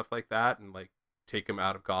league and stuff like that, and like take him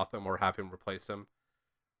out of Gotham or have him replace him.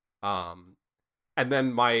 And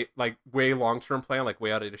then my like way long-term plan, like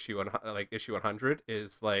way out at issue 100,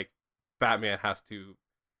 is like Batman has to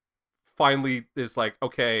finally is like,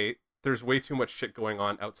 okay, there's way too much shit going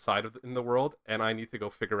on outside of in the world, and I need to go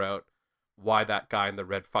figure out why that guy in the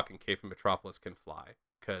red fucking cape in Metropolis can fly,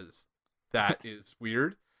 because that is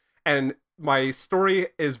weird. And my story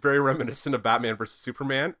is very reminiscent of Batman versus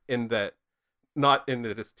Superman in that, not in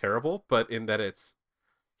that it's terrible, but in that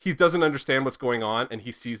he doesn't understand what's going on and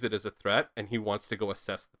he sees it as a threat and he wants to go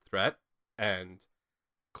assess the threat. And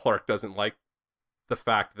Clark doesn't like the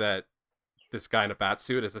fact that this guy in a bat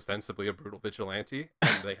suit is ostensibly a brutal vigilante,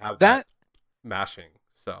 and they have that mashing.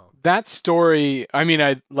 So that story, I mean,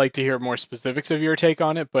 I'd like to hear more specifics of your take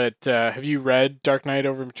on it, but have you read Dark Knight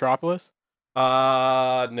over Metropolis?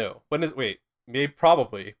 No. When is maybe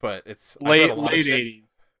probably, but it's late 80s.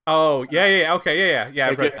 Oh, yeah, okay, yeah.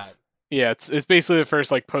 I've read that. Yeah, it's basically the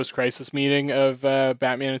first like post-crisis meeting of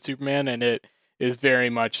Batman and Superman, and it is very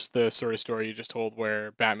much the sort of story you just told,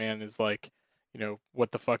 where Batman is like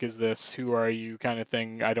what the fuck is this? Who are you? Kind of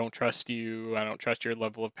thing. I don't trust you. I don't trust your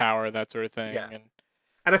level of power. That sort of thing. Yeah.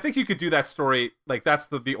 And I think you could do that story, like, that's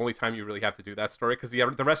the only time you really have to do that story, because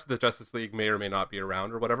the rest of the Justice League may or may not be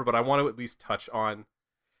around or whatever, but I want to at least touch on,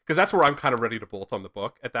 because that's where I'm kind of ready to bolt on the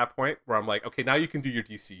book at that point, where I'm like, okay, now you can do your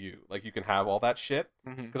DCU. Like, you can have all that shit,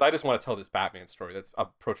 because I just want to tell this Batman story that's a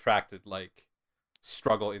protracted, like,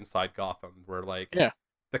 struggle inside Gotham, where, like,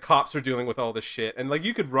 the cops are dealing with all this shit, and, like,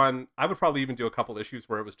 you could run, I would probably even do a couple issues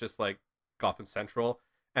where it was just, like, Gotham Central,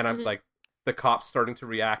 and I'm, like, the cops starting to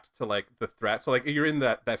react to, like, the threat. So, like, you're in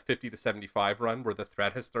that 50 to 75 run where the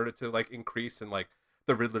threat has started to, like, increase, and, like,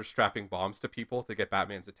 the Riddler strapping bombs to people to get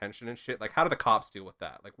Batman's attention and shit. Like, how do the cops deal with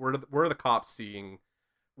that? Like, where are the cops seeing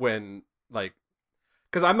when, like,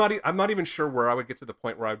 because I'm not even sure where I would get to the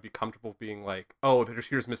point where I would be comfortable being like, oh,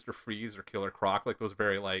 here's Mr. Freeze or Killer Croc, like those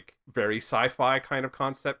very sci-fi kind of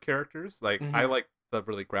concept characters. Like, I like the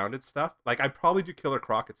really grounded stuff. Like, I'd probably do Killer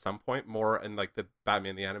Croc at some point, more in, like, the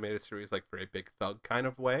Batman the Animated Series, like, very big thug kind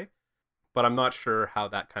of way. But I'm not sure how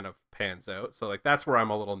that kind of pans out. So, like, that's where I'm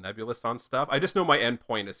a little nebulous on stuff. I just know my end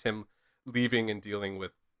point is him leaving and dealing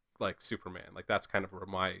with, like, Superman. Like, that's kind of where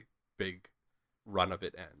my big run of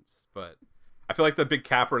it ends. But I feel like the big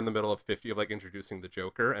capper in the middle of 50 of, like, introducing the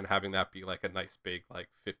Joker and having that be, like, a nice big, like,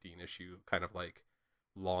 15 issue kind of, like,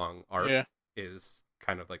 long arc is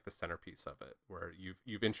kind of like the centerpiece of it, where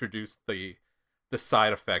you've introduced the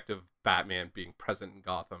side effect of Batman being present in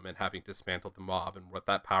Gotham and having dismantled the mob and what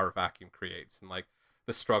that power vacuum creates, and, like,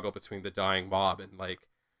 the struggle between the dying mob and, like,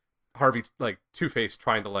 Harvey, like, Two-Face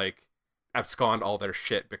trying to, like, abscond all their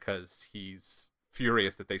shit because he's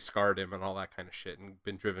furious that they scarred him and all that kind of shit and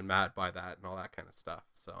been driven mad by that and all that kind of stuff.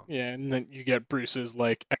 So yeah, and then you get Bruce's,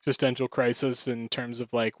 like, existential crisis in terms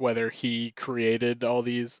of, like, whether he created all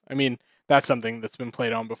these. I mean, that's something that's been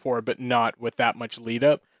played on before, but not with that much lead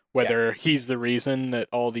up. Whether he's the reason that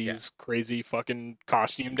all these crazy fucking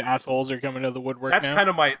costumed assholes are coming to the woodwork. That's now. kind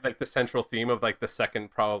of my, like, the central theme of, like, the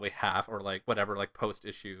second probably half, or, like, whatever, like, post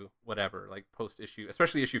issue,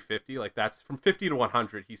 especially issue 50. Like, that's from 50 to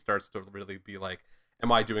 100. He starts to really be like,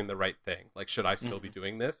 am I doing the right thing? Like, should I still be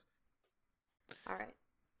doing this? All right.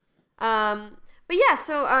 But yeah,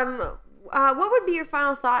 so what would be your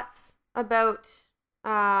final thoughts about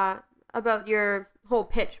your whole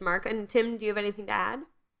pitch, Mark? And Tim, do you have anything to add?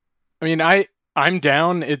 I mean, I'm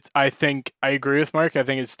down. I think I agree with Mark. I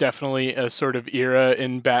think it's definitely a sort of era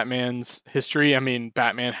in Batman's history. I mean,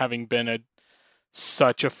 Batman having been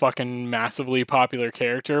such a fucking massively popular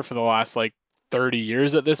character for the last, like, 30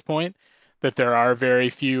 years at this point, that there are very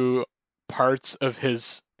few parts of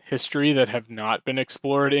his history that have not been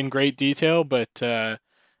explored in great detail, but that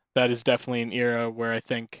is definitely an era where I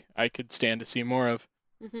think I could stand to see more of.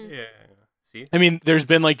 Yeah. See? I mean, there's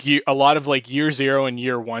been, like, a lot of, like, year 0 and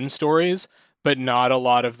year 1 stories, but not a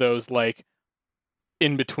lot of those, like,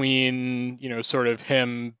 in between, sort of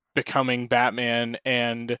him becoming Batman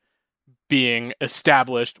and being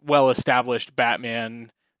well-established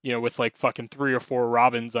Batman, with, like, fucking 3 or 4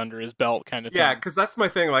 Robins under his belt kind of thing. Yeah, because that's my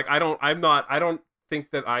thing. Like, I don't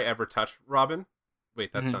think that I ever touched Robin.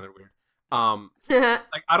 Wait, that sounded weird.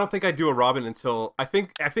 Like, I don't think I'd do a Robin until I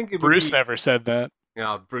think it Bruce never said that.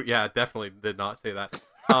 Yeah, definitely did not say that.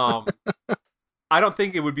 I don't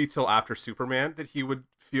think it would be till after Superman that he would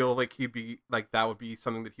feel like he'd be like, that would be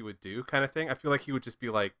something that he would do, kind of thing. I feel like he would just be,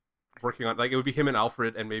 like, working on, like, it would be him and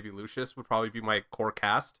Alfred and maybe Lucius would probably be my core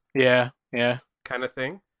cast. Yeah, kind of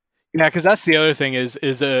thing. Yeah, because that's the other thing is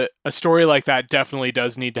a story like that definitely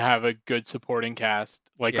does need to have a good supporting cast,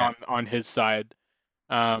 like, on his side,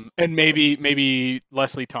 and maybe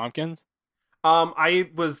Leslie Tompkins. I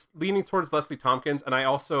was leaning towards Leslie Tompkins, and I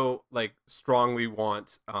also, like, strongly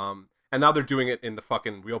want, and now they're doing it in the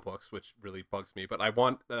fucking real books, which really bugs me, but I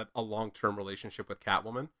want a long-term relationship with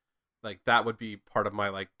Catwoman. Like, that would be part of my,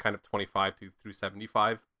 like, kind of 25 through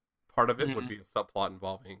 75 part of it would be a subplot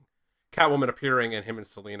involving Catwoman appearing and him and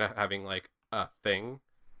Selina having, like, a thing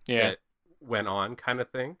that went on, kind of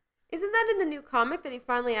thing. Isn't that in the new comic that he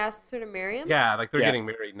finally asks her to marry him? Yeah, like, they're getting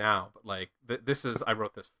married now, but, like, this is, I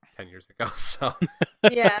wrote this 10 years ago, so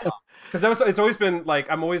yeah, because it's always been, like,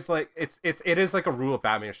 I'm always like, it is like a rule of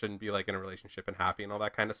Batman shouldn't be, like, in a relationship and happy and all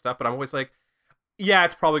that kind of stuff, but I'm always like, yeah,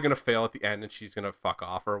 it's probably gonna fail at the end and she's gonna fuck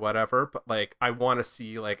off or whatever, but, like, I want to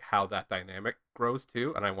see, like, how that dynamic grows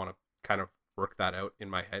too, and I want to kind of work that out in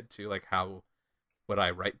my head too, like, how would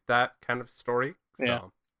I write that kind of story.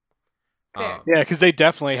 So yeah, because they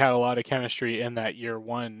definitely had a lot of chemistry in that year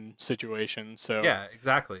 1 situation. So yeah,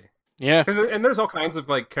 exactly. Yeah, and there's all kinds of,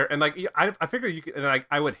 like, and, like, I figure you could, and, like,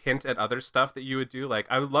 I would hint at other stuff that you would do. Like,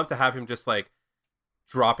 I would love to have him just, like,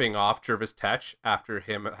 dropping off Jervis Tetch after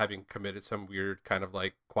him having committed some weird kind of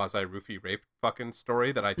like quasi-roofie rape fucking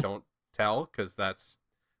story that I don't tell because that's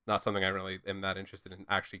not something I really am that interested in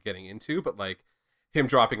actually getting into, but like him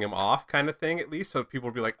dropping him off kind of thing, at least, so people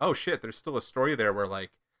will be like, oh shit, there's still a story there where like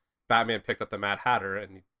Batman picked up the Mad Hatter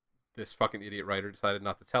and this fucking idiot writer decided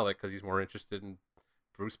not to tell it because he's more interested in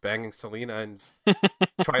Bruce banging Selina and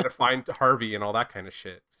trying to find Harvey and all that kind of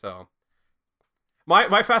shit. So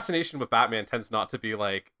my fascination with Batman tends not to be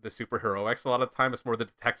like the superheroics a lot of the time. It's more the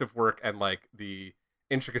detective work and like the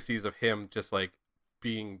intricacies of him just like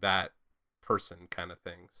being that person kind of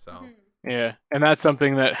thing. So yeah, and that's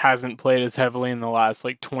something that hasn't played as heavily in the last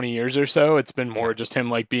like 20 years or so. It's been more just him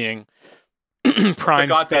like being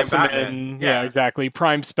prime specimen. Yeah, exactly.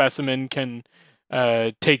 Prime specimen can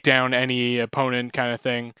take down any opponent kind of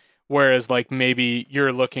thing. Whereas like maybe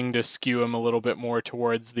you're looking to skew him a little bit more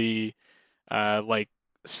towards the like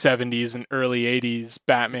 70s and early 80s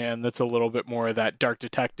Batman that's a little bit more of that dark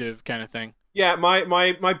detective kind of thing. Yeah,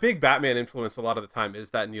 my big Batman influence a lot of the time is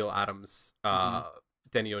that Neil Adams,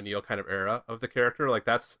 Denny O'Neil kind of era of the character. Like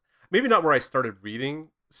that's maybe not where I started reading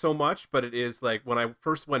so much, but it is like when I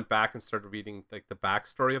first went back and started reading like the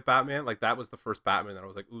backstory of Batman, like that was the first Batman that I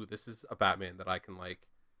was like, ooh, this is a Batman that I can like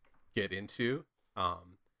get into.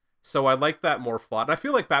 So I like that more flawed. And I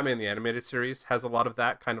feel like Batman the Animated Series has a lot of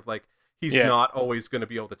that kind of like he's not always going to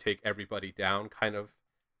be able to take everybody down kind of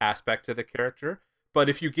aspect to the character. But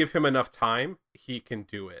if you give him enough time, he can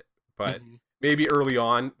do it. But maybe early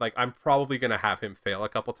on, like I'm probably going to have him fail a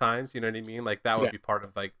couple times. You know what I mean? Like that would be part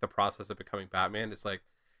of like the process of becoming Batman. It's like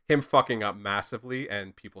him fucking up massively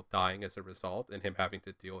and people dying as a result and him having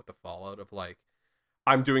to deal with the fallout of like,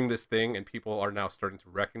 I'm doing this thing and people are now starting to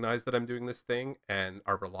recognize that I'm doing this thing and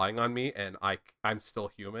are relying on me and I'm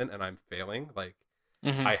still human and I'm failing. Like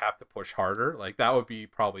I have to push harder. Like that would be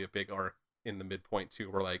probably a big arc in the midpoint too,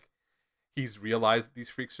 where like he's realized these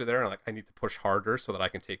freaks are there and like I need to push harder so that I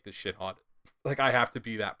can take this shit on. Like I have to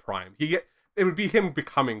be that prime. It would be him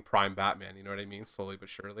becoming prime Batman, you know what I mean? Slowly but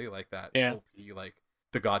surely, like that. Yeah. Will be like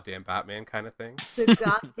the goddamn Batman kind of thing. The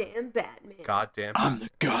goddamn Batman. Goddamn. I'm the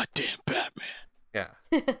goddamn Batman. Yeah.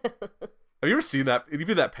 Have you ever seen that? Did you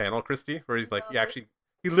do that panel, Christy, where he's like,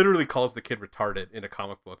 he literally calls the kid retarded in a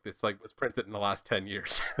comic book that's like was printed in the last 10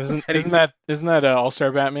 years. Isn't that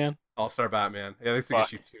All-Star Batman? All-Star Batman. Yeah, I think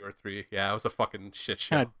issue 2 or 3. Yeah, it was a fucking shit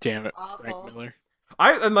show. God damn it, Frank Miller.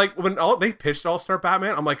 And like when they pitched All-Star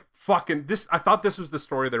Batman, I'm like, fucking this. I thought this was the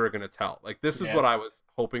story they were gonna tell. Like this is what I was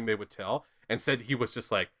hoping they would tell, and said he was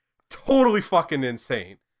just like totally fucking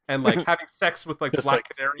insane and like having sex with like Black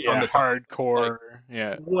Canary on the hardcore.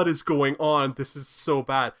 Like, what is going on? This is so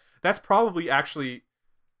bad. That's probably actually.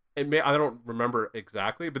 I don't remember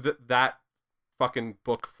exactly, but that fucking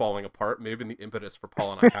book falling apart may have been the impetus for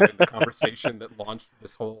Paul and I having the conversation that launched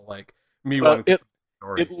this whole like me wanting to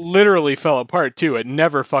story. It literally fell apart too. It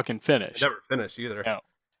never fucking finished. It never finished either. No.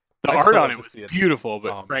 The art on it was beautiful,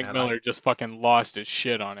 but Frank Miller just fucking lost his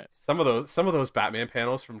shit on it. Some of those Batman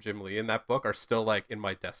panels from Jim Lee in that book are still like in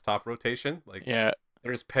my desktop rotation. Like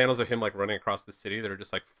there's panels of him like running across the city that are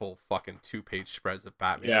just like full fucking 2-page spreads of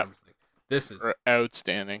Batman. Yeah. I'm just like, this is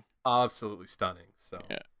outstanding. Absolutely stunning. So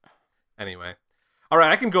anyway. All right,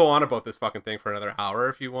 I can go on about this fucking thing for another hour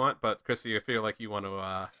if you want, but Chrissy, I feel like you want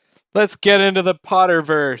to let's get into the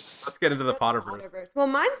Potterverse. Let's get into the Potterverse. Well,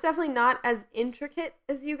 mine's definitely not as intricate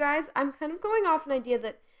as you guys. I'm kind of going off an idea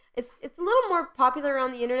that it's a little more popular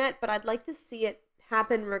on the internet, but I'd like to see it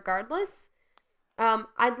happen regardless.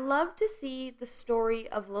 I'd love to see the story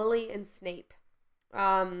of Lily and Snape.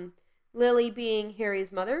 Lily being Harry's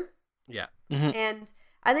mother. Yeah. And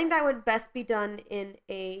I think that would best be done in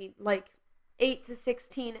a like 8 to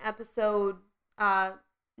 16 episode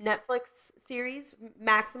Netflix series,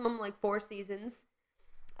 maximum like 4 seasons.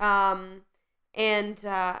 And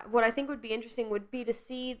what I think would be interesting would be to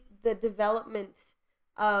see the development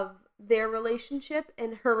of their relationship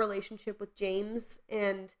and her relationship with James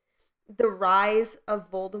and the rise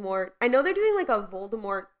of Voldemort. I know they're doing like a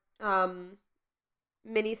Voldemort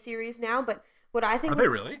mini-series now, but what I think... Are they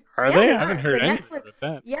really? Are they? I haven't heard anything about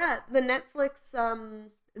that. Yeah, the Netflix...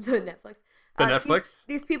 The Netflix?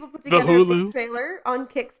 These people put together a big trailer on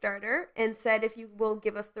Kickstarter and said, if you will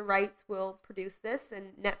give us the rights, we'll produce this.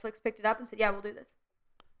 And Netflix picked it up and said, yeah, we'll do this.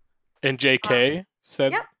 And JK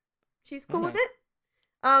said... Yep. She's cool with it.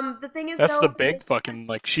 The thing is, that's the big fucking...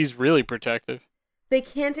 Like, she's really protective. They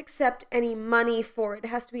can't accept any money for it. It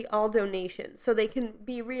has to be all donations. So they can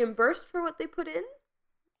be reimbursed for what they put in.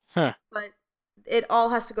 Huh. But it all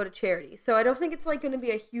has to go to charity. So I don't think it's like going to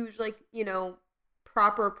be a huge, like, you know...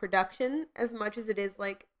 proper production as much as it is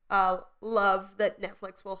like love that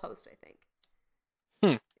Netflix will host, I think.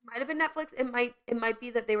 might have been Netflix. It might be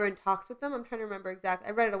that they were in talks with them. I'm trying to remember exactly.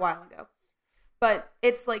 I read it a while ago. But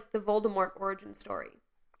it's like the Voldemort origin story.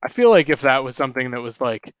 I feel like if that was something that was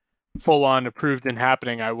like full on approved and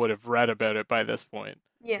happening, I would have read about it by this point.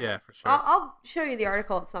 Yeah, for sure. I'll show you the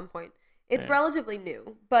article at some point. It's relatively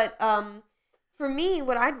new, but for me,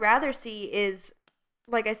 what I'd rather see is,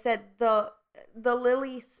 like I said, the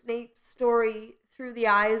Lily Snape story through the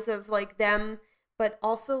eyes of like them, but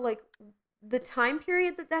also like the time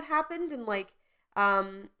period that happened, and like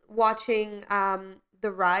watching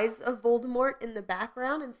the rise of Voldemort in the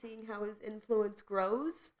background and seeing how his influence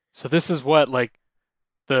grows. So this is what, like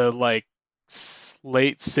the like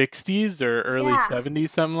late 60s or early 70s,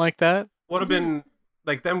 something like that. Would have been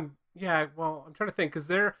like them. Yeah, well, I'm trying to think because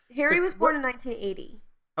Harry was born in 1980.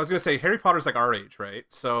 I was gonna say Harry Potter's like our age, right?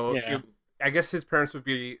 So I guess his parents would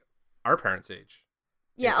be our parents' age.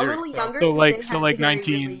 Yeah, a little younger. So like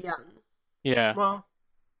 19. Really young. Yeah. Well,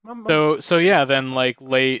 so yeah, then like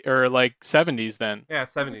late or like 70s then. Yeah,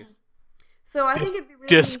 70s. So I think it'd be really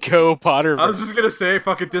Disco Potterverse. I was just gonna say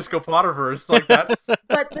fucking Disco Potterverse like that.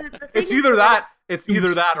 But the thing it's is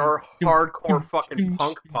either that or hardcore fucking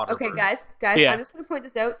punk Potterverse. Okay, guys, I'm just gonna point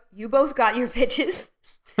this out. You both got your pitches.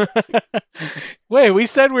 Wait, we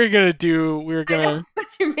said we were gonna jump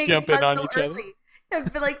in on each other.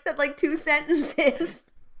 I've been like said like 2 sentences.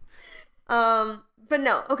 But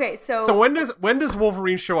no, okay, so when does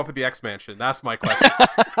Wolverine show up at the X Mansion? That's my question.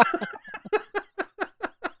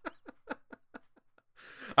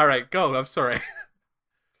 All right, go. I'm sorry.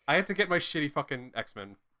 I had to get my shitty fucking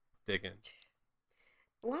X-Men dig in.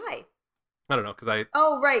 Why? I don't know, because I.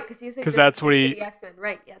 Oh, right, because you think that's what he. X-Men,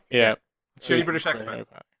 right? Yes. Yeah. Shitty British X-Men.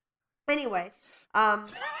 Anyway,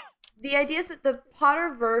 the idea is that the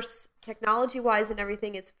Potterverse, technology-wise and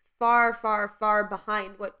everything, is far, far, far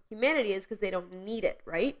behind what humanity is because they don't need it,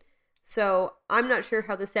 right? So I'm not sure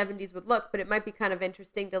how the 70s would look, but it might be kind of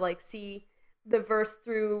interesting to like see the verse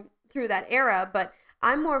through that era. But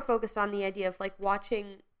I'm more focused on the idea of like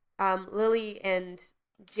watching Lily and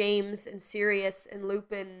James and Sirius and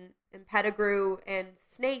Lupin and Pettigrew and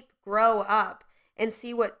Snape grow up and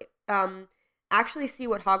see what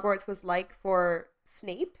Hogwarts was like for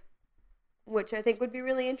Snape, which I think would be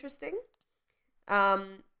really interesting.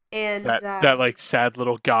 And that like sad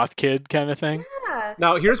little goth kid kind of thing. Yeah.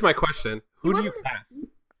 Now here's my question: Who do you cast?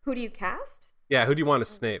 Who do you cast? Yeah, who do you want as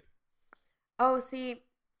Snape? Oh, see,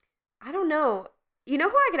 I don't know. You know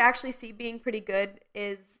who I could actually see being pretty good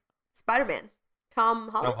is Spider-Man. Tom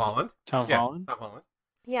Holland. Tom Holland.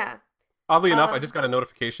 Yeah. Oddly enough, I just got a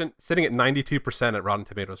notification sitting at 92% at Rotten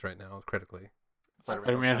Tomatoes right now, critically.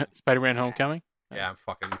 Spider-Man Homecoming. Yeah, I'm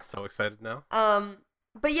fucking so excited now.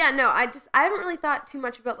 But yeah, no, I haven't really thought too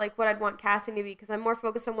much about like what I'd want casting to be because I'm more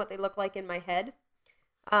focused on what they look like in my head.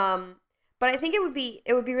 But I think it would be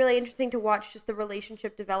really interesting to watch just the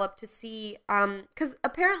relationship develop to see because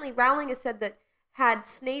apparently Rowling has said that had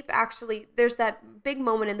Snape actually, there's that big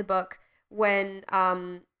moment in the book when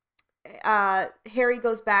Harry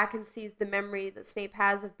goes back and sees the memory that Snape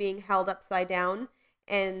has of being held upside down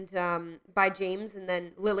and by James, and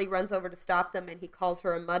then Lily runs over to stop them and he calls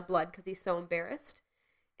her a mudblood because he's so embarrassed.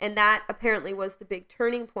 And that apparently was the big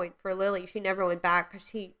turning point for Lily. She never went back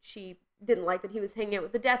because she didn't like that he was hanging out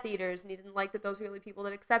with the Death Eaters, and he didn't like that those were the only people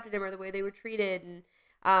that accepted him or the way they were treated. And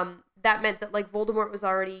that meant that like Voldemort was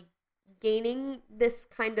already gaining this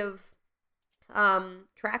kind of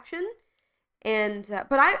traction. And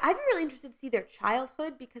but I'd be really interested to see their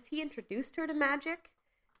childhood because he introduced her to magic,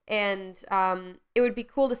 and it would be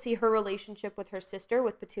cool to see her relationship with her sister,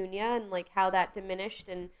 with Petunia, and like how that diminished,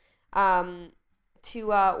 and to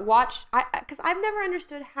watch, because I've never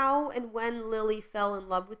understood how and when Lily fell in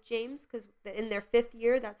love with James, because in their 5th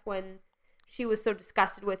year, that's when she was so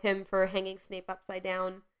disgusted with him for hanging Snape upside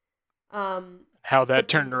down. How that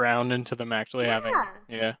turned around into them actually having,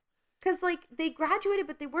 because like they graduated,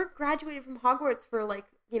 but they weren't graduated from Hogwarts for like,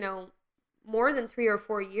 you know, more than 3 or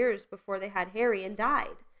 4 years before they had Harry and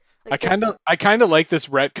died. Like, I kind of like this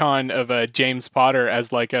retcon of James Potter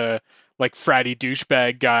as like a fratty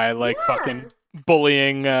douchebag guy, like fucking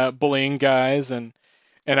bullying guys, and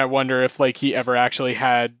I wonder if like he ever actually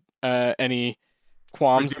had any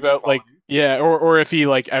qualms about like or if he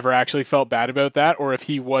like ever actually felt bad about that, or if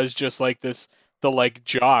he was just like the like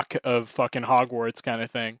jock of fucking Hogwarts kind of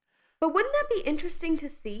thing. But wouldn't that be interesting to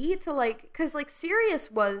see, to like, because like Sirius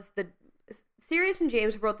and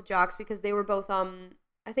James were both the jocks because they were both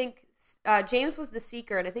I think James was the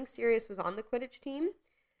seeker and I think Sirius was on the Quidditch team.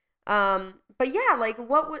 But yeah, like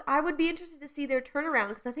I would be interested to see their turnaround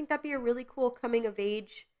because I think that'd be a really cool coming of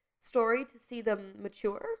age story to see them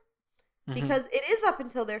mature, because it is up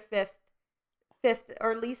until their fifth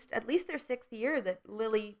or at least their sixth year that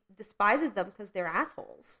Lily despises them because they're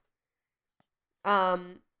assholes.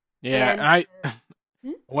 Yeah, and I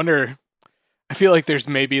wonder. I feel like there's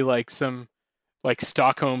maybe like some like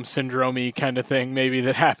Stockholm syndrome kind of thing maybe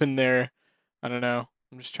that happened there. I don't know.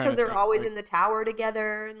 I'm just trying to because they're think, always like, in the tower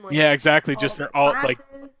together and like yeah, exactly. all Just the they're all like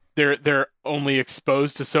classes. they're only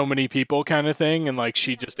exposed to so many people kind of thing, and like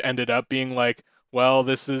she just ended up being like, well,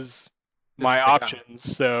 this is my the guy. options,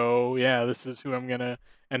 so yeah, this is who I'm gonna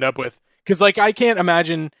end up with. Because like I can't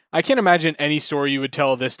imagine any story you would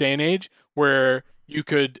tell this day and age where you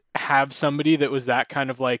could have somebody that was that kind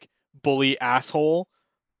of like bully asshole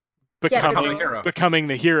Becoming a hero. becoming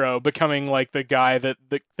the hero, becoming like the guy that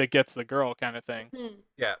gets the girl kind of thing.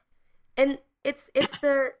 Yeah. And it's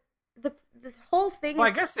the whole thing. Well,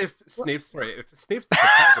 I guess if Snape's the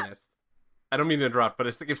protagonist, I don't mean to interrupt, but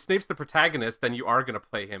it's like if Snape's the protagonist, then you are gonna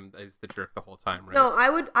play him as the jerk the whole time, right? No, I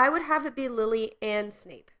would have it be Lily and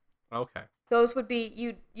Snape. Okay. Those would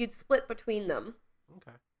be you'd split between them.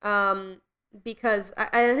 Okay. Because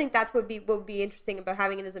I think that's what would be interesting about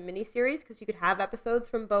having it as a miniseries, because you could have episodes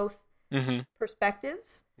from both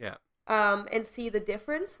perspectives. Yeah. And see the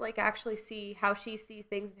difference, like actually see how she sees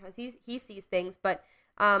things and how he sees things. But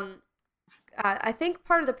I think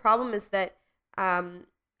part of the problem is that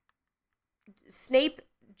Snape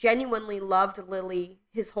genuinely loved Lily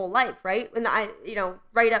his whole life, right? And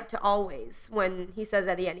right up to always, when he says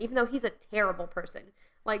at the end, even though he's a terrible person.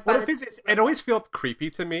 Like, well, it always felt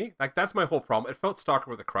creepy to me. Like, that's my whole problem. It felt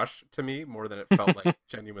stalker with a crush to me more than it felt like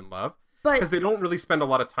genuine love. Because they don't really spend a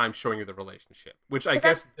lot of time showing you the relationship, which I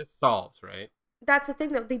guess this solves, right? That's the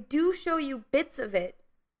thing, though. They do show you bits of it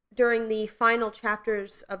during the final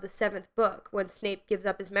chapters of the 7th book, when Snape gives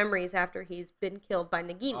up his memories after he's been killed by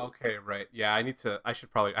Nagini. Okay, right. Yeah, I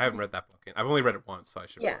haven't read that book yet. I've only read it once, so I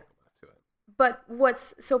should probably go back to it. But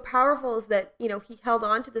what's so powerful is that, he held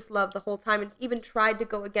on to this love the whole time and even tried to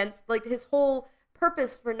go against, like, his whole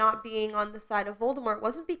purpose for not being on the side of Voldemort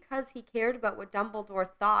wasn't because he cared about what Dumbledore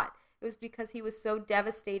thought. It was because he was so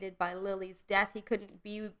devastated by Lily's death, he couldn't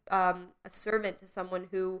be a servant to someone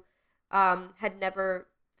who had never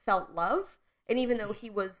felt love. And even though he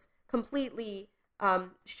was completely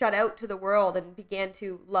shut out to the world and began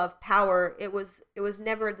to love power, it was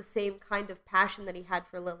never the same kind of passion that he had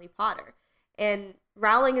for Lily Potter. And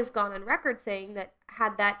Rowling has gone on record saying that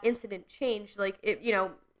had that incident changed, like,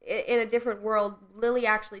 in a different world, Lily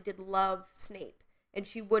actually did love Snape, and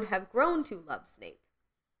she would have grown to love Snape.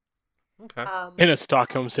 Okay. In a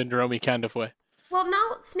Stockholm syndrome kind of way. Well,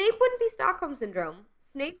 no, Snape wouldn't be Stockholm syndrome.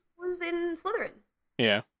 Snape was in Slytherin.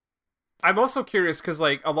 Yeah. I'm also curious because,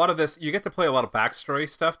 like, a lot of this, you get to play a lot of backstory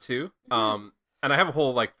stuff too. And I have a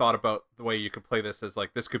whole like thought about the way you could play this as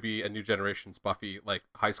like this could be a new generation's Buffy, like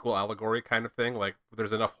high school allegory kind of thing. Like,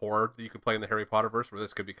 there's enough horror that you could play in the Harry Potter verse where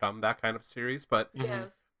this could become that kind of series. But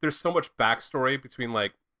there's so much backstory between,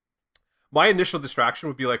 like, my initial distraction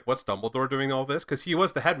would be like, what's Dumbledore doing all this? Because he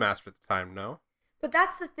was the headmaster at the time, no? But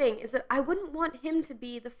that's the thing, is that I wouldn't want him to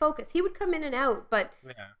be the focus. He would come in and out, but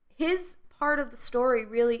his part of the story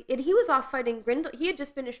really, and he was off fighting he had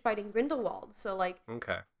just finished fighting Grindelwald, so like,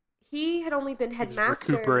 he had only been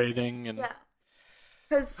headmaster, recuperating, and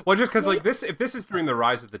because like this, if this is during the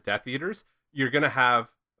rise of the Death Eaters, you're gonna have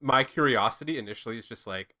my curiosity initially is just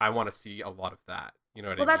like, I want to see a lot of that. You know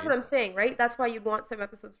what I mean? Well, that's what I'm saying, right? That's why you'd want some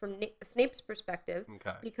episodes from Snape's perspective,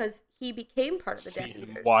 because he became part of the Death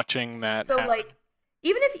Eaters. Watching that. So, like,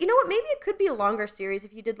 even if, you know what, maybe it could be a longer series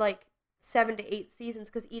if you did, like, 7 to 8 seasons,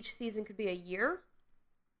 because each season could be a year.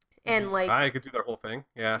 And, like... I could do that whole thing,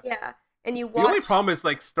 yeah. Yeah, and you watch... The only problem is,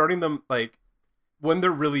 like, starting them, like, when they're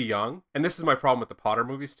really young, and this is my problem with the Potter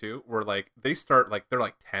movies, too, where, like, they start, like, they're,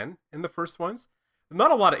 like, 10 in the first ones.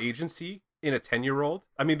 Not a lot of agency in a 10-year-old.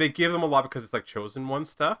 I mean, they give them a lot because it's like chosen one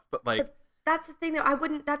stuff, but like... But that's the thing, though.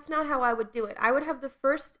 That's not how I would do it. I would have the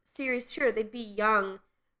first series, sure, they'd be young,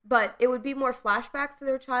 but it would be more flashbacks to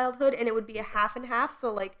their childhood, and it would be a half and half.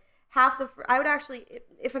 So, like, I would actually,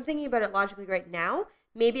 if I'm thinking about it logically right now,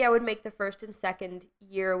 maybe I would make the first and second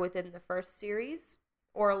year within the first series,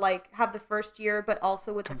 or, like, have the first year, but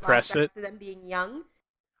also with compress the flashbacks to them being young.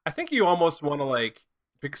 I think you almost want to, like,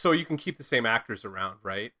 so you can keep the same actors around,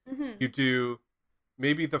 right? You do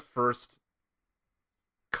maybe the first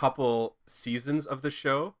couple seasons of the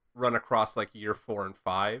show run across like year 4 and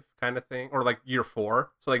 5 kind of thing, or like year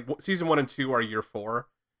 4. So like season 1 and 2 are year 4,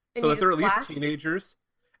 so that they're at least teenagers.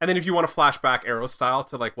 And then if you want to flashback Arrow style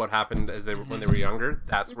to like what happened as they were when they were younger,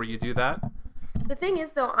 that's where you do that. The thing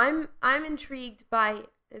is, though, I'm intrigued by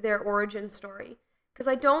their origin story, because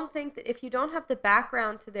I don't think that if you don't have the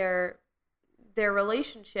background to their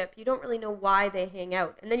relationship, you don't really know why they hang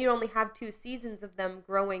out. And then you only have 2 seasons of them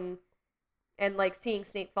growing and like seeing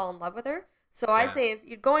Snape fall in love with her. So I'd say if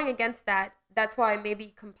you're going against that, that's why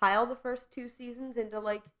maybe compile the first 2 seasons into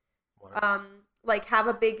like have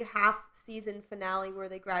a big half season finale where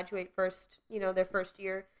they graduate first, their first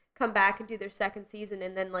year, come back and do their second season,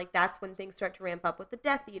 and then like that's when things start to ramp up with the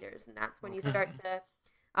Death Eaters, and that's when you start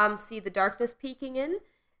to see the darkness peeking in.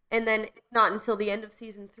 And then it's not until the end of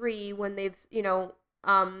season 3 when they've,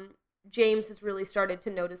 James has really started to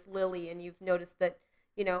notice Lily, and you've noticed that,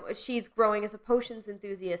 she's growing as a potions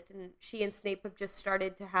enthusiast, and she and Snape have just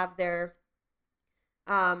started to have their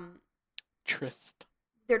tryst.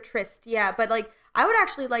 Their tryst, yeah. But like, I would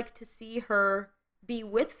actually like to see her be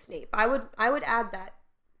with Snape. I would add that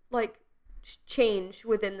like change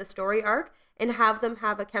within the story arc and have them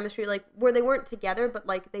have a chemistry like where they weren't together, but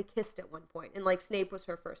like they kissed at one point, and like Snape was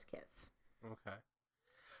her first kiss. Okay.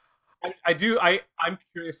 I'm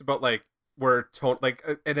curious about like where tone, like,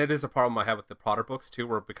 and it is a problem I have with the Potter books too,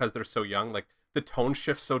 where because they're so young, like the tone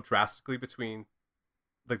shifts so drastically between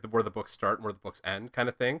like where the books start and where the books end, kind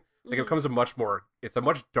of thing. Like it becomes it's a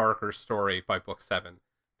much darker story by book 7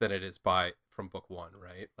 than it is from book 1,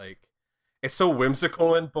 right? Like it's so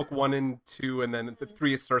whimsical in book 1 and 2, and then in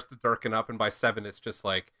 3 it starts to darken up, and by 7 it's just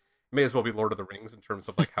like it may as well be Lord of the Rings in terms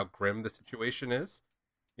of like how grim the situation is.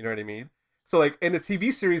 You know what I mean? So like in a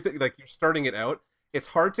TV series that like you're starting it out, it's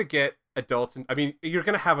hard to get adults, and I mean you're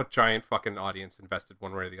gonna have a giant fucking audience invested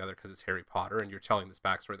one way or the other because it's Harry Potter and you're telling this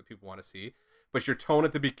backstory that people want to see, but your tone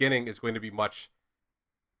at the beginning is going to be much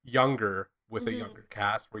younger with a younger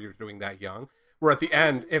cast where you're doing that young. Where at the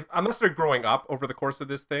end, unless they're growing up over the course of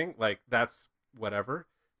this thing, like that's whatever.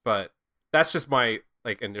 But that's just my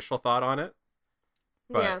like initial thought on it.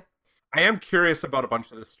 But yeah. I am curious about a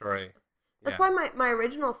bunch of this story. That's why my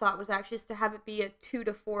original thought was actually just to have it be a 2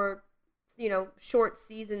 to 4, short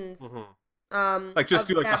seasons. Like just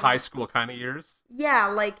do like the high school kind of years. Yeah,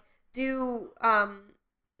 like do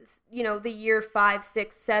the year 5,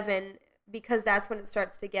 6, 7, because that's when it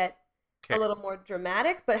starts to get a little more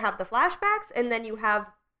dramatic, but have the flashbacks, and then you have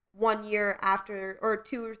 1 year after, or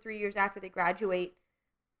 2 or 3 years after they graduate,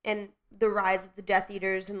 and the rise of the Death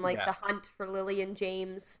Eaters, and like the hunt for Lily and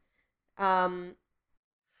James.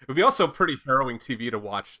 It would be also pretty harrowing TV to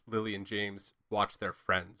watch Lily and James watch their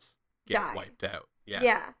friends get wiped out.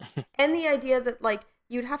 Yeah. And the idea that like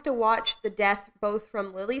you'd have to watch the death both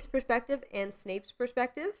from Lily's perspective and Snape's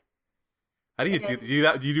perspective. How do you do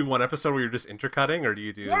that? Do you do one episode where you're just intercutting, or do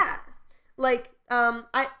you do? Yeah, like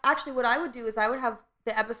what I would do is I would have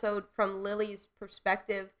the episode from Lily's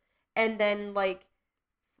perspective, and then like,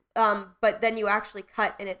 but then you actually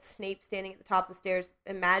cut, and it's Snape standing at the top of the stairs,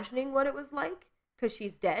 imagining what it was like because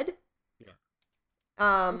she's dead.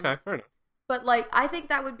 Yeah. Okay, fair enough. But like, I think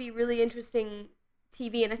that would be really interesting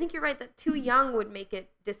TV, and I think you're right that too young would make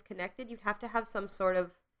it disconnected. You'd have to have some sort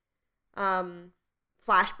of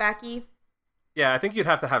flashbacky. Yeah, I think you'd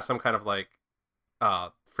have to have some kind of like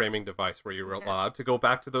framing device where you're allowed to go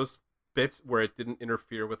back to those bits where it didn't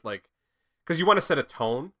interfere with like, because you want to set a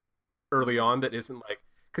tone early on that isn't like,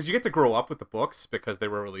 because you get to grow up with the books because they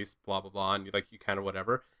were released blah blah blah, and you kind of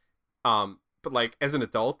whatever. But like as an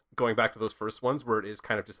adult, going back to those first ones where it is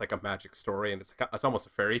kind of just like a magic story and it's almost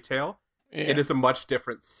a fairy tale. Yeah. It is a much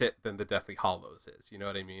different sit than the Deathly Hallows is. You know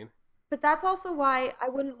what I mean? But that's also why I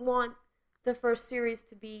wouldn't want the first series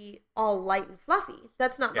to be all light and fluffy.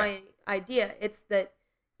 That's not my idea. It's that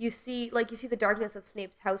you see the darkness of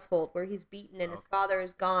Snape's household where he's beaten and his father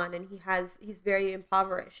is gone and he's very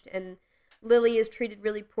impoverished, and Lily is treated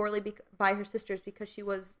really poorly by her sisters because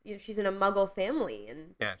she's in a Muggle family,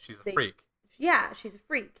 and she's a freak. Yeah, she's a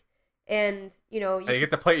freak. And you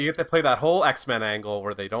get to play that whole X-Men angle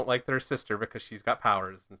where they don't like their sister because she's got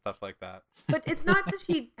powers and stuff like that. But it's not that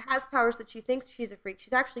she has powers that she thinks she's a freak.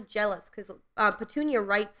 She's actually jealous because Petunia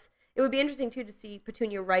writes. It would be interesting too to see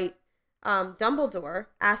Petunia write Dumbledore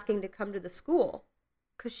asking to come to the school,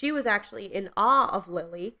 because she was actually in awe of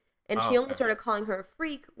Lily, and she only started calling her a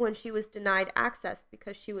freak when she was denied access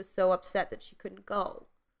because she was so upset that she couldn't go.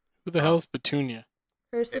 Who the hell is Petunia?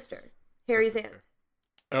 Her sister, Harry's aunt.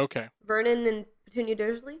 Okay. Vernon and Petunia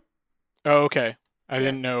Dursley. Oh, okay. I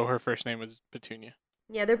didn't know her first name was Petunia.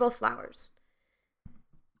 Yeah, they're both flowers.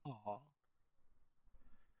 Aww.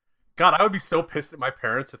 God, I would be so pissed at my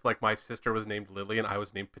parents if like my sister was named Lily and I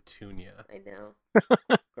was named Petunia. I know.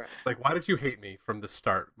 Like, why did you hate me from the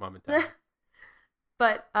start, Mom and Dad?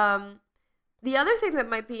 But the other thing that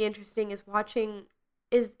might be interesting is watching.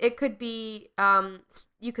 It could be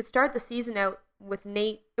you could start the season out with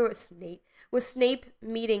Snape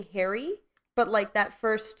meeting Harry, but like that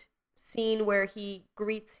first scene where he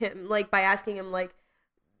greets him, like, by asking him, like,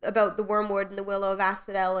 about the Wormwood and the Willow of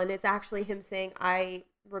Asphodel, and it's actually him saying, I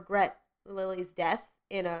regret Lily's death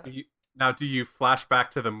in a... Do you flash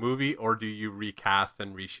back to the movie, or do you recast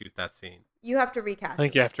and reshoot that scene? You have to recast I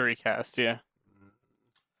think it. you have to recast, yeah.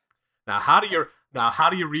 Now how do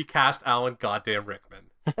you recast Alan goddamn Rickman?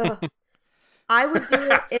 Ugh. I would do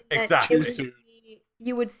it in Exactly. that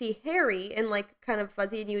you would see Harry and, like, kind of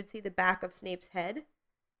fuzzy, and you would see the back of Snape's head.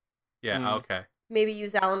 Yeah, okay. Maybe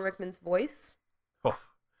use Alan Rickman's voice. Oh.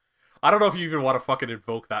 I don't know if you even want to fucking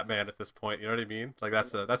invoke that man at this point. You know what I mean? Like,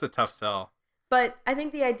 that's a tough sell. But I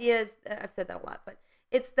think the idea is, I've said that a lot, but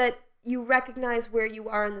it's that you recognize where you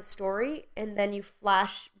are in the story, and then you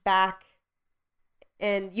flash back,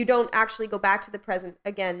 and you don't actually go back to the present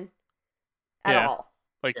again at all.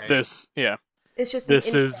 Like this, yeah. It's just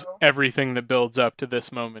this is everything that builds up to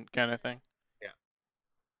this moment, kind of thing. Yeah.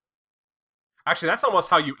 Actually, that's almost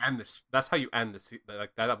how you end this. That's how you end this.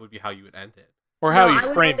 Like that would be how you would end it, or how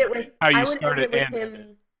you frame it. How you start it and end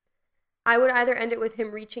it. I would either end it with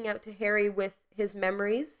him reaching out to Harry with his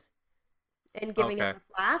memories and giving him the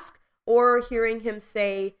flask, or hearing him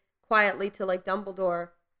say quietly to, like, Dumbledore,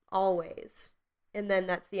 always. And then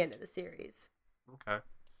that's the end of the series. Okay.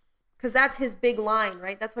 Because that's his big line,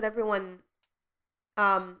 right? That's what everyone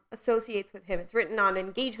associates with him. It's written on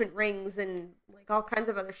engagement rings and, like, all kinds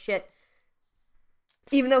of other shit.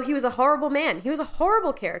 Even though he was a horrible man. He was a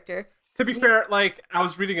horrible character. To be fair, like, I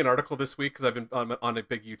was reading an article this week because I've been on a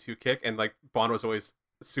big U2 kick, and, like, Bond was always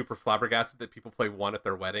super flabbergasted that people play one at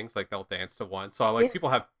their weddings. Like, they'll dance to one. So, like, people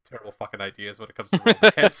have terrible fucking ideas when it comes to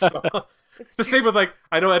romance. So. It's the same with, like,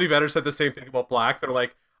 I know Eddie Vedder said the same thing about Black. They're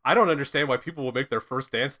like, I don't understand why people will make their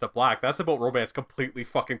first dance to Black. That's about romance completely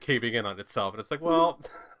fucking caving in on itself. And it's like, well,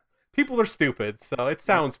 people are stupid, so it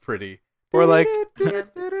sounds pretty. Or like,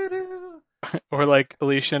 or like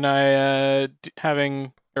Alicia and I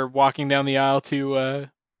having or walking down the aisle to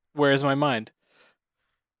Where Is My Mind?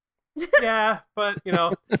 Yeah, but you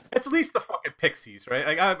know, it's at least the fucking Pixies, right?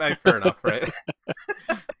 Like, I fair enough, right?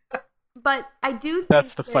 But I do think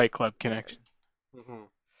that's the Fight Club connection. Mm-hmm.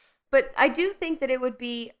 But I do think that it would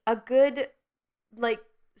be a good, like,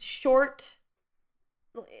 short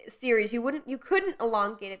series. You couldn't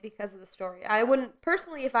elongate it because of the story. I wouldn't,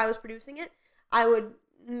 personally, if I was producing it, I would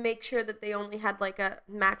make sure that they only had, like, a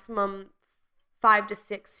maximum 5 to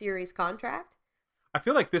 6 series contract. I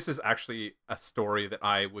feel like this is actually a story that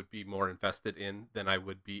I would be more invested in than I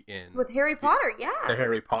would be in with Harry Potter. Yeah, the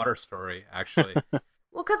Harry Potter story, actually.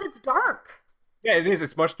 Well, because it's dark. Yeah, it is.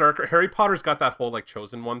 It's much darker. Harry Potter's got that whole, like,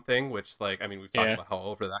 chosen one thing, which, like, I mean, we've talked about how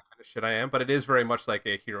over that kind of shit I am, but it is very much like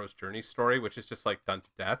a hero's journey story, which is just, like, done to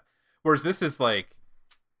death. Whereas this is, like,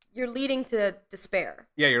 you're leading to despair.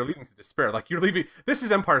 Yeah, you're leading to despair. Like, you're leaving. This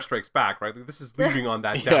is Empire Strikes Back, right? Like, this is leaving on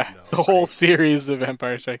that down note. It's a whole series of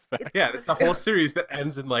Empire Strikes Back. Yeah, it's a whole series that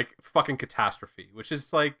ends in, like, fucking catastrophe, which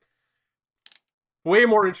is, like, way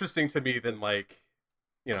more interesting to me than, like,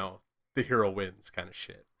 you know, the hero wins kind of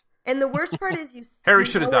shit. And the worst part is Harry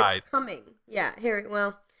should have died. Coming. Yeah, Harry.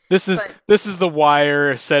 Well, this is The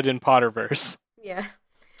Wire said in Potterverse. Yeah.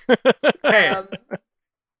 Hey,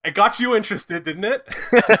 it got you interested, didn't it?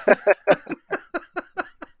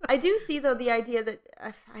 I do see, though, the idea that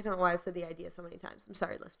I don't know why I've said the idea so many times. I'm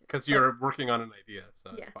sorry, listeners. Because you're working on an idea,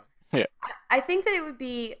 so it's fine. Yeah. I think that it would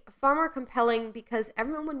be far more compelling because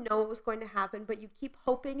everyone would know what was going to happen, but you keep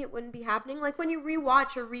hoping it wouldn't be happening. Like when you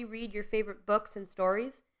rewatch or reread your favorite books and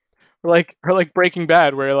stories. Or like Breaking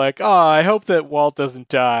Bad, where you're like, oh, I hope that Walt doesn't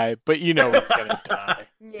die, but you know he's gonna die.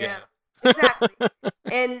 Yeah, exactly.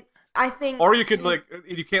 And I think, or you could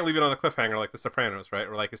you can't leave it on a cliffhanger like The Sopranos, right?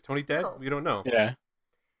 Or like, is Tony dead? We don't know. Yeah.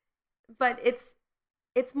 But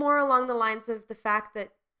it's more along the lines of the fact that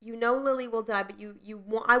you know Lily will die, but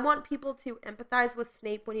I want people to empathize with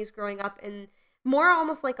Snape when he's growing up, and more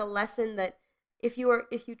almost like a lesson that if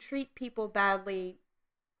you treat people badly,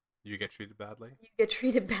 you get treated badly. You get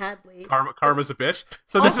treated badly. Karma's a bitch.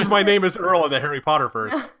 So this is My Name is Earl in the Harry Potter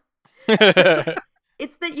verse.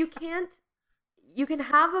 It's that you can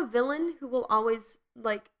have a villain who will always,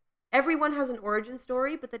 like, everyone has an origin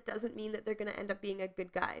story, but that doesn't mean that they're going to end up being a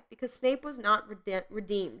good guy. Because Snape was not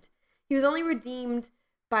redeemed. He was only redeemed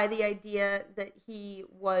by the idea that he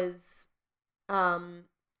was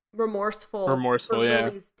remorseful for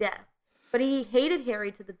Lily's death. But he hated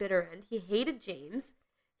Harry to the bitter end. He hated James.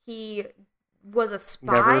 He was a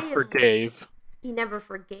spy. Never forgave. He never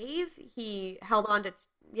forgave. He held on to...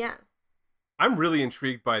 Yeah. I'm really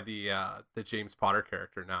intrigued by the James Potter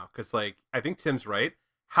character now. Because, like, I think Tim's right.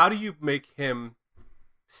 How do you make him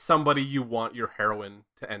somebody you want your heroine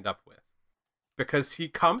to end up with? Because he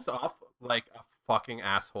comes off like a fucking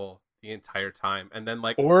asshole the entire time, and then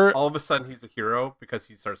like Or all of a sudden he's a hero because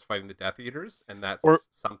he starts fighting the Death Eaters, and that's or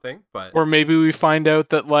something. But or maybe we find out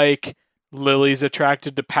that like Lily's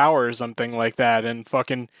attracted to power or something like that, and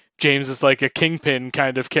fucking James is like a kingpin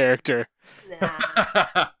kind of character.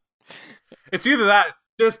 Nah. it's either that,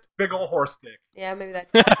 just big old horse dick. Yeah, maybe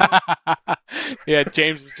that. Yeah,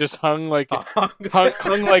 James is just hung like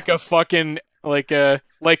hung like a fucking like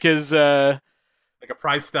his like a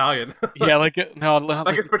prize stallion. yeah, like a, no, not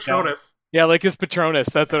like his Patronus. Yeah, like his Patronus.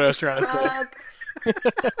 That's what I was trying to say.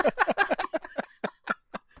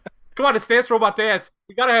 Come on, it's Dance Robot Dance.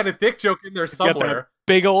 We gotta have a dick joke in there He's got that somewhere.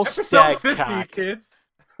 big old Episode stag 50, cock. kids.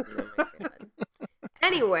 Oh my God.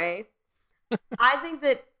 Anyway, I think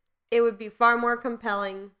that it would be far more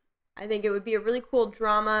compelling. I think it would be a really cool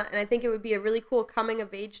drama, and I think it would be a really cool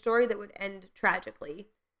coming-of-age story that would end tragically.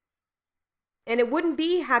 And it wouldn't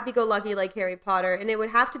be happy-go-lucky like Harry Potter, and it would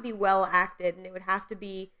have to be well-acted, and it would have to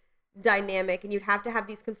be dynamic, and you'd have to have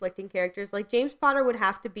these conflicting characters. Like, James Potter would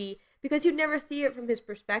have to be, because you'd never see it from his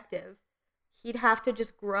perspective, he'd have to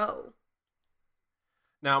just grow.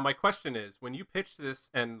 Now, my question is, when you pitch this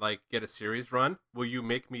and like get a series run, will you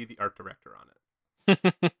make me the art director on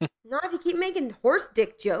it? Not if you keep making horse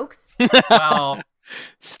dick jokes. Well,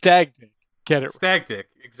 Stag dick. Get it. stag dick,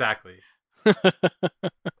 exactly.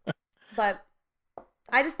 But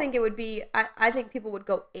I just think it would be, I think people would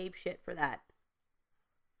go apeshit for that.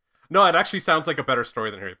 No, it actually sounds like a better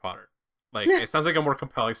story than Harry Potter. Like, it sounds like a more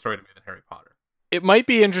compelling story to me than Harry Potter. It might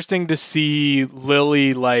be interesting to see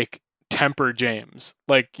Lily like temper James.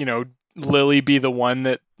 Like, you know, Lily be the one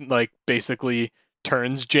that like basically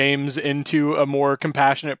turns James into a more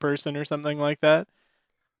compassionate person or something like that.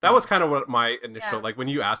 That was kind of what my initial, Yeah. like, when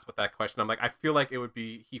you asked with that question, I'm like, I feel like it would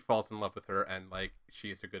be he falls in love with her and like she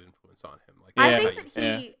is a good influence on him. Like, Yeah. I that's think how you that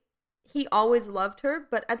say it. he always loved her,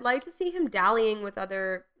 but I'd like to see him dallying with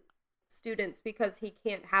other students because he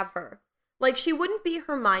can't have her. Like, she wouldn't be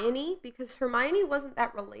Hermione because Hermione wasn't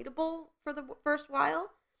that relatable for the first while.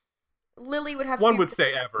 Lily would have to One be, would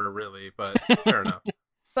say ever, really, but fair enough.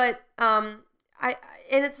 but I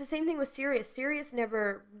and it's the same thing with Sirius. Sirius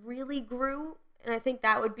never really grew, and I think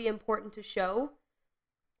that would be important to show.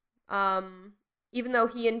 Even though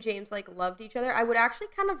he and James like loved each other, I would actually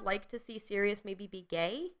kind of like to see Sirius maybe be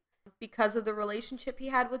gay because of the relationship he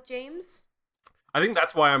had with James. I think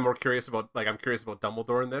that's why I'm more curious about, like, I'm curious about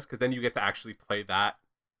Dumbledore in this, because then you get to actually play that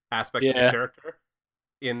aspect of the Yeah. character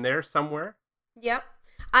in there somewhere. Yep.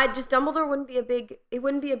 Dumbledore wouldn't be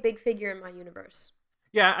a big figure in my universe.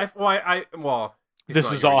 Yeah, well, he's This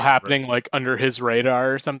not is your all happening universe. like under his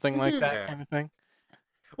radar or something like that Yeah. kind of thing.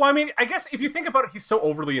 Well, I mean, I guess if you think about it, he's so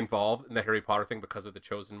overly involved in the Harry Potter thing because of the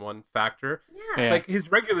Chosen One factor. Yeah. Yeah. Like, his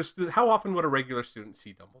regular student, how often would a regular student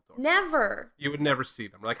see Dumbledore? Never. You would never see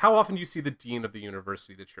them. Like, how often do you see the dean of the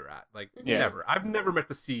university that you're at? Like, Yeah. never. I've never met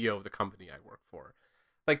the CEO of the company I work for.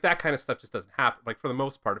 Like, that kind of stuff just doesn't happen. Like, for the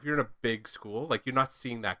most part, if you're in a big school, like, you're not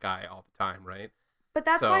seeing that guy all the time, right? But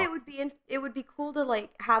that's why So- it would be cool to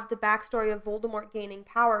like have the backstory of Voldemort gaining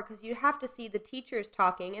power because you have to see the teachers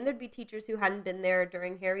talking, and there'd be teachers who hadn't been there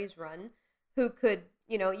during Harry's run, who could,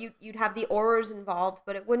 you know, you'd have the Aurors involved,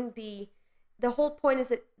 but it wouldn't be. The whole point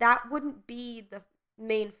is that wouldn't be the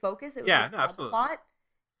main focus. It would Yeah, be no, a absolutely. subplot,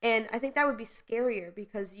 and I think that would be scarier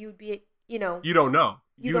because you'd be, you know, You don't know.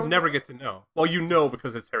 You You don't would never know. get to know. Well, you know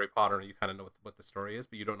because it's Harry Potter and you kind of know what the story is,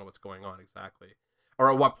 but you don't know what's going on exactly. Or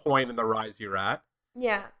at what point in the rise you're at.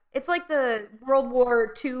 yeah. It's like the World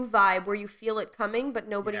War II vibe where you feel it coming, but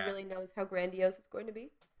nobody Yeah. really knows how grandiose it's going to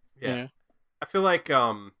be. Yeah. I feel like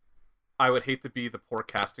I would hate to be the poor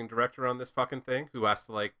casting director on this fucking thing who has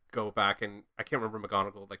to like go back and I can't remember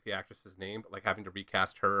McGonagall, like the actress's name, but like having to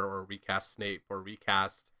recast her or recast Snape or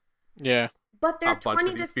recast. Yeah. But they're A bunch of 20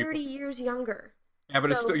 to these people. 30 years younger. Yeah,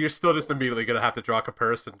 but it's So- still, you're still just immediately gonna have to draw a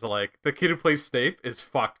comparison to like the kid who plays Snape is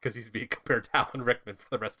fucked because he's being compared to Alan Rickman for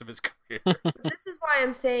the rest of his career. This is why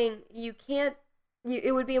I'm saying you can't.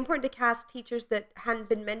 It would be important to cast teachers that hadn't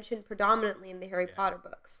been mentioned predominantly in the Harry Yeah. Potter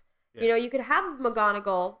books. Yeah. You know, you could have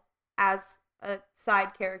McGonagall as a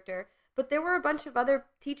side character, but there were a bunch of other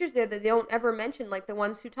teachers there that they don't ever mention, like the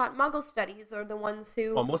ones who taught Muggle studies or the ones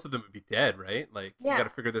who. Well, most of them would be dead, right? Like Yeah. you got to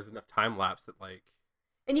figure there's enough time lapse that like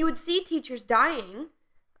And you would see teachers dying.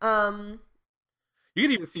 you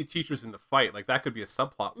could even see teachers in the fight. Like that could be a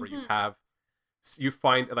subplot where Mhm. you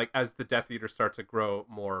find like as the Death Eaters start to grow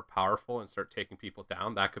more powerful and start taking people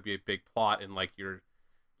down, that could be a big plot in like your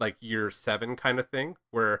like year 7 kind of thing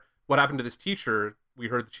where what happened to this teacher, we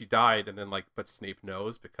heard that she died and then like but Snape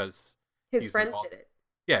knows because His he's friends involved. did it.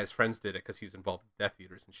 Yeah, his friends did it because he's involved with Death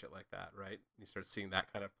Eaters and shit like that, right? You start seeing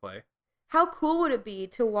that kind of play. how cool would it be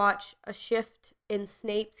to watch a shift in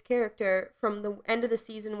Snape's character from the end of the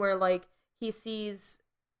season where like he sees,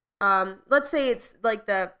 let's say it's like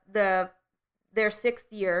their 6th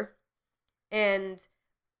year, and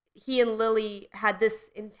he and Lily had this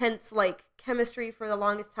intense like chemistry for the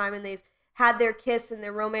longest time, and they've had their kiss and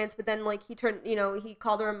their romance, but then like he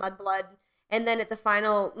called her a mudblood, and then at the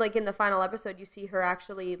final, like in the final episode, you see her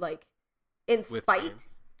actually like in spite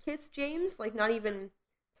kiss James, like not even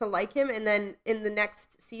to like him, and then in the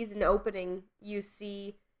next season opening, you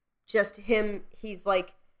see just him. He's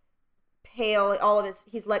like pale.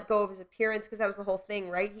 He's let go of his appearance because that was the whole thing,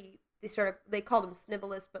 right? They called him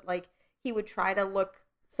Snibbolus, but like he would try to look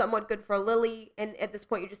somewhat good for Lily, and at this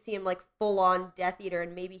point you just see him like full on Death Eater,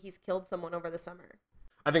 and maybe he's killed someone over the summer.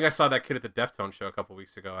 I think I saw that kid at the Deftones show a couple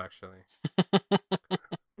weeks ago, actually.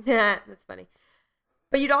 Yeah, that's funny.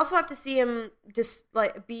 But you'd also have to see him just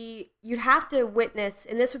like you'd have to witness,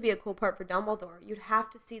 and this would be a cool part for Dumbledore, you'd have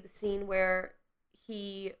to see the scene where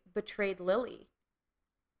he betrayed Lily.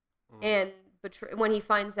 And when he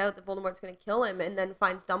finds out that Voldemort's going to kill him, and then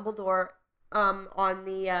finds Dumbledore on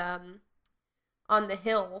the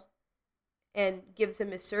hill and gives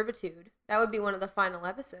him his servitude. That would be one of the final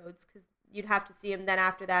episodes, because you'd have to see him. Then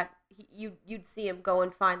after that, you'd see him go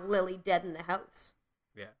and find Lily dead in the house.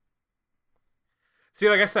 Yeah. See,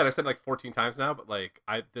 like I said, I've said like 14 times now, but like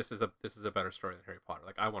this is a better story than Harry Potter.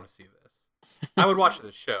 Like I want to see this. I would watch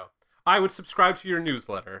this show. I would subscribe to your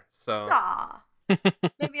newsletter. So. Aw.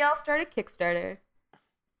 Maybe I'll start a Kickstarter.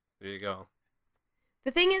 There you go.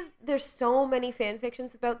 The thing is, there's so many fan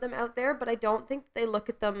fictions about them out there, but I don't think they look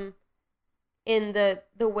at them in the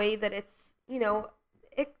way that it's,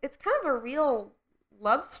 it's kind of a real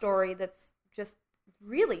love story that's just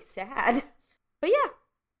really sad. But yeah.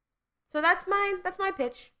 So that's my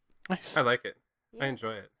pitch. Nice. I like it. Yeah. I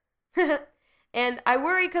enjoy it. And I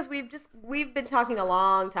worry because we've been talking a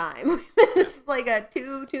long time. It's like a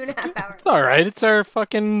 2.5 hours. It's all right. It's our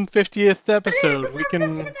fucking 50th episode. We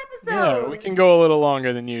can go a little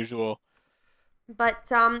longer than usual. But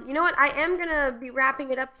you know what? I am gonna be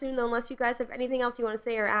wrapping it up soon, though, unless you guys have anything else you want to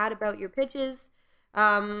say or add about your pitches.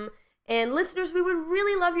 And listeners, we would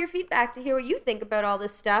really love your feedback to hear what you think about all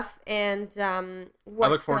this stuff. And I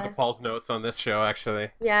look forward to Paul's notes on this show,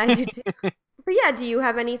 actually. Yeah, I do too. But yeah, do you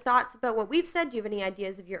have any thoughts about what we've said? Do you have any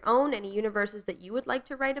ideas of your own? Any universes that you would like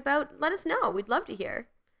to write about? Let us know. We'd love to hear.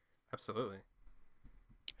 Absolutely.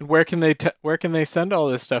 Where can they send all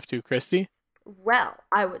this stuff to, Christy? Well,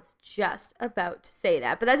 I was just about to say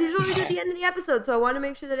that, but that's usually what we do at the end of the episode, so I want to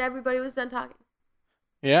make sure that everybody was done talking.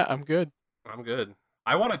 Yeah, I'm good. I'm good.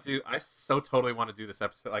 I so totally want to do this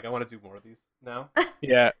episode. Like, I want to do more of these now.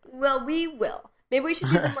 Yeah. Well, we will. Maybe we should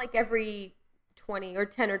do them like every 20 or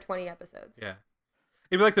 10 or 20 episodes. Yeah.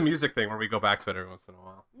 Maybe like the music thing where we go back to it every once in a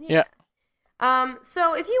while. Yeah.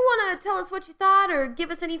 So if you want to tell us what you thought, or give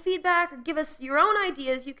us any feedback, or give us your own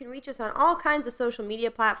ideas, you can reach us on all kinds of social media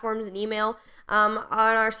platforms and email. On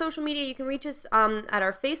our social media, you can reach us at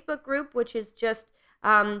our Facebook group, which is just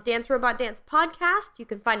Dance Robot Dance Podcast. You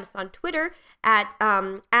can find us on Twitter at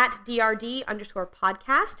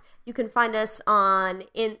 @DRD_podcast. You can find us on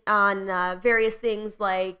various things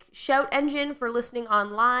like Shout Engine for listening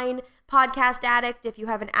online, Podcast Addict if you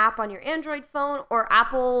have an app on your Android phone, or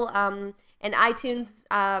Apple and iTunes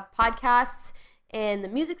podcasts, and the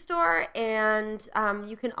music store. And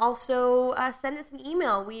you can also send us an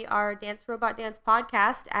email. We are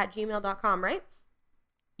dancerobotdancepodcast@gmail.com, right?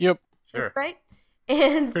 Yep. Sure. That's right.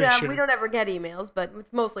 And Sure. we don't ever get emails, but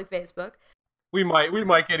it's mostly Facebook. We might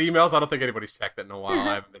get emails. I don't think anybody's checked it in a while.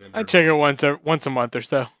 I haven't been in there. I check it once a month or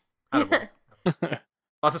so. Lots of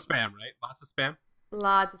spam, right? Lots of spam.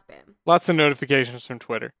 Lots of spam. Lots of notifications from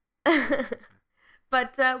Twitter.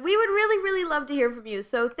 But we would really, really love to hear from you.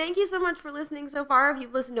 So thank you so much for listening so far. If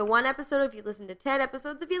you've listened to one episode, if you listened to 10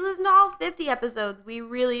 episodes, if you listened to all 50 episodes, we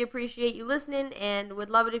really appreciate you listening, and would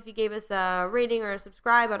love it if you gave us a rating or a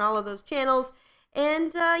subscribe on all of those channels.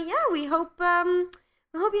 And we hope you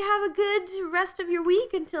have a good rest of your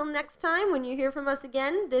week until next time when you hear from us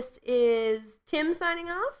again. This is Tim signing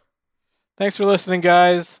off. Thanks for listening,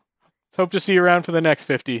 guys. Hope to see you around for the next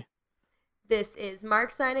 50. This is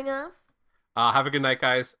Mark signing off. Have a good night,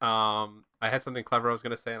 guys. I had something clever I was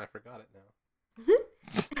going to say, and I forgot it now. I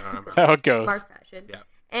don't remember. That's how it goes. Mark fashion. Yeah.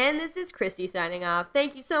 And this is Christy signing off.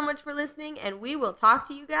 Thank you so much for listening, and we will talk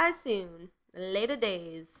to you guys soon. Later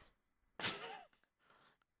days. What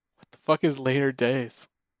the fuck is Later Days?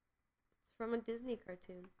 It's from a Disney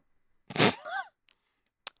cartoon.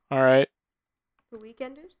 All right. The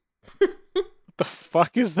Weekenders? What the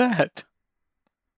fuck is that?